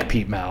like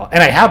Pete Mel.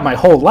 And I have my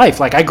whole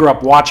life. Like I grew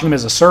up watching him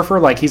as a surfer.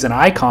 Like he's an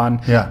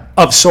icon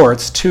of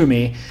sorts to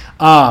me.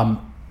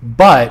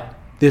 But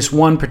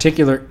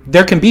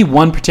there can be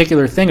one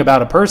particular thing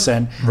about a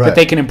person that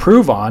they can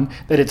improve on,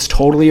 that it's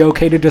totally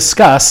okay to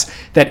discuss,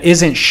 that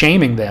isn't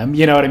shaming them.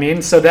 You know what I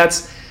mean? So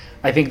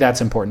I think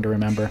that's important to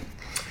remember.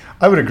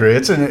 I would agree.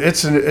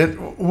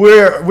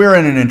 We're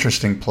in an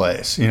interesting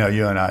place,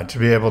 you and I, to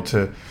be able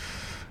to,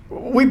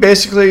 we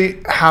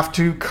basically have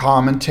to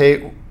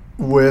commentate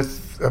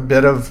with a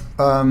bit of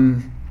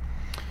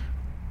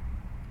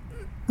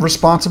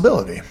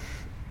responsibility,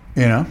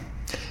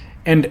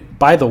 And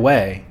by the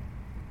way,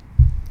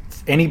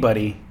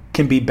 anybody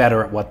can be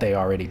better at what they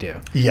already do.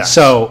 Yes.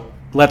 So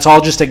let's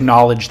all just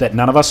acknowledge that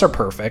none of us are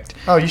perfect.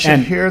 Oh, you should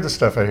hear the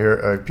stuff I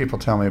hear people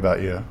tell me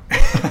about you.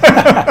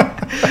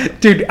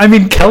 Dude, I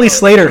mean, Kelly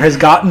Slater has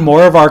gotten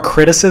more of our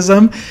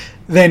criticism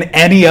than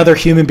any other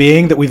human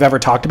being that we've ever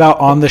talked about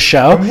on the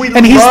show.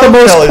 And he's the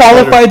most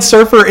qualified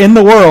surfer in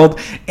the world,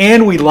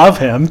 and we love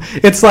him.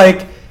 It's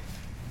like,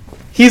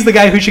 he's the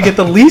guy who should get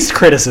the least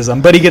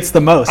criticism, but he gets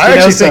the most. I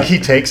actually think he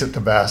takes it the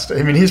best.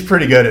 I mean, he's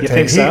pretty good at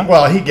taking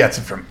it. He gets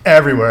it from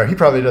everywhere. He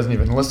probably doesn't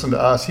even listen to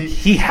us.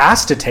 He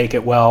has to take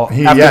it well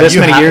after this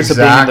many years of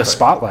being in the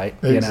spotlight.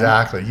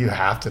 Exactly. You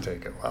have to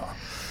take it well.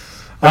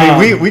 I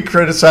mean, we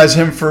criticize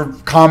him for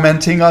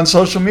commenting on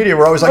social media.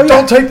 We're always like,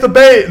 don't take the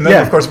bait. And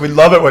then, of course, we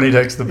love it when he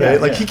takes the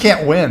bait. He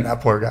can't win,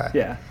 that poor guy.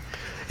 Yeah.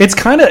 It's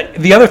kind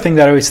of, the other thing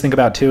that I always think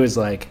about, too, is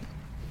like,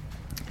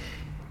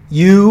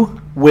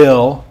 you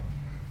will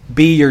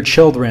be your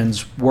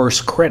children's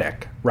worst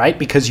critic, right?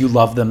 Because you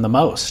love them the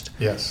most.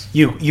 Yes.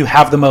 You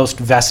have the most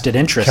vested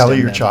interest in them.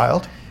 Kelly, your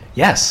child?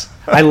 Yes.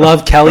 I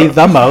love Kelly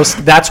the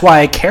most. That's why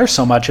I care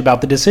so much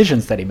about the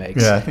decisions that he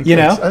makes. Yeah, I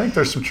think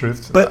there's some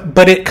truth to that.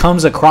 But it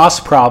comes across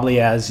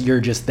probably as you're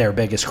just their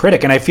biggest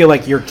critic. And I feel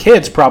like your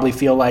kids probably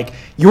feel like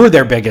you're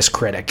their biggest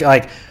critic.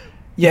 Like,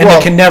 and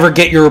they can never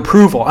get your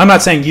approval. I'm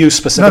not saying you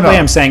specifically. No.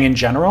 I'm saying in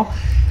general.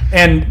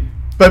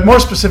 But more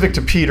specific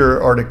to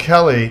Peter or to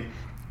Kelly,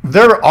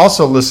 they're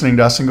also listening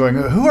to us and going,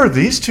 who are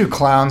these two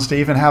clowns to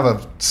even have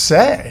a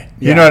say?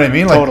 You know what I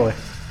mean? Like, totally.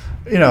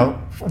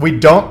 We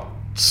don't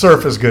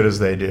surf as good as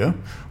they do.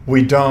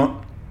 We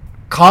don't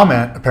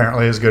comment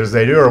apparently as good as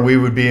they do, or we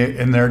would be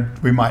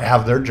we might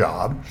have their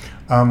job.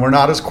 We're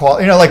not as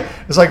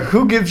it's like,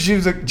 who gives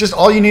you just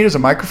all you need is a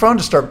microphone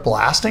to start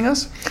blasting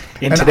us?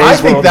 In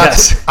today's world,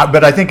 yes.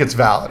 But I think it's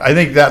valid. I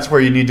think that's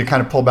where you need to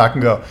kind of pull back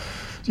and go,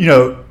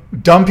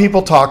 dumb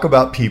people talk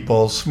about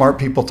people, smart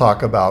people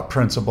talk about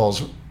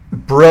principles,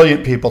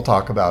 brilliant people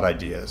talk about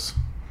ideas.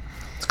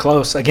 It's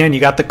close. Again, you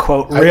got the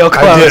quote real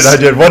close. I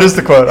did. What is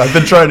the quote? I've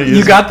been trying to use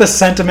You got the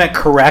sentiment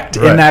correct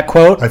in that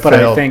quote, but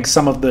failed. I think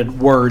some of the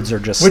words are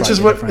just Which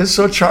is what different. Is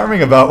so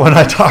charming about when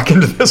I talk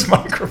into this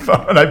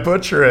microphone and I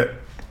butcher it.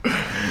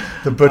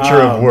 The butcher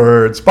of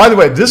words. By the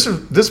way,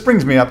 this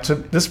brings me up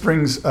to,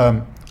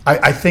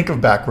 I think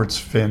of backwards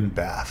Finn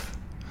Bath.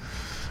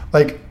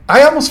 Like,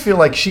 I almost feel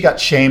like she got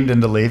shamed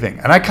into leaving.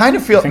 And I kind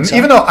of feel,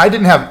 even though I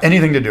didn't have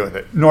anything to do with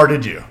it, nor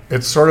did you.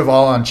 It's sort of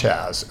all on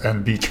Chaz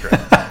and Beach Grit.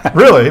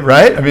 Really,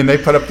 right? I mean, they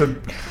put up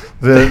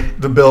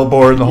the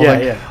billboard and the whole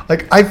thing. Yeah.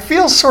 Like, I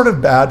feel sort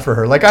of bad for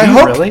her. Like,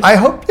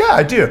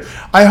 I do.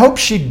 I hope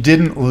she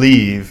didn't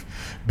leave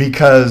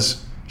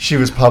because she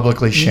was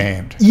publicly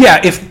shamed.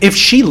 Yeah, if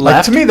she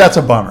left... Like, to me, that's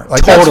a bummer.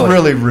 Like, totally. That's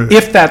really rude.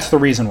 If that's the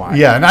reason why.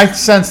 Yeah, and I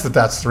sense that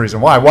that's the reason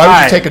why. Why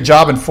would you take a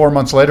job and 4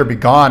 months later be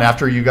gone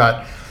after you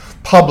got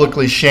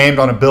publicly shamed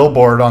on a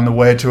billboard on the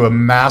way to a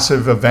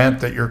massive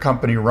event that your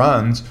company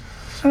runs?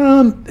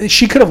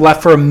 She could have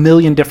left for a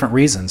million different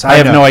reasons. I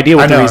have no idea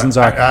what the reasons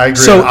are. I agree.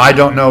 So, I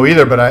don't know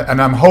either, but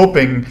I'm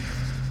hoping.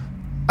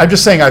 I'm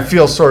just saying I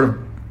feel sort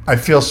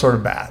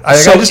of bad. I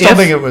just don't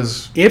think it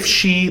was. If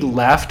she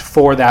left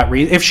for that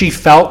reason, if she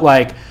felt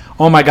like,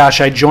 oh my gosh,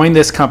 I joined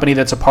this company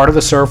that's a part of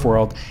the surf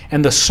world,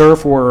 and the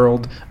surf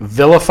world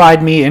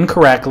vilified me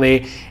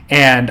incorrectly,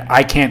 and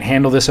I can't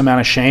handle this amount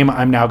of shame,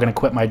 I'm now going to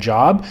quit my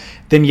job,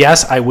 then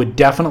yes, I would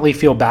definitely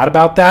feel bad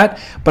about that.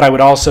 But I would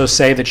also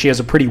say that she has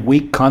a pretty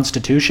weak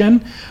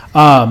constitution.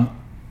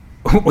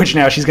 which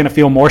now she's going to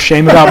feel more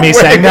shame about me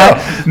saying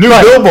that. New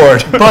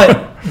billboard.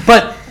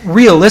 but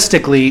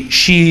realistically,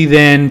 she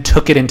then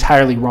took it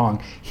entirely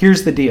wrong.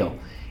 Here's the deal.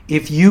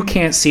 If you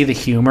can't see the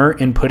humor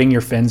in putting your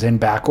fins in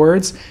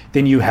backwards,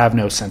 then you have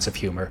no sense of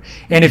humor.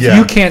 And if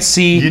you can't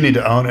see... You need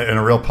to own it in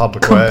a real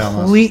public way.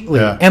 Completely.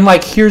 Yeah. And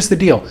like, here's the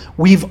deal.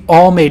 We've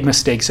all made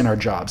mistakes in our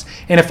jobs.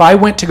 And if I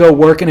went to go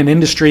work in an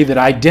industry that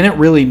I didn't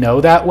really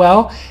know that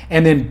well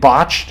and then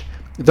botched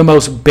the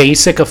most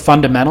basic of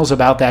fundamentals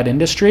about that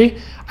industry,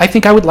 I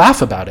think I would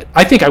laugh about it.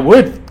 I think I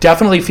would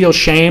definitely feel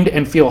shamed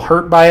and feel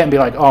hurt by it and be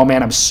like, oh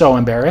man, I'm so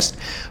embarrassed.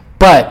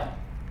 But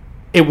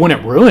it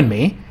wouldn't ruin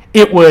me.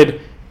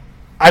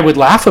 I would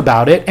laugh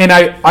about it. And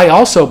I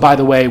also, by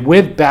the way,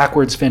 with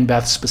Backwards Fin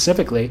Beth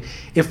specifically,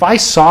 if I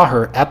saw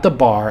her at the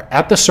bar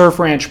at the Surf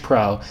Ranch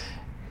Pro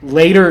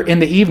later in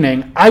the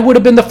evening, I would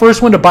have been the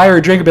first one to buy her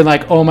a drink and been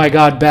like, oh my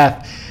God,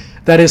 Beth,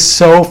 that is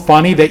so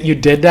funny that you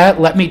did that.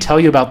 Let me tell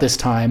you about this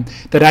time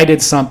that I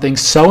did something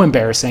so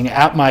embarrassing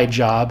at my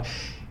job.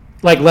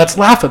 Like, let's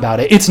laugh about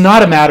it. It's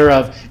not a matter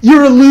of,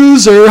 you're a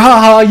loser,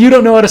 haha, you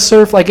don't know how to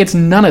surf. Like, it's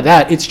none of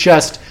that. It's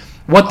just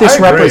what this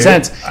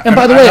represents. And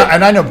by the way...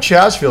 And I know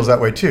Chaz feels that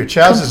way too.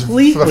 Chaz is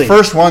the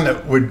first one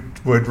that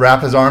would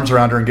wrap his arms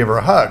around her and give her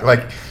a hug.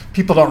 Like,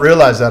 people don't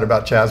realize that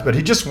about Chaz, but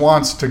he just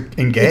wants to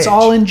engage. It's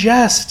all in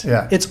jest.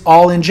 Yeah. It's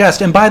all in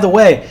jest. And by the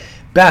way,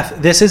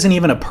 Beth, this isn't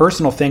even a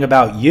personal thing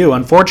about you.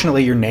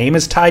 Unfortunately, your name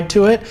is tied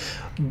to it.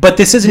 But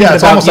this isn't even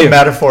about you. It's almost a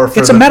metaphor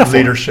for the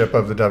leadership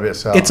of the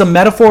WSL. It's a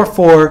metaphor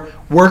for,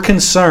 we're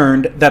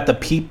concerned that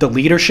the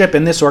leadership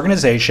in this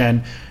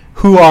organization,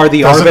 who are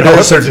the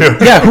arbiters of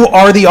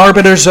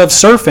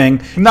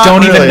surfing,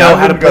 don't even know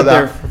how to put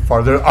their...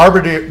 far. They're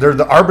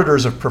the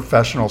arbiters of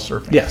professional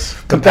surfing.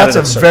 Yes. But that's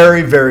a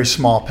very, very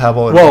small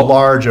pebble in a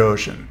large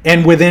ocean.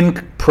 And within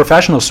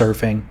professional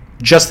surfing,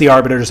 just the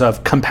arbiters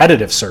of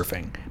competitive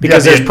surfing.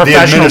 Because there's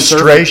professional the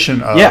administration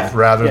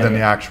rather than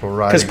the actual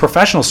riding. Because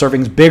professional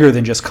surfing is bigger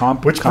than just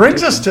Which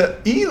brings us to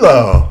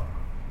ELO.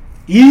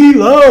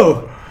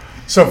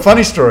 So,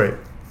 funny story.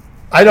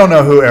 I don't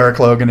know who Eric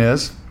Logan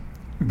is.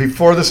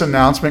 Before this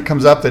announcement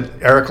comes up that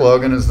Eric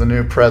Logan is the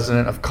new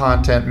president of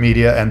Content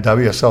Media and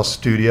WSL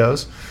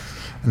Studios,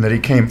 and that he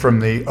came from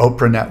the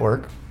Oprah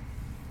Network,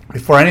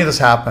 before any of this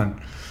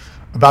happened,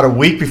 about a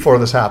week before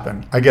this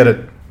happened, I get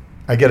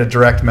a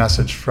direct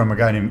message from a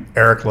guy named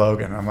Eric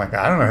Logan. I'm like,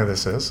 I don't know who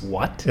this is.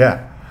 What?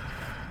 Yeah.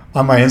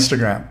 On my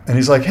Instagram. And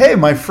he's like, hey,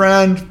 my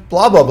friend,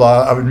 blah, blah,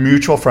 blah, a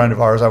mutual friend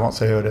of ours, I won't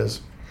say who it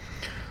is,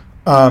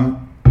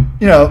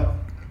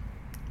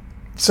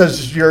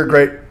 says you're a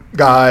great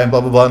guy and blah,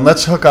 blah, blah, and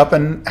let's hook up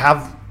and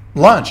have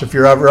lunch if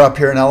you're ever up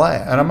here in LA.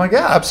 And I'm like,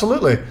 yeah,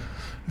 absolutely.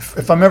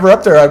 If I'm ever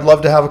up there, I'd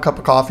love to have a cup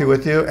of coffee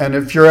with you. And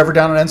if you're ever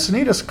down in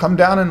Encinitas, come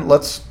down and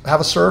let's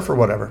have a surf or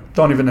whatever.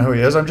 Don't even know who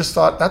he is. I just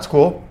thought, that's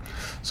cool.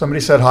 Somebody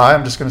said hi.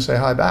 I'm just going to say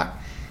hi back.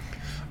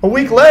 A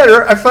week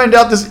later, I find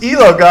out this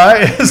ELO guy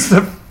is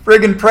the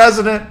friggin'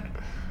 president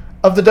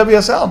of the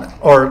WSL now,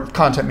 or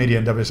Content Media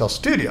and WSL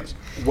Studios.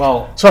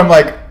 Well, so I'm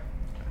like,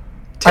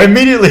 I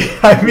immediately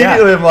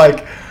am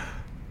like,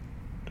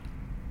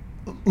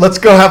 let's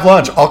go have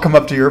lunch. I'll come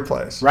up to your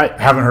place. Right.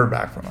 I haven't heard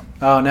back from him.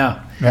 Oh, no.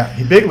 Yeah,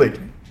 he big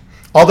leagued me.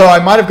 Although I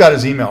might have got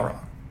his email wrong.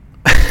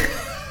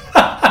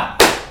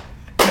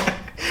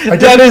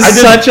 That is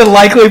such a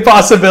likely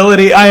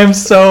possibility. I am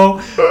so...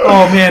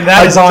 Oh, man,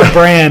 that is on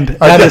brand.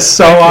 That is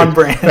so on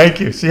brand.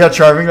 Thank you. See how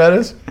charming that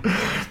is?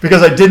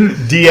 Because I didn't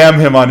DM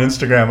him on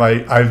Instagram.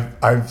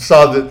 I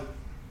saw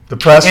the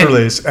press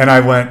release, and I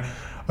went,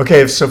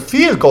 okay, if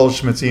Sophia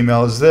Goldschmidt's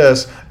email is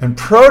this, and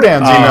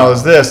Prodan's email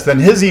is this, then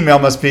his email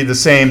must be the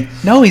same.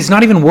 No, he's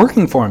not even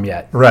working for him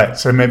yet. Right,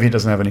 so maybe he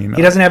doesn't have an email.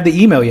 He doesn't have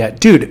the email yet.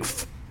 Dude,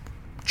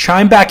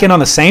 chime back in on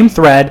the same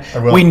thread.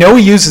 We know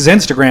he uses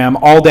Instagram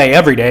all day,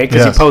 every day,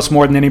 because he posts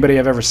more than anybody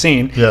I've ever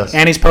seen. Yes.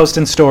 And he's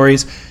posting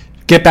stories.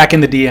 Get back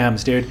in the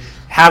DMs, dude.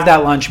 Have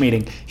that lunch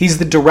meeting. He's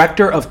the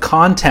director of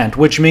content,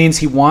 which means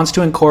he wants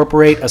to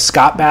incorporate a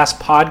Scott Bass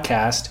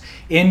podcast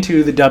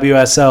into the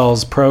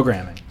WSL's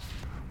programming.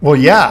 Well,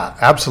 yeah,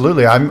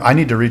 absolutely. I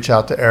need to reach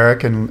out to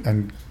Eric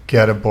and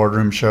get a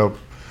Boardroom Show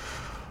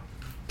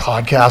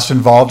podcast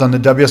involved on the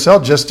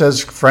WSL, just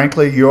as,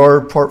 frankly,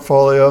 your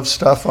portfolio of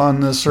stuff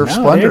on the Surf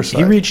Splendor side.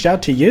 He reached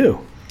out to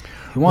you.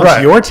 He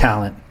wants your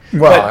talent.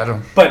 Well, I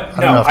don't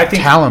know if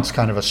talent's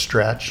kind of a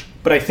stretch.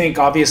 But I think,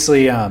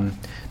 obviously,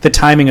 the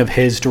timing of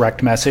his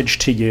direct message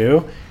to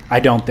you, I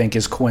don't think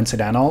is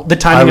coincidental. The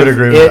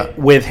timing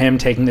with him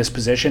taking this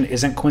position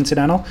isn't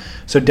coincidental.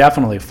 So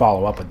definitely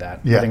follow up with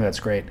that. Yeah. I think that's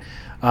great.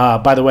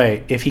 By the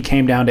way, if he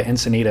came down to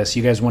Encinitas,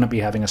 you guys wouldn't be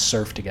having a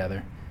surf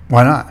together.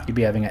 Why not? You'd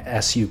be having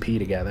a SUP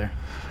together.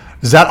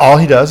 Is that all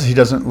he does? He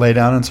doesn't lay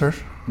down and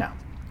surf? No.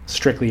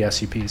 Strictly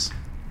SUPs.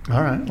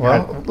 All right.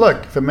 Well,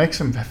 look, if it makes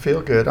him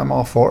feel good, I'm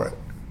all for it.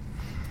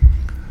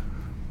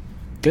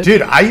 Good.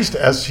 Dude, I used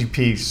to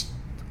SUPs.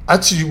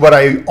 That's what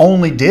I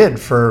only did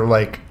for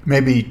like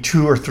maybe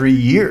 2 or 3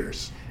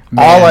 years.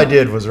 Man. All I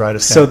did was ride a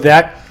stand. So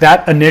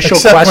that initial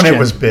Except question. when it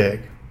was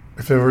big.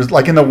 If it was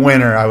like in the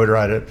winter, I would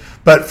ride it.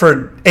 But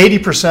for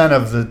 80%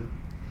 of the,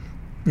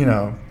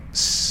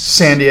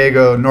 San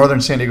Diego,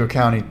 northern San Diego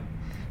County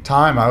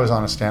time, I was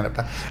on a stand-up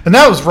paddle. And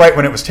that was right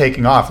when it was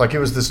taking off. Like, it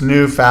was this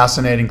new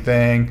fascinating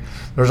thing.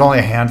 There was only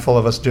a handful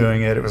of us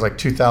doing it. It was like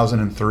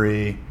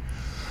 2003.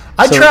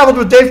 I traveled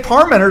with Dave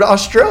Parmenter to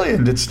Australia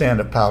and did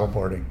stand-up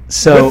paddleboarding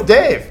with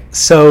Dave.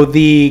 So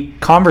the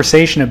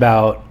conversation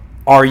about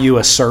are you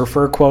a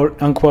surfer,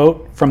 quote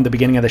unquote, from the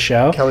beginning of the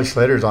show. Kelly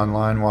Slater's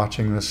online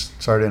watching this.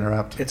 Sorry to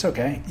interrupt. It's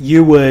okay.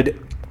 You would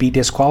be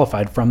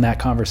disqualified from that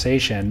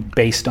conversation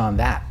based on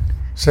that.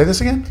 Say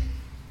this again?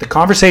 The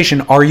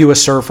conversation, are you a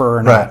surfer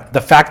or not? Right.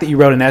 The fact that you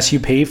wrote an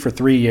SUP for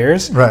 3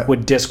 years right.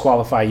 would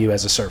disqualify you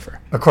as a surfer.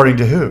 According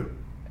to who?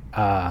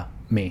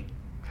 Me.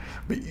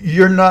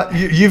 You're not.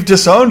 You've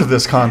disowned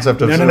this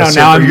concept of no. surfer.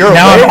 Now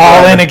I'm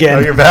all in again.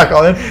 Oh, you're back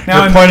all in.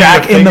 Now you're I'm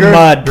back in the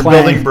mud. You're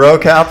building bro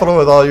capital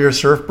with all your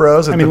surf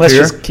bros. At let's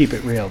pier. just keep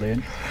it real,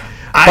 dude.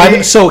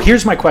 So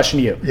here's my question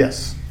to you.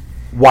 Yes.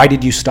 Why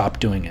did you stop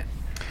doing it?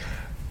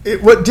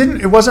 It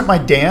wasn't my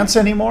dance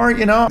anymore.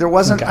 There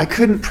wasn't. Okay. I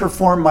couldn't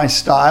perform my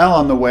style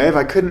on the wave.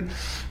 I couldn't.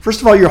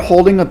 First of all, you're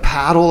holding a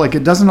paddle. Like,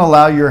 it doesn't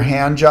allow your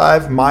hand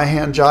jive, my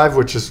hand jive,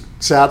 which is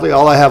sadly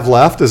all I have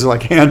left is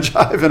like hand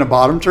jive and a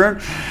bottom turn.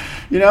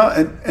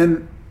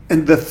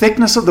 And the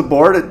thickness of the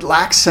board, it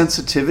lacks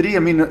sensitivity. I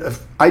mean,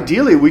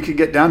 ideally we could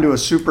get down to a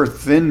super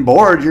thin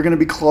board. You're going to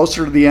be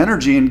closer to the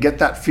energy and get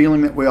that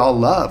feeling that we all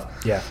love.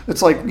 Yeah.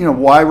 It's like,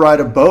 why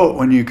ride a boat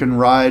when you can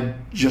ride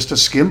just a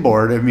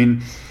skimboard? I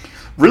mean,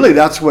 really,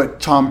 that's what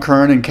Tom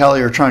Kern and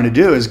Kelly are trying to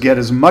do, is get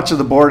as much of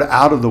the board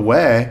out of the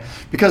way,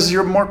 because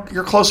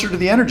you're closer to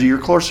the energy. You're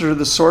closer to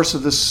the source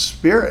of the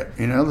spirit,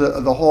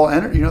 the whole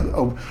energy,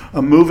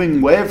 a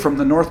moving wave from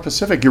the North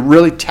Pacific. You're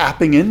really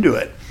tapping into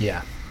it.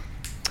 Yeah.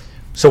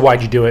 So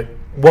why'd you do it?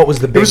 What was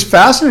the big... It was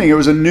fascinating. It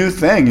was a new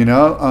thing,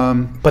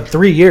 But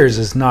 3 years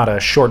is not a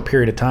short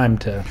period of time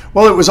to...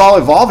 Well, it was all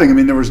evolving. I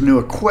mean, there was new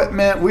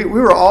equipment. We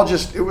were all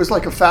just... It was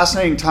like a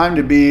fascinating time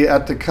to be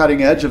at the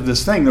cutting edge of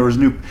this thing. There was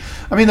new...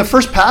 I mean, the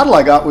first paddle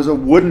I got was a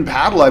wooden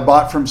paddle I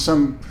bought from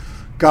some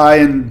guy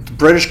in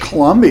British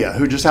Columbia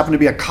who just happened to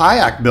be a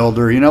kayak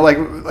builder. Like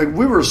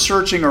we were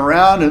searching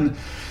around, and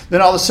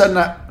then all of a sudden...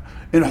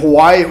 in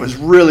Hawaii, it was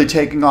really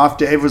taking off.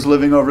 Dave was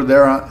living over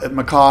there at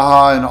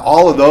Makaha, and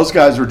all of those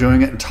guys were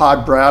doing it. And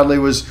Todd Bradley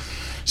was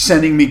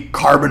sending me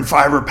carbon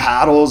fiber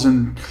paddles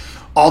and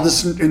all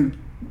this, and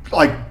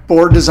like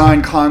board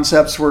design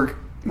concepts where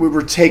we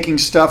were taking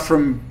stuff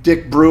from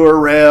Dick Brewer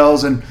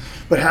rails,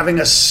 but having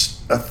a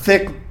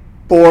thick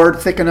board,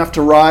 thick enough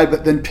to ride,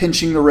 but then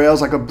pinching the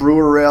rails like a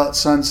Brewer rail at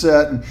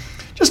Sunset, and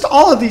just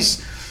all of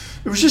these.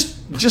 It was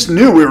just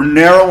new. We were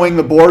narrowing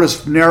the board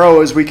as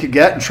narrow as we could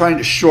get and trying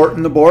to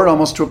shorten the board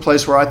almost to a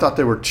place where I thought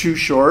they were too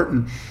short.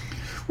 And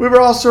we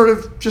were all sort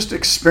of just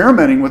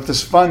experimenting with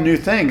this fun new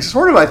thing.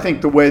 Sort of, I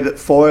think, the way that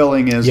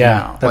foiling is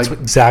now. Yeah, that's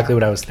exactly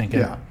what I was thinking.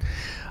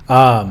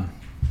 Yeah.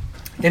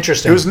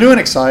 Interesting. It was new and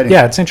exciting.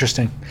 Yeah, it's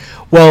interesting.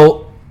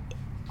 Well,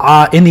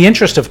 in the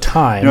interest of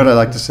time... You know what I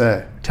like to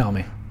say? Tell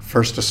me.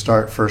 First to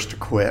start, first to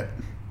quit.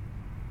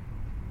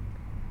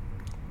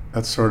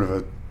 That's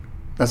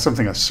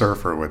something a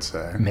surfer would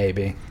say.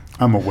 Maybe.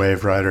 I'm a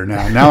wave rider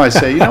now. Now I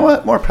say, you know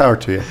what? More power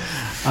to you.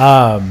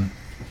 I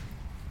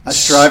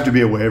strive to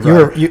be a wave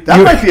rider.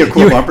 That might be a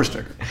cool bumper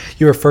sticker.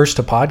 You were first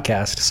to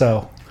podcast,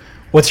 so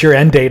what's your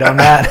end date on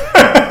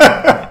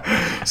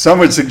that? Some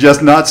would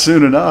suggest not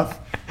soon enough.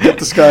 Get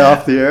this guy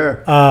off the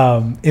air.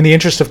 In the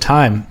interest of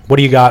time, what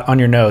do you got on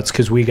your notes?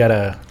 Because I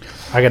gotta.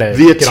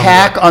 The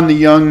attack on the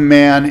young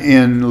man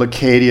in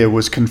Leucadia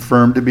was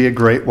confirmed to be a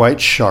great white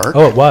shark.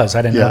 Oh, it was.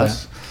 I didn't know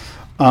that.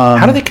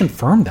 How do they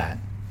confirm that?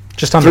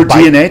 Just on through the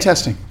bike? DNA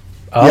testing.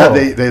 Oh.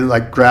 Yeah, they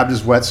like grabbed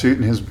his wetsuit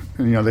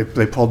and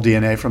they pulled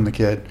DNA from the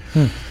kid.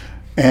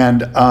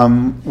 And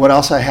what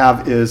else I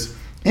have is,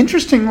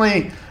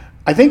 interestingly,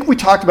 I think we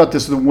talked about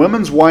this. The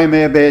Women's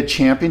Waimea Bay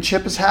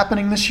Championship is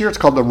happening this year. It's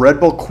called the Red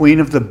Bull Queen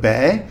of the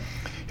Bay.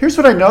 Here's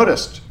what I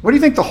noticed. What do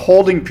you think the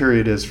holding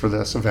period is for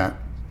this event?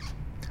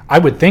 I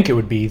would think it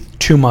would be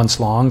 2 months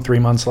long, 3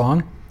 months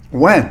long.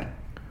 When?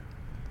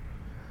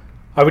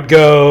 I would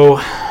go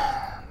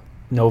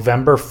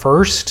November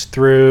 1st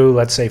through,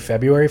 let's say,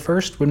 February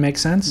 1st would make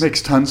sense.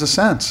 Makes tons of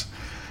sense.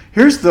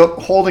 Here's the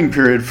holding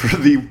period for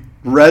the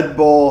Red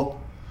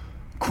Bull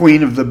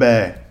Queen of the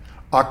Bay.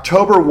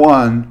 October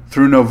 1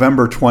 through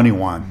November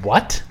 21.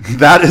 What?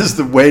 That is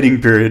the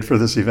waiting period for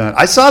this event.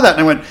 I saw that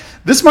and I went,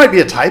 this might be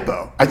a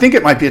typo. I think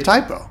it might be a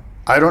typo.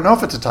 I don't know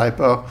if it's a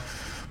typo,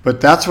 but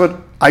that's what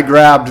I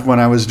grabbed when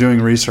I was doing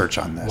research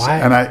on this. Why?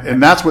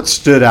 And that's what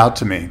stood out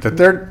to me, that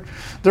they're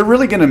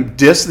really going to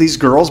diss these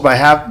girls by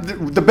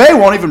the bay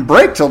won't even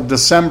break till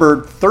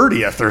December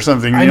 30th or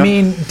something. I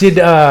mean,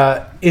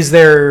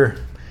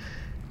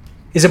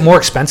 is it more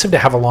expensive to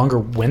have a longer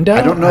window?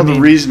 I don't know the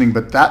reasoning,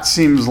 but that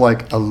seems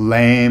like a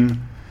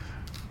lame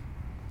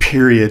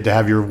period to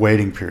have your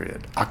waiting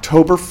period.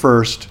 October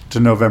 1st to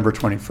November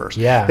 21st.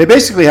 Yeah. They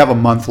basically have a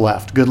month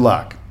left. Good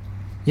luck.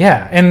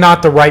 Yeah, and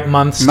not the right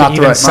months to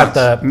even set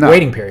the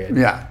waiting period.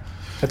 Yeah.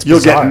 That's You'll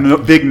bizarre.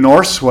 get big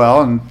north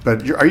swell,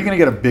 but are you going to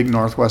get a big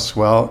northwest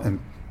swell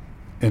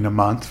in a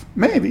month?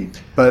 Maybe,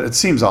 but it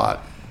seems odd.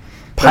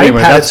 Pipe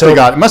anyway, had that's its they own-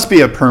 got. It must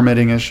be a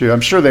permitting issue.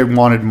 I'm sure they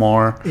wanted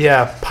more.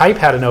 Yeah, Pipe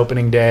had an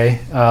opening day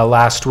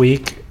last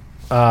week,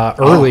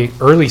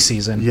 early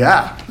season.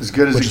 Yeah, as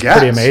good as Which it is gets.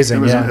 pretty amazing,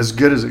 It was yeah. as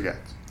good as it gets.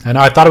 And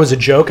I thought it was a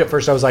joke at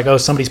first. I was like, oh,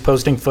 somebody's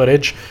posting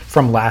footage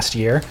from last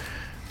year.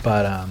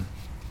 But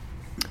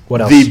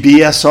what else? The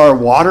BSR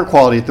water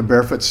quality at the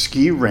Barefoot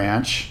Ski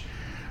Ranch.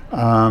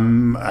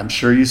 I'm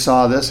sure you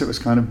saw this. It was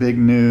kind of big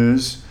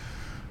news.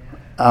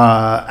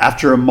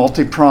 After a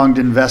multi-pronged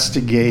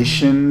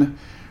investigation,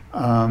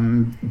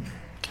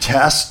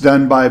 tests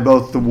done by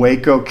both the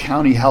Waco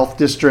County Health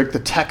District, the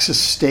Texas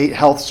State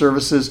Health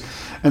Services,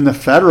 and the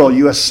federal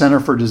U.S. Center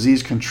for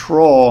Disease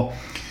Control,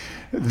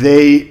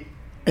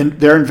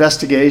 their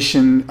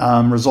investigation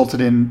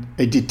resulted in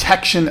a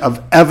detection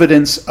of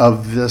evidence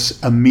of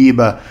this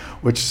amoeba,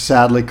 which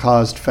sadly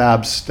caused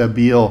Fab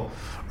Stable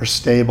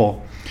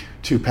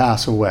to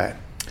pass away.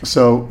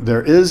 So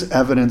there is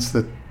evidence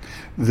that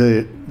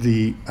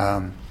the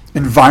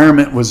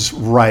environment was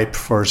ripe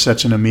for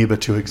such an amoeba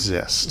to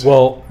exist.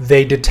 Well,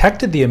 they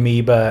detected the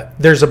amoeba.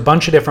 There's a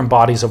bunch of different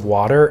bodies of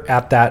water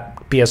at that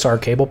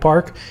BSR cable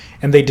park,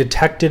 and they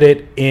detected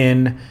it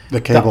in the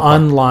cable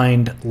park.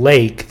 unlined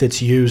lake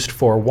that's used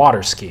for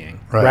water skiing.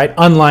 Right.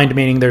 Unlined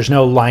meaning there's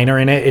no liner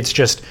in it. It's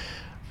just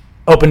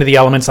open to the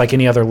elements like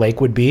any other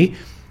lake would be.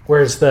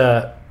 Whereas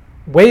the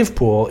wave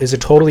pool is a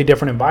totally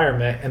different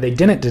environment, and they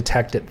didn't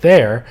detect it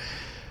there.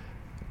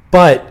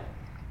 But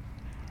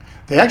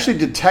They actually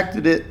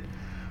detected it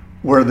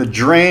where the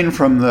drain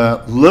from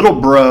the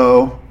Little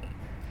Bro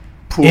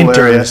pool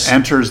area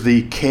enters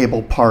the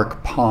Cable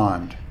Park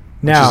Pond,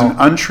 which is an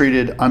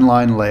untreated,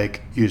 unlined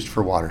lake used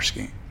for water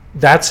skiing.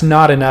 that's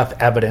not enough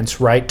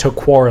evidence, right, to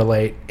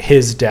correlate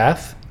his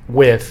death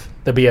with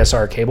the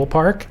BSR cable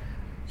park.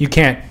 You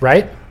can't,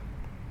 right?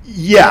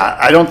 Yeah,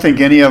 I don't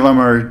think any of them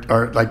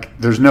are like,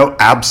 there's no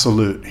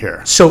absolute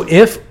here. So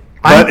if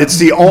But it's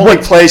the only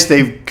place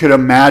they could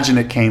imagine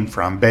it came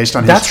from based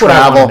on his That's what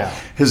I wanna travel, know.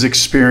 his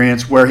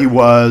experience, where he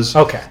was.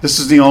 Okay. This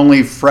is the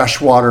only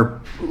freshwater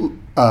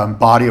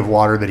body of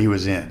water that he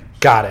was in.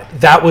 Got it.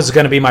 That was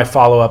going to be my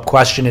follow-up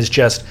question, is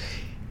just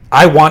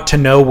I want to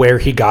know where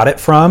he got it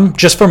from,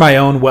 just for my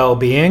own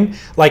well-being.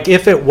 Like,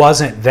 if it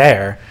wasn't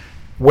there,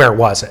 where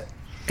was it?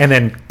 And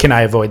then can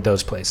I avoid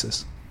those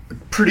places?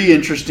 Pretty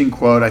interesting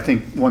quote. I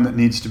think one that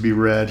needs to be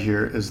read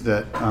here is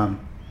that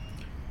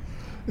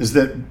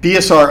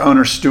BSR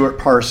owner Stuart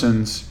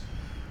Parsons,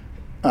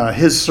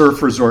 his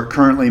surf resort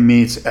currently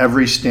meets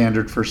every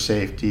standard for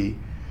safety.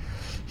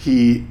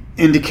 He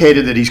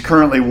indicated that he's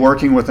currently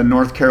working with a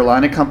North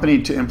Carolina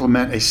company to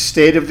implement a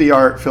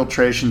state-of-the-art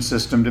filtration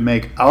system to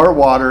make our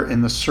water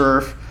in the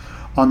surf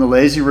on the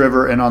Lazy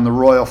River and on the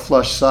Royal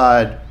Flush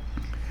side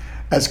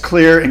as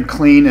clear and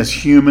clean as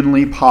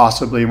humanly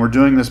possibly. And we're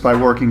doing this by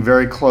working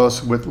very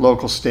close with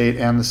local state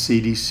and the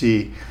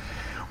CDC.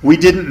 We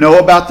didn't know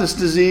about this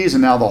disease,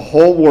 and now the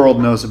whole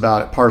world knows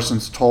about it,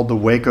 Parsons told the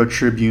Waco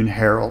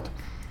Tribune-Herald.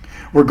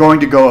 We're going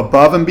to go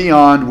above and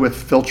beyond with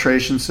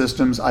filtration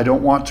systems. I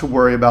don't want to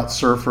worry about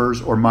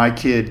surfers or my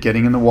kid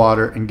getting in the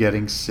water and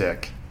getting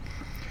sick.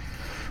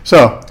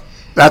 So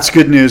that's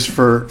good news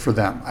for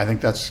them. I think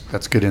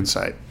that's good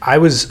insight.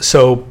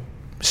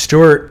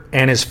 Stuart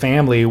and his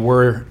family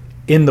were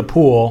in the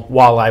pool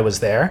while I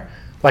was there.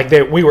 Like,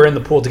 we were in the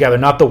pool together,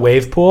 not the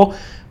wave pool,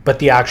 but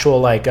the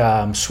actual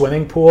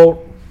swimming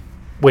pool,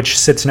 which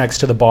sits next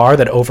to the bar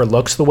that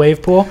overlooks the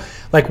wave pool.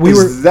 Like,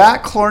 Is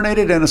that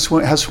chlorinated and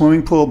has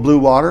swimming pool blue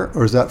water,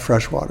 or is that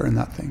fresh water in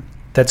that thing?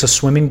 That's a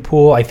swimming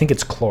pool. I think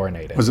it's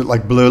chlorinated. Was it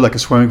like blue, like a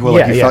swimming pool?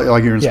 Like you felt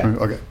like you were in a swimming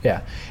pool? Okay.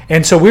 Yeah.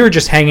 And so we were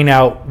just hanging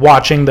out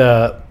watching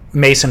the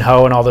Mason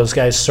Ho and all those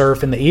guys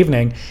surf in the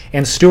evening,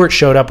 and Stuart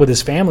showed up with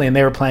his family, and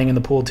they were playing in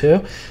the pool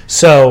too.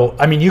 So,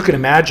 I mean, you can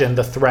imagine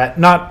the threat,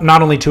 not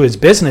only to his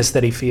business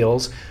that he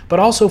feels, but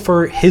also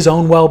for his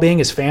own well-being,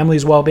 his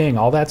family's well-being,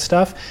 all that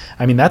stuff.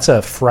 I mean, that's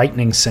a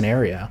frightening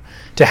scenario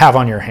to have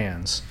on your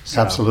hands.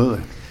 So,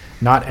 absolutely.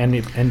 Not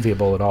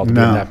enviable at all to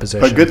be in that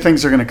position. But good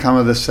things are going to come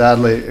of this.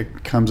 Sadly,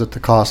 it comes at the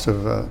cost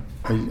of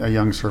a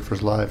young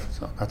surfer's life.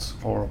 So that's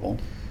horrible.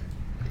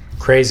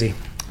 Crazy.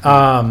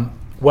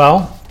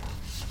 Well,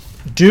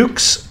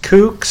 Dukes,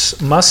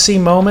 Kooks, must-see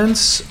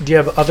moments. Do you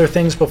have other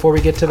things before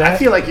we get to that? I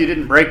feel like you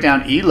didn't break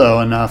down Elo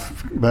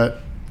enough,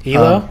 but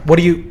Elo? What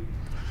do you...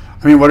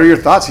 I mean, what are your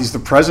thoughts? He's the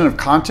president of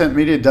content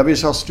media at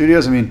WSL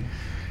Studios. I mean,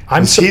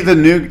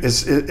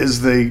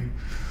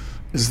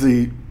 is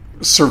the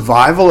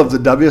survival of the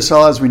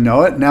WSL as we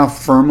know it now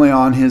firmly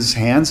on his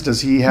hands? Does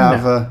he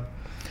have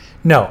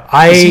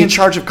is he in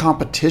charge of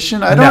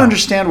competition? I don't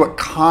understand what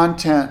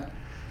content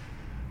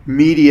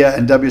media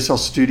and WSL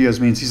Studios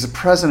means. He's the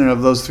president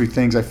of those three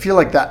things. I feel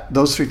like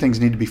those three things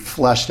need to be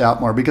fleshed out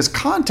more, because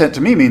content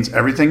to me means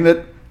everything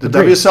that the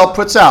WSL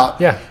puts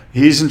out. Yeah.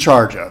 He's in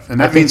charge of,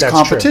 and that means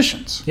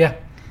competitions. True. Yeah.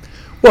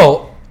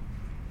 Well,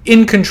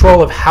 in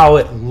control of how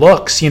it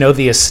looks,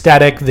 the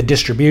aesthetic, the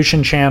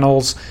distribution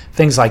channels,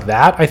 things like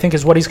that, I think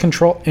is what he's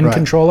control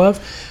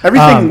of.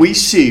 Everything we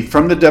see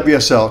from the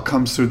WSL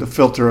comes through the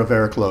filter of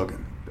Eric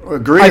Logan.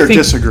 agree or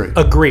disagree?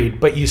 Agreed,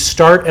 but you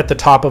start at the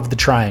top of the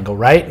triangle,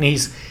 right?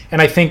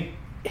 And I think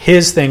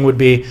his thing would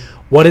be,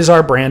 what is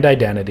our brand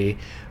identity?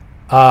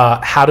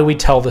 How do we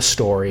tell the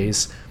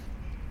stories?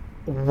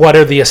 What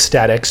are the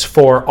aesthetics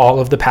for all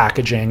of the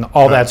packaging,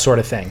 all that sort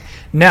of thing.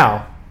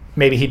 Now,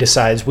 maybe he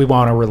decides we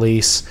want to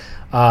release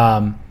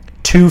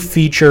 2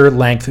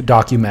 feature-length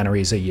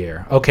documentaries a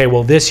year. Okay,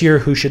 well, this year,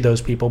 who should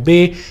those people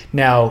be?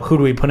 Now, who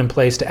do we put in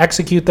place to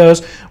execute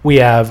those? We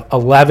have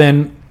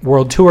 11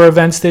 World Tour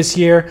events this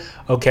year.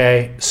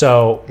 Okay,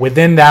 so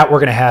within that, we're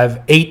going to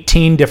have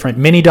 18 different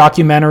mini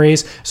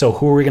documentaries. So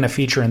who are we going to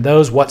feature in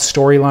those? What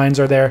storylines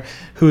are there?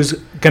 Who's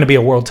going to be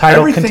a world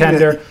title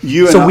contender?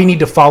 So we need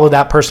to follow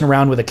that person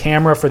around with a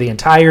camera for the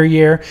entire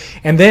year.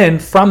 And then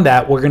from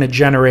that, we're going to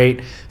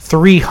generate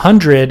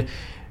 300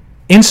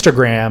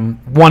 Instagram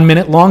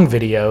 1-minute long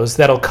videos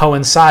that'll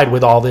coincide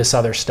with all this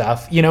other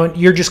stuff. You know,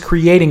 you're just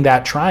creating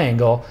that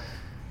triangle.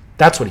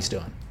 That's what he's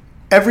doing.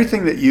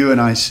 Everything that you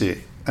and I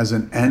see as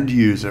an end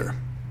user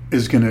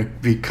is going to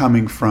be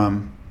coming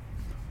from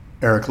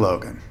Eric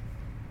Logan.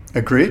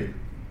 Agreed?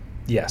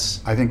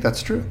 Yes. I think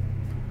that's true.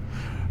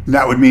 And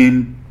that would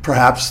mean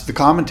perhaps the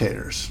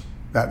commentators.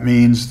 That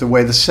means the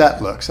way the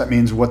set looks. That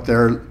means what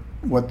they're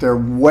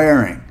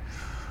wearing,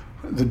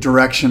 the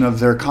direction of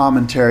their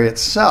commentary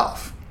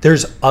itself.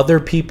 There's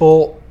other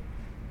people.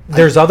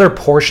 There's other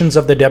portions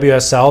of the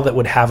WSL that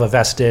would have a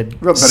vested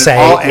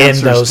say in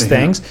those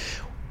things.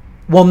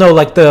 Well, no,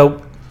 like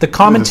the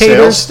commentators. The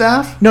sales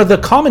staff? No, the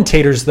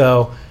commentators,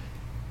 though,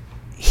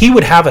 he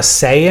would have a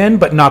say in,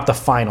 but not the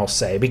final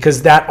say,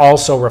 because that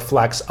also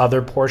reflects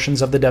other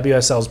portions of the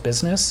WSL's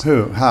business.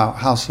 Who?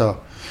 How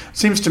so? It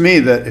seems to me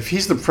that if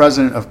he's the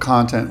president of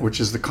content, which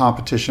is the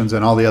competitions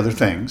and all the other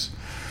things,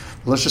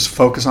 let's just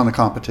focus on the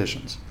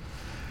competitions.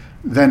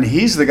 Then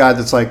he's the guy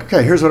that's like,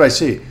 okay, here's what I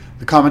see.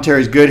 The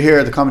commentary's good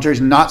here. The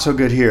commentary's not so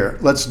good here.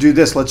 Let's do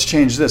this. Let's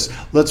change this.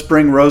 Let's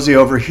bring Rosie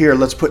over here.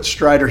 Let's put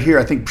Strider here.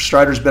 I think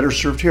Strider's better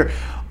served here.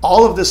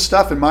 All of this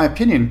stuff, in my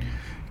opinion,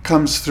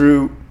 comes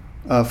through,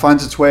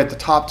 finds its way at the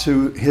top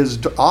to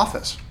his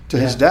office, to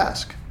his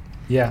desk.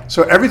 Yeah.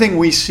 So everything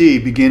we see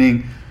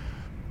beginning,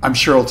 I'm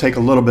sure it'll take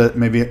a little bit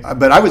maybe,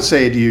 but I would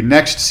say to you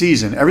next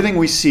season, everything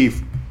we see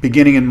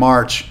beginning in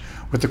March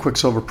with the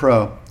Quicksilver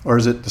Pro, or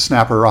is it the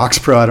Snapper Rocks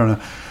Pro? I don't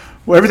know.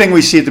 Well, everything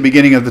we see at the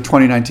beginning of the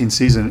 2019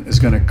 season is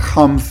going to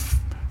come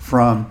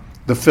from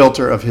the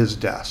filter of his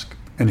desk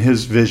and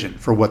his vision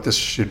for what this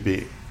should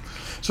be.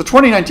 So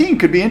 2019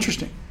 could be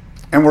interesting.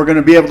 And we're going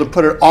to be able to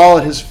put it all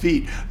at his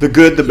feet. The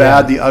good, the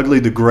bad, the ugly,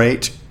 the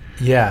great.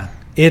 Yeah.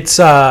 It's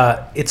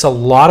a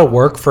lot of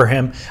work for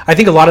him. I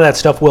think a lot of that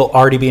stuff will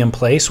already be in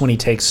place when he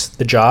takes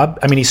the job.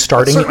 I mean, he's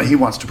starting. Certainly he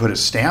wants to put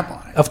his stamp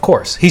on it. Of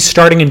course. He's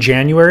starting in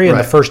January, and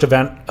the first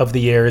event of the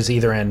year is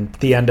either in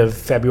the end of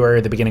February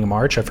or the beginning of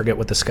March. I forget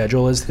what the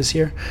schedule is this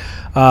year.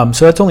 So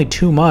that's only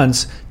 2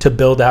 months to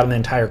build out an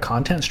entire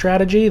content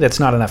strategy. That's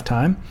not enough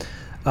time.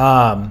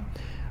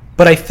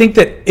 But I think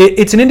that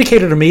it's an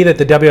indicator to me that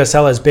the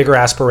WSL has bigger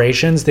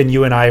aspirations than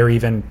you and I are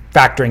even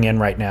factoring in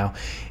right now.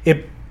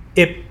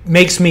 It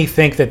makes me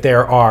think that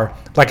there are,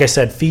 like I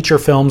said, feature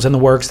films in the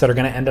works that are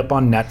going to end up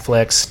on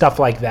Netflix, stuff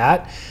like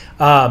that,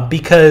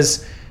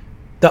 because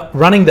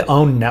running the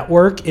OWN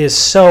network is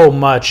so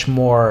much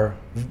more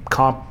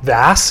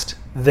vast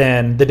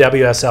than the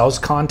WSL's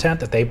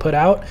content that they put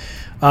out.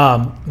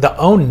 The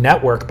OWN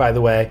network, by the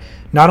way,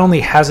 not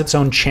only has its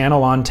own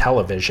channel on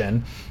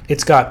television,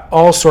 it's got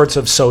all sorts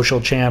of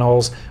social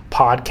channels,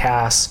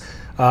 podcasts,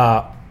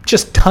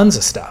 just tons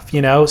of stuff,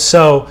 you know?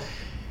 So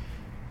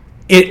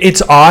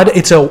it's odd.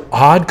 It's an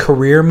odd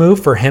career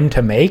move for him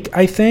to make,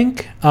 I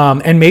think.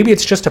 And maybe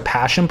it's just a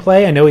passion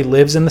play. I know he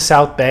lives in the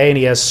South Bay and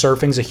he has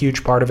surfing's a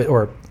huge part of it,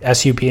 or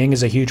SUPing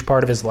is a huge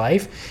part of his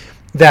life.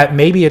 That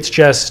maybe it's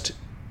just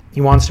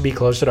he wants to be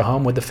closer to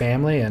home with the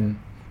family and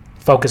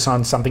focus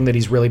on something that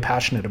he's really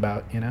passionate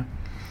about, you know?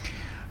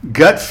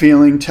 Gut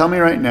feeling, tell me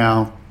right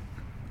now,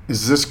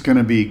 is this going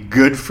to be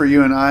good for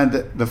you and I,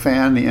 the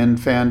fan, the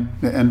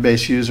end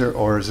base user,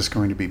 or is this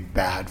going to be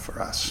bad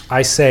for us?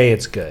 I say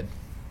it's good.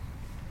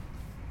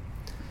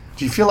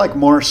 Do you feel like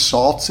more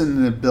salt's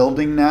in the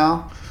building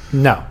now?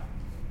 No.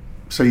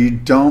 So you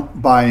don't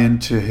buy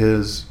into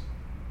his...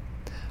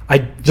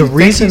 The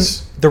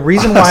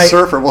reason why...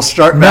 surfer, we'll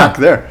start back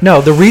there.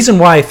 No, the reason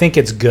why I think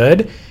it's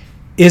good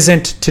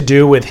isn't to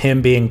do with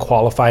him being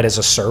qualified as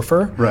a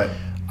surfer. Right.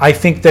 I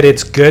think that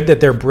it's good that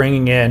they're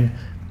bringing in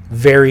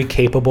very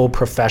capable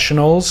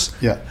professionals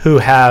who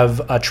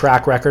have a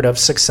track record of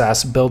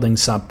success building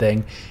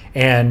something.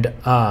 And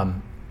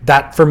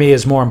that, for me,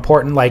 is more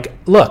important. Like,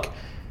 look...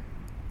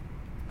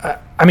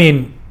 I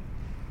mean,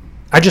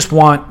 I just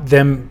want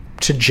them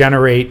to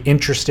generate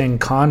interesting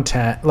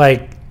content.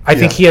 Like, I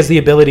think he has the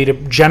ability to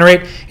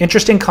generate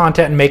interesting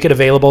content and make it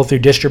available through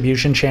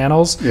distribution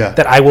channels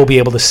that I will be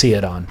able to see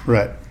it on.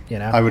 Right. You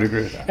know, I would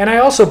agree with that. And I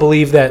also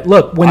believe that,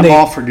 look, I'm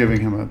all for giving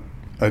him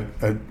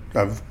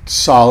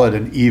solid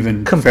and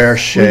even fair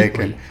shake.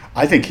 And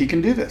I think he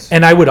can do this.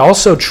 And I would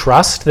also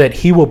trust that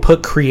he will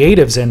put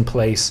creatives in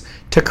place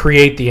to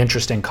create the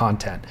interesting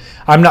content.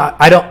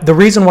 The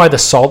reason why the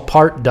salt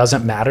part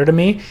doesn't matter to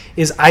me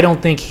is I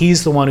don't think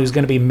he's the one who's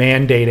going to be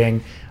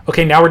mandating,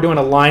 okay, now we're doing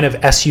a line of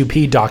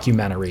SUP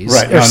documentaries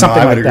or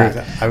something like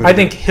that. I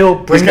think he's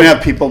going to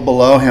have people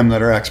below him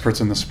that are experts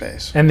in the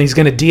space. And he's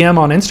going to DM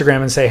on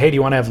Instagram and say, hey, do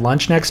you want to have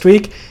lunch next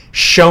week?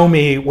 Show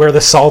me where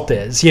the salt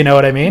is. You know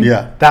what I mean?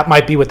 Yeah. That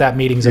might be what that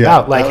meeting's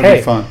about. Like,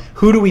 hey,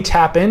 who do we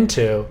tap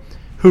into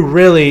who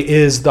really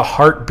is the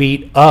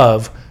heartbeat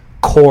of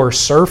core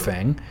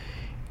surfing,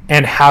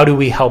 and how do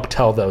we help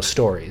tell those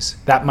stories?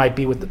 That might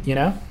be what,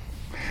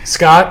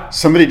 Scott?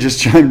 Somebody just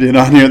chimed in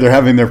on here. They're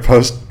having their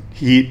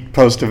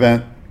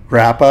post-event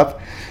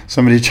wrap-up.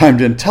 Somebody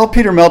chimed in, tell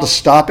Peter Mel to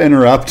stop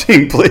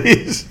interrupting,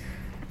 please.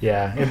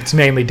 Yeah, it's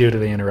mainly due to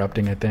the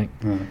interrupting, I think.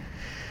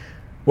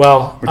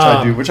 Well, which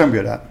I do, which I'm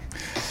good at.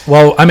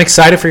 Well, I'm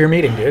excited for your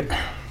meeting, dude.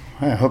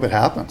 I hope it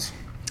happens.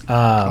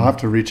 I'll have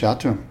to reach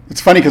out to him.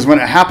 It's funny because when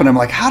it happened, I'm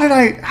like, how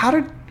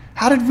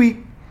did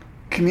we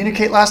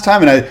communicate last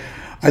time? And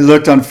I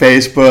looked on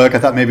Facebook. I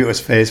thought maybe it was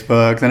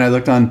Facebook. Then I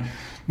looked on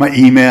my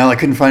email. I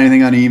couldn't find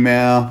anything on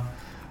email.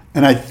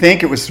 And I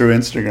think it was through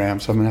Instagram,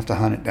 so I'm going to have to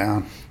hunt it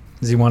down.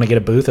 Does he want to get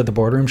a booth at the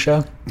Boardroom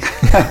Show?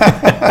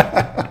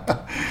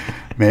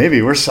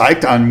 Maybe. We're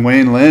psyched on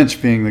Wayne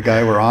Lynch being the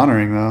guy we're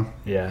honoring, though.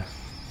 Yeah.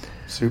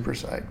 Super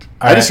psyched.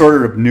 I just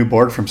ordered a new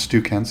board from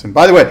Stu Kenson.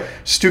 By the way,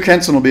 Stu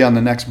Kenson will be on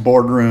the next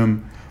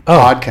Boardroom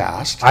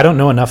podcast. I don't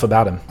know enough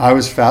about him. I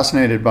was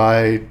fascinated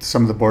by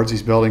some of the boards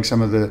he's building,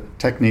 some of the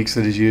techniques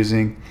that he's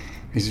using.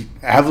 He's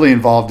heavily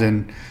involved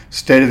in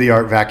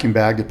state-of-the-art vacuum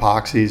bagged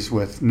epoxies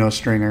with no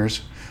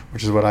stringers,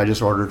 which is what I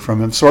just ordered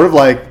from him. Sort of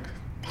like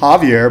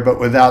Javier, but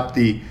without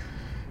the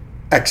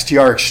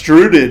XTR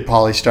extruded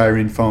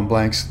polystyrene foam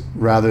blanks,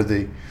 rather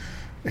the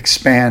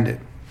expanded.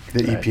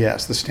 The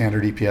EPS, the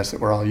standard EPS that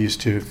we're all used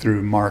to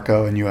through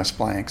Marco and US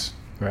blanks.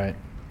 Right.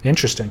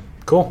 Interesting.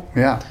 Cool.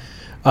 Yeah.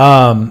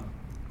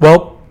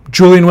 Well,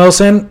 Julian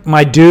Wilson,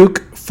 my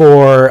Duke,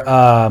 for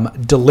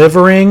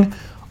delivering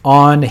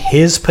on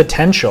his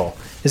potential.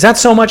 Is that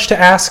so much to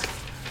ask?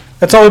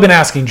 That's all we've been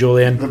asking,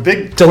 Julian.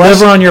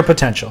 Deliver on your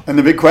potential. And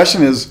the big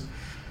question is,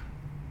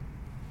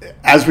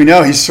 as we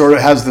know, he sort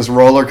of has this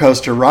roller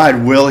coaster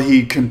ride. Will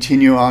he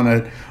continue on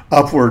an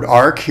upward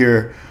arc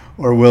here?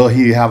 Or will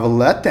he have a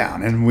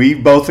letdown? And we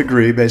both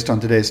agree, based on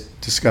today's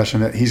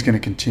discussion, that he's going to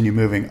continue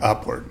moving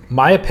upward.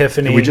 My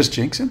epiphany... Did we just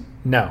jinx him?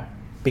 No,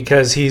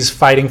 because he's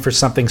fighting for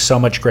something so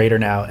much greater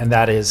now, and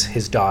that is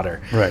his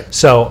daughter. Right.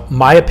 So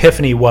my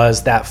epiphany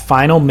was that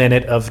final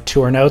minute of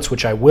tour notes,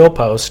 which I will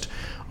post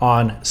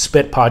on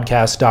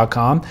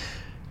spitpodcast.com.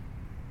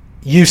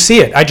 You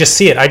see it. I just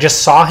see it. I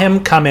just saw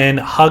him come in,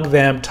 hug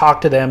them,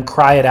 talk to them,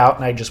 cry it out,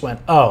 and I just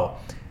went, oh,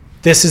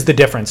 this is the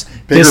difference.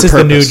 This is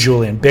the new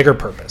Julian. Bigger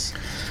purpose.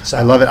 So.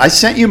 I love it. I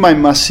sent you my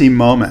must-see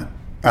moment,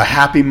 a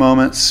happy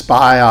moment,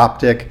 Spy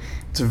Optic.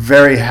 It's a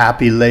very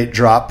happy late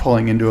drop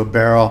pulling into a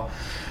barrel.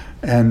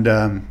 And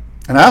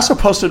I also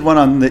posted one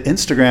on the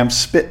Instagram,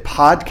 Spit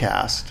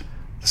Podcast,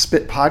 the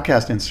Spit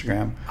Podcast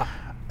Instagram,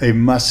 a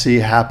must-see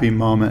happy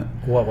moment.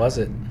 What was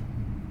it?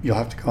 You'll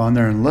have to go on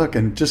there and look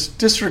and just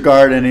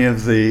disregard any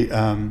of the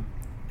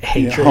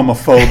hatred,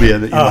 homophobia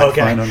that you might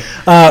find on.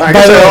 I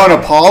guess I owe an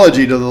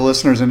apology to the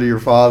listeners and to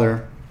your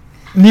father.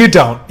 You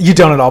don't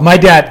at all. My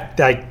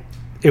dad,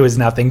 it was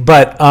nothing.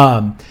 But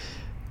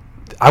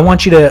I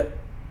want you to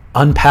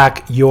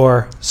unpack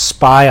your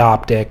Spy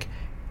Optic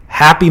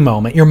happy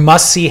moment, your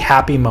must-see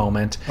happy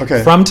moment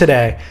from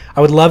today. I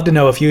would love to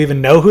know if you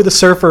even know who the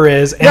surfer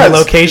is and the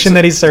location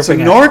that he's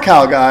surfing at. It's a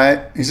NorCal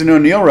guy. He's an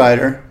O'Neill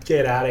rider.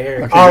 Get out of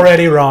here. Okay,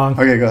 already wrong.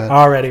 Okay, go ahead.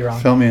 Already wrong.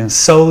 Fill me in.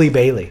 Solly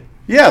Bailey.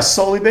 Yeah,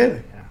 Solly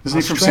Bailey. Isn't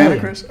he from Santa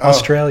Cruz? Oh.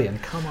 Australian.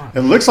 Come on.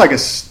 It looks like a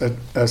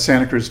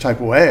Santa Cruz type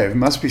of wave. It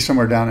must be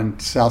somewhere down in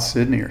South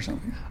Sydney or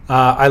something.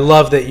 I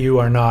love that you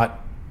are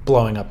not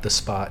blowing up the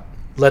spot.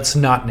 Let's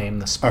not name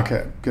the spot.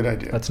 Okay, good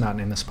idea. Let's not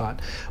name the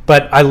spot.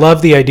 But I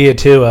love the idea,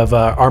 too, of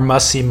our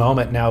must-see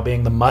moment now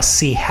being the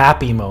must-see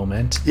happy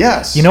moment.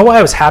 Yes. You know why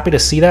I was happy to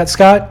see that,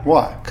 Scott?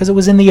 Why? Because it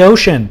was in the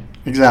ocean.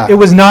 Exactly. It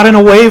was not in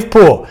a wave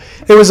pool.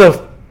 It was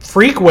a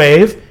freak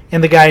wave,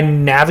 and the guy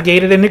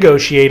navigated and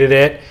negotiated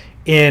it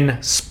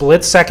in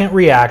split-second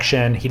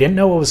reaction. He didn't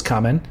know what was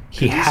coming.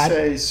 Can you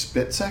say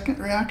split-second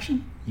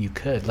reaction? You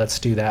could. Let's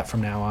do that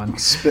from now on.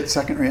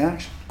 Split-second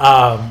reaction?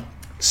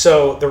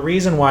 So the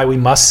reason why we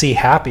must see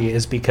happy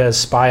is because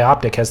Spy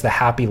Optic has the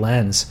happy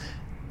lens.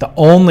 The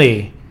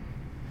only...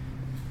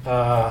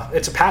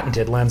 it's a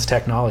patented lens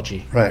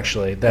technology,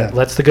 actually, that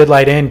lets the good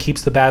light in,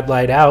 keeps the bad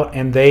light out,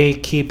 and they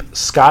keep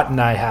Scott and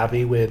I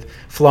happy with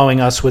flowing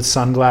us with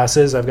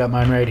sunglasses. I've got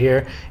mine right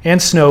here. And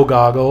snow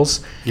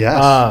goggles.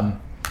 Yes.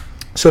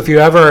 So if you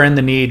ever are in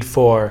the need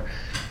for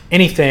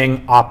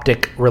anything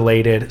optic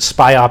related,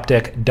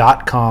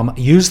 spyoptic.com,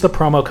 use the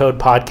promo code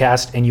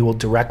podcast and you will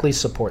directly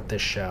support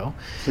this show.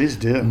 Please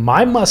do.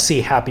 My must-see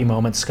happy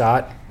moment,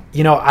 Scott,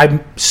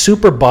 I'm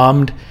super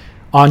bummed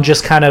on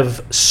just kind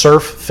of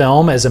surf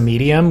film as a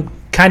medium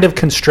kind of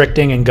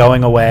constricting and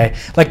going away.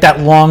 Like that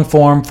long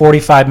form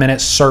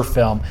 45-minute surf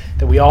film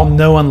that we all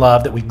know and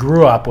love, that we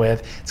grew up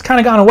with. It's kind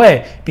of gone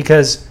away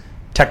because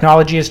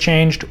technology has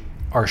changed,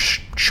 our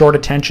short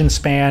attention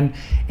span,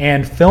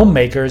 and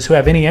filmmakers who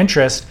have any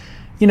interest,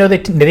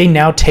 they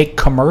now take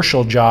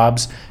commercial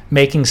jobs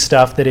making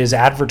stuff that is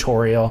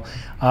advertorial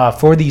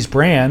for these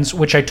brands,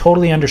 which I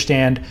totally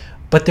understand,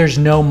 but there's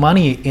no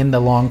money in the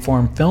long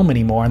form film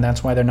anymore, and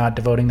that's why they're not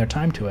devoting their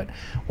time to it.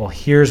 Well,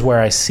 here's where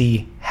I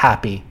see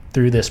happy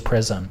through this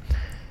prism.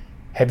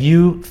 Have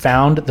you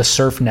found the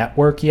Surf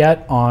Network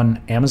yet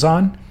on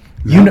Amazon?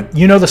 No.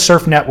 You know the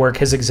Surf Network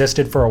has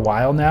existed for a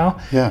while now.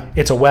 Yeah.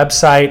 It's a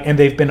website, and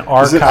they've been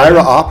archiving. Is it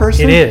Ira Opper's?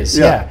 It is,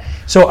 yeah.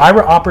 So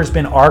Ira Opper's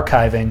been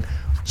archiving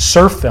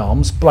surf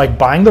films, like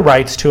buying the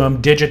rights to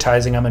them,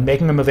 digitizing them, and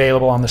making them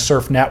available on the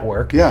Surf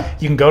Network. Yeah.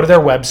 You can go to their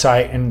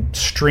website and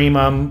stream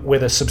them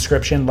with a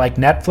subscription like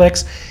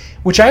Netflix,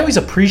 which I always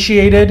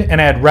appreciated and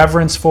I had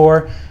reverence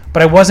for,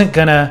 but I wasn't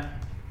going to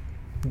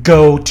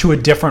go to a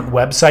different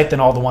website than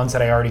all the ones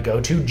that I already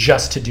go to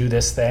just to do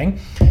this thing.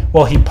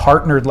 Well, he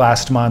partnered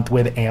last month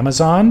with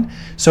Amazon,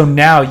 so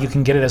now you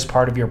can get it as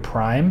part of your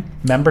Prime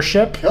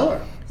membership.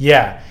 Killer.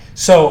 Yeah.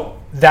 So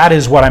that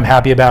is what I'm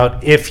happy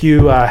about. If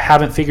you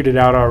haven't figured it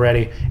out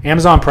already,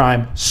 Amazon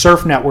Prime,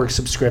 Surf Network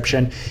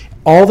subscription,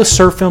 all the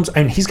surf films,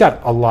 and he's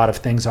got a lot of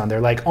things on there,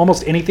 like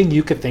almost anything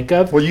you could think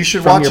of. Well, you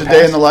should watch A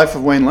Day in the Life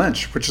of Wayne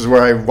Lynch, which is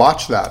where I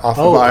watched that off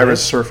of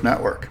Ira's Surf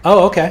Network.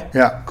 Oh, okay.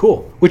 Yeah.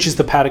 Cool. Which is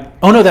the Patagonia.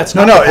 Oh, no, that's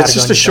not No, it's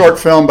just a short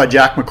film by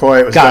Jack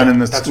McCoy. It was done in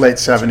the late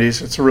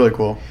 70s. It's really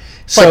cool.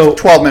 It's like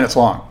 12 minutes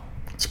long.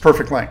 It's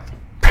perfect length.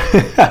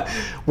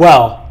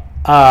 Well,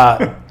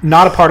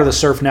 not a part of the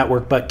Surf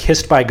Network, but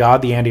Kissed by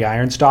God, the Andy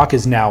Irons doc,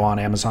 is now on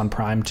Amazon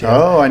Prime too.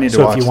 Oh, I need to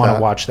watch that. So if you want to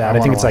watch that,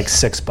 I think it's like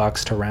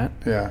 $6 to rent.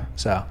 Yeah.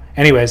 So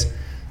anyways,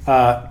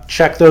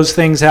 check those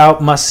things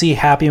out. Must see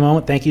happy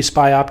moment. Thank you,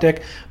 Spy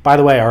Optic. By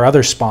the way, our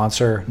other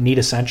sponsor, Need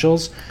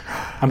Essentials.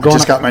 I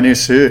just got my new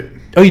suit.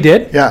 Oh, you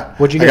did? Yeah.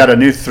 What'd you get? I got a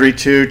new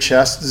 3.2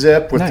 chest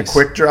zip with the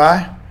quick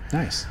dry.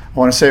 Nice. I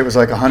want to say it was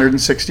like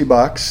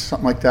 $160,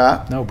 something like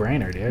that. No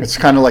brainer, dude. It's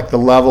kind of like the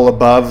level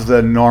above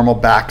the normal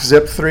back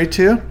zip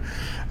 3.2.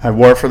 I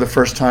wore it for the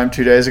first time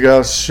 2 days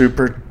ago.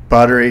 Super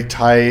buttery,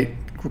 tight,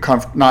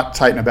 not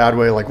tight in a bad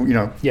way, like,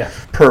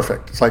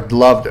 perfect. It's like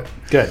loved it.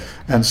 Good.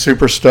 And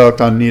super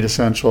stoked on Need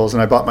Essentials.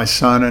 And I bought my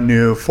son a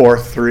new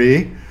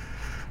 4.3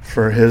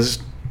 for his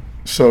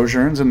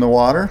sojourns in the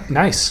water.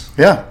 Nice.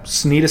 Yeah.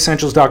 It's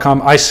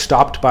needessentials.com. I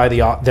stopped by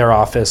their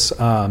office,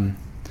 I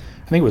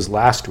think it was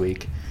last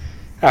week,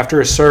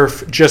 after a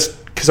surf,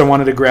 just because I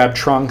wanted to grab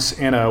trunks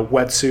and a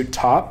wetsuit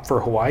top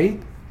for Hawaii.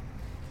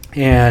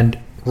 And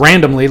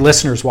randomly,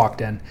 listeners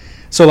walked in.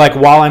 So like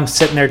while I'm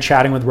sitting there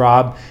chatting with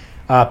Rob,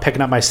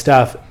 picking up my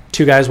stuff,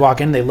 two guys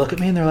walk in, they look at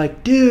me and they're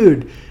like,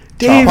 dude,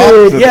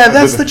 David,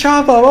 that's the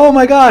chop up. Oh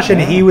my gosh. And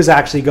he was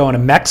actually going to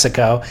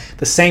Mexico,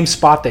 the same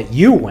spot that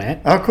you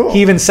went. Oh, cool.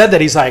 He even said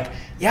that. He's like,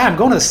 yeah, I'm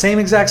going to the same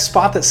exact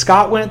spot that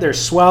Scott went.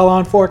 There's swell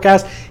on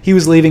forecast. He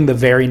was leaving the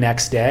very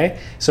next day,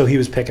 so he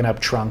was picking up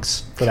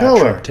trunks for that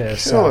trip too.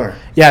 So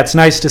yeah, it's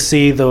nice to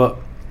see the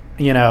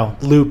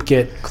loop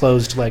get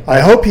closed like that.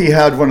 I hope he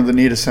had one of the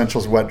Need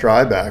Essentials wet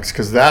dry bags,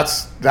 because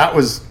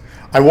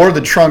I wore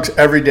the trunks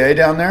every day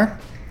down there,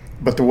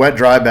 but the wet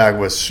dry bag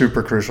was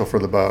super crucial for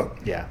the boat.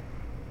 Yeah.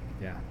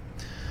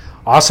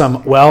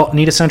 Awesome. Well,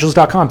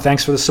 needessentials.com.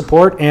 Thanks for the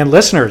support. And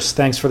listeners,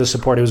 thanks for the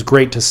support. It was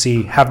great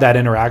to have that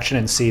interaction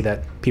and see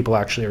that people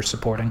actually are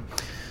supporting.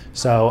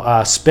 So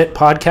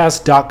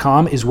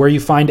spitpodcast.com is where you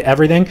find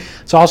everything.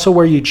 It's also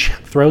where you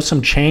throw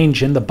some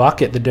change in the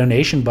bucket, the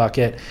donation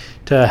bucket,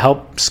 to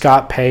help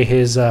Scott pay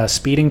his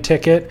speeding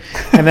ticket.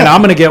 And then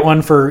I'm going to get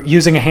one for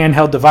using a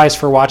handheld device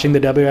for watching the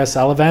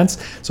WSL events.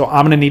 So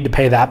I'm going to need to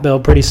pay that bill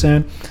pretty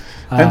soon.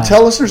 And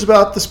tell listeners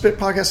about the Spit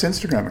Podcast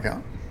Instagram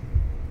account.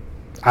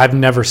 I've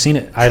never seen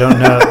it. I don't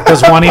know.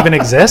 Does one even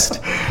exist?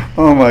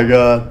 Oh, my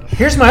God.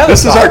 Here's my other thought.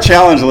 This is our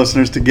challenge,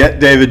 listeners, to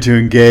get David to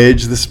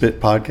engage the Spit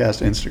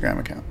Podcast Instagram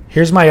account.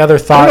 Here's my other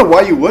thought. I don't know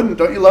why you wouldn't.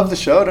 Don't you love the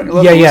show? Don't you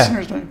love the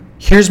listeners?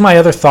 Here's my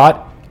other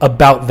thought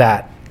about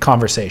that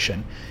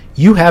conversation.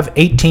 You have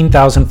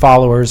 18,000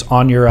 followers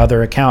on your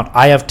other account.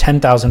 I have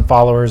 10,000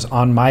 followers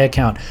on my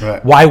account.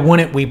 Right. Why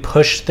wouldn't we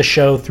push the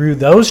show through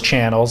those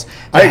channels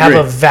and have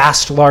a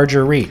vast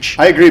larger reach?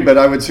 I agree, but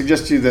I would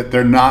suggest to you that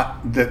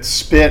that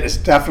Spit is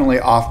definitely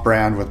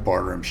off-brand with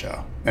Boardroom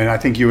Show. And I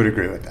think you would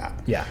agree with that.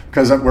 Yeah.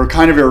 Because we're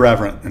kind of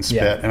irreverent in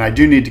Spit, and I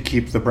do need to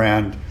keep the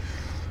brand,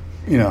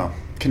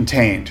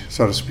 contained,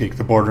 so to speak,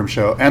 the Boardroom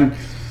Show. And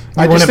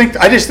I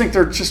just think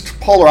they're just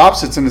polar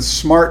opposites, and it's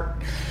smart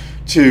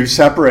to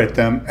separate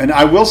them. And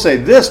I will say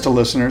this to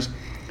listeners,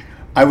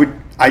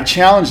 I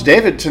challenge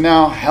David to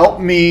now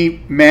help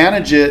me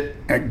manage it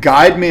and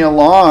guide me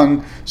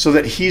along so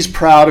that he's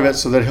proud of it,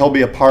 so that he'll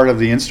be a part of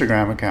the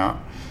Instagram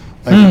account.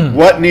 Like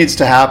what needs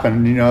to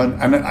happen,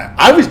 and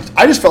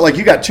I just felt like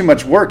you got too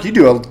much work. You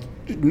do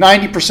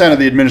 90% of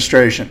the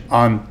administration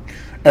on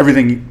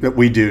everything that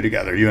we do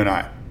together, you and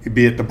I,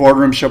 be it the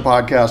Boardroom Show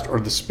podcast or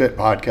the Spit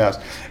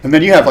podcast. And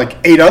then you have like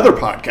 8 other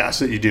podcasts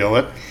that you deal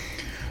with.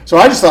 So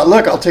I just thought,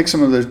 look, I'll take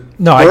some of the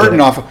burden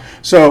off.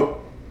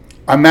 So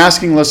I'm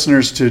asking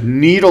listeners to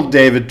needle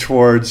David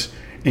towards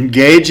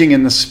engaging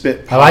in the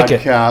Spit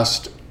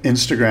Podcast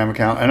Instagram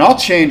account, and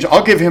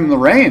I'll give him the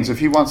reins. If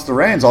he wants the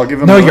reins, I'll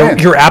give him the reins. No,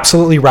 you're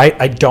absolutely right.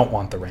 I don't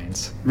want the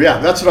reins. Yeah,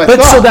 that's what I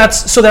thought.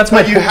 So that's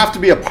my point. You have to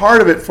be a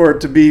part of it for it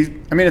to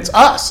be, I mean, it's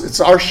us. It's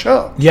our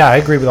show. Yeah, I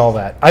agree with all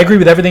that. I agree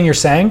with everything you're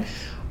saying.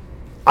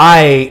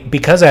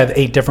 Because I have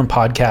 8 different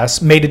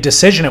podcasts, made a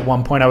decision at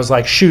one point. I was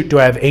like, shoot, do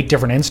I have 8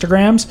 different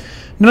Instagrams?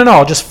 No,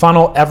 I'll just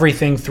funnel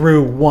everything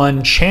through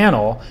one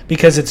channel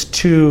because it's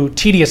too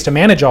tedious to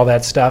manage all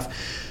that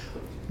stuff.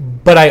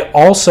 But I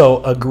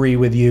also agree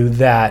with you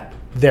that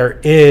there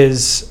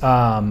is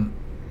our own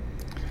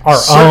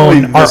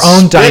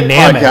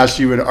dynamic. Podcast,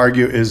 you would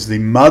argue, is the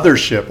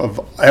mothership of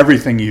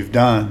everything you've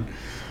done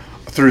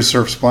through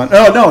Surf Splendor.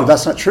 Oh no,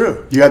 that's not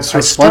true. You had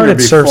Surf Splendor before.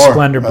 I started Surf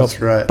Splendor, that's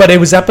right. But it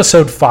was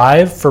episode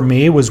 5 for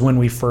me was when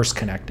we first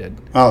connected.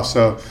 Oh,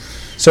 so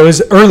it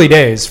was early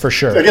days for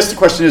sure. I guess the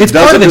question is,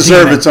 does it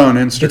deserve its own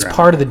Instagram? It's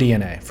part of the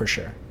DNA for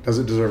sure. Does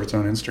it deserve its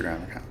own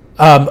Instagram account?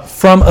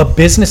 From a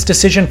business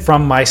decision,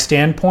 from my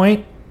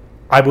standpoint,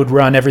 I would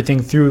run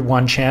everything through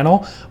one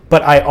channel,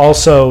 but I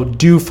also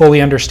do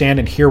fully understand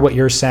and hear what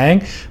you're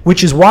saying,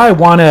 which is why I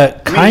want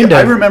to I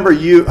remember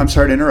you, I'm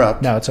sorry to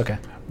interrupt. No, it's okay.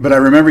 But I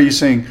remember you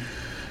saying,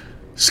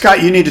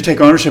 Scott, you need to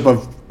take ownership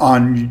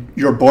on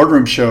your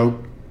boardroom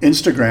show,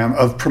 Instagram,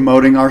 of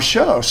promoting our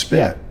show, Spit.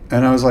 Yeah.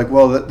 And I was like,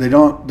 well, they're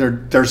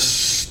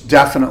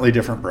definitely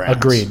different brands.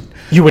 Agreed.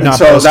 You would not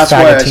post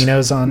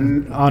Fagatinos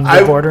on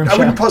the boardroom show? I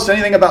wouldn't post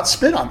anything about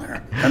Spit on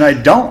there, and I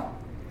don't.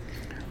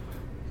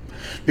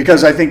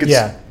 Because I think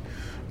it's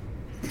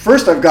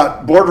first I've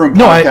got boardroom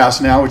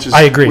podcast now, which is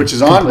which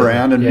is on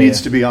brand and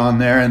needs to be on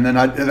there, and then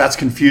that's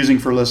confusing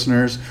for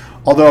listeners.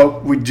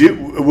 Although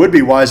it would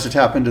be wise to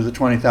tap into the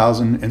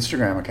 20,000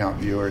 Instagram account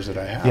viewers that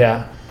I have.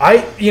 Yeah,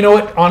 you know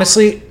what?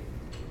 Honestly,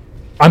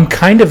 I'm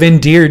kind of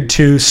endeared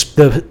to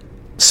the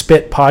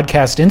Spit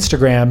Podcast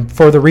Instagram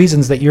for the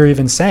reasons that you're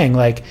even saying,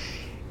 like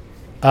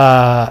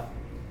I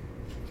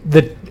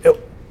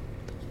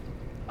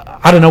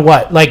don't know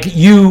what, like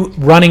you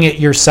running it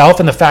yourself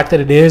and the fact that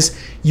it is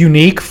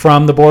unique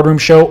from the boardroom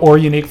show or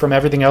unique from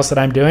everything else that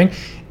I'm doing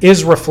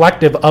is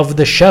reflective of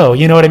the show.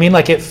 You know what I mean?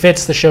 Like it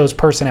fits the show's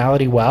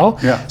personality well.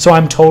 Yeah. So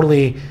I'm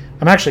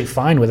actually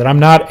fine with it. I'm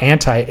not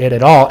anti it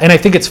at all. And I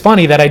think it's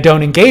funny that I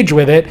don't engage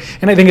with it.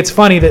 And I think it's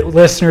funny that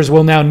listeners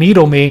will now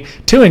needle me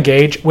to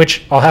engage,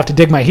 which I'll have to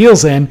dig my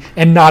heels in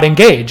and not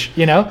engage,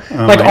 you know?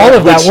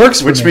 That works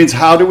for me. Which means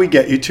how do we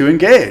get you to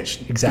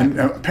engage? Exactly.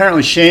 And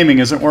apparently shaming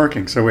isn't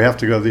working, so we have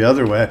to go the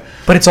other way.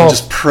 But it's all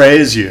just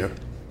praise you.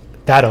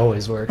 That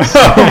always works.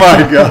 Oh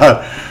my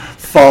God.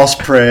 False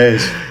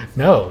praise.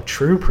 No,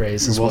 true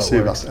praise is what works.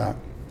 We'll see about that.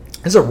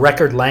 This is a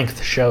record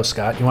length show,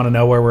 Scott. You want to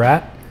know where we're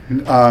at?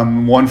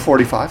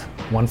 145.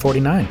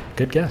 149.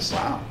 Good guess.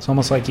 Wow. It's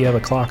almost like you have a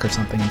clock or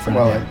something in front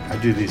of you. I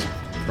do these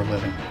for a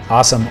living.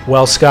 Awesome.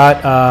 Well,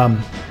 Scott,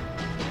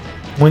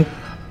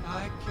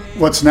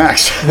 what's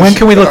next? When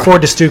can we look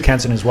forward to Stu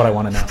Kenson is what I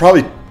want to know.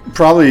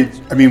 Probably,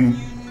 I mean,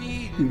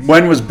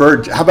 when was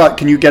Bird? How about,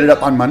 can you get it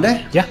up on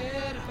Monday? Yeah.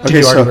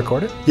 Did you already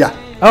record it? Yeah.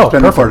 Oh, it's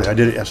been perfect. recorded. I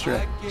did it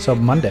yesterday. So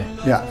Monday.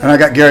 Yeah, and I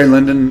got Gary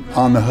Linden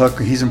on the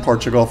hook. He's in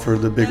Portugal for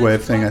the Big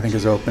Wave thing. I think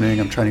is opening.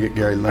 I'm trying to get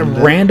Gary Linden.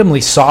 I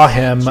randomly saw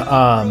him,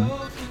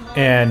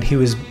 and he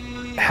was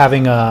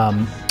having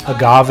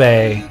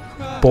agave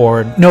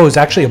board. No, it was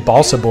actually a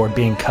balsa board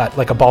being cut,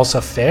 like a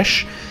balsa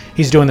fish.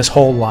 He's doing this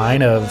whole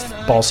line of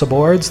balsa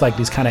boards, like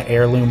these kind of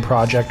heirloom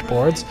project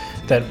boards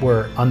that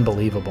were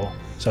unbelievable.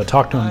 So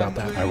talk to him about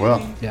that. I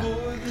will. Yeah.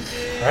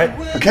 All right.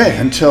 Okay,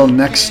 until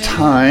next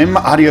time,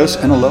 adios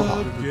and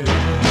aloha.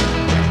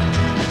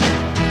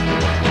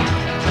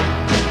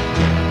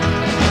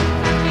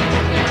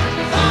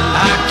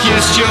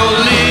 Kissed your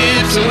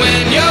lips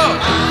when your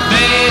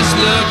face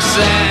looked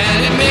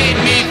sad. It made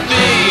me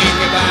think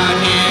about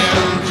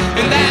him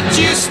and that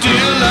you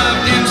still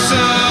loved him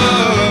so.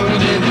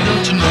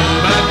 Don't you know?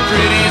 But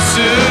pretty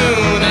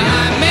soon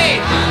I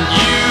made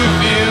you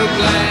feel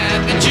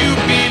glad that you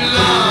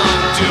belong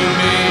to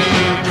me,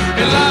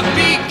 and love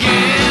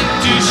began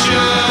to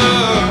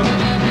show.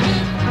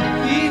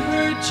 He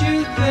hurt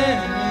you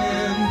then,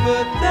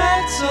 but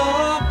that's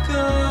all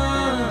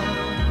gone.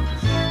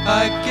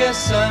 I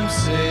guess I'm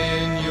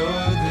saying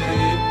you're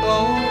the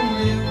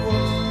only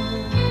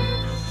one.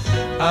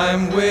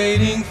 I'm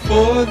waiting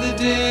for the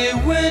day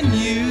when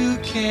you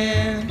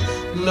can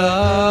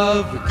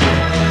love again.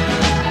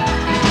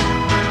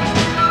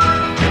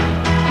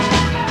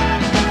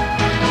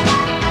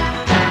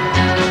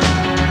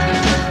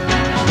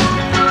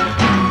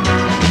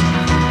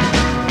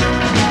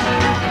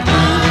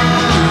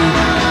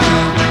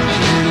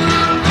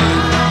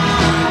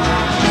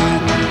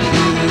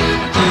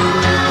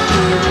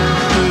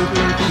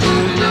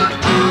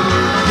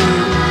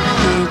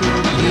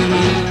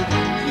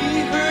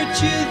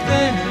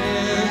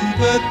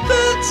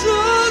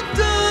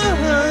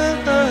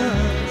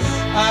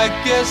 I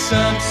guess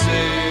I'm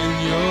saying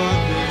you're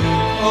the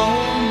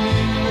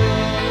only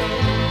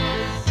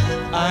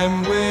one.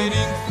 I'm waiting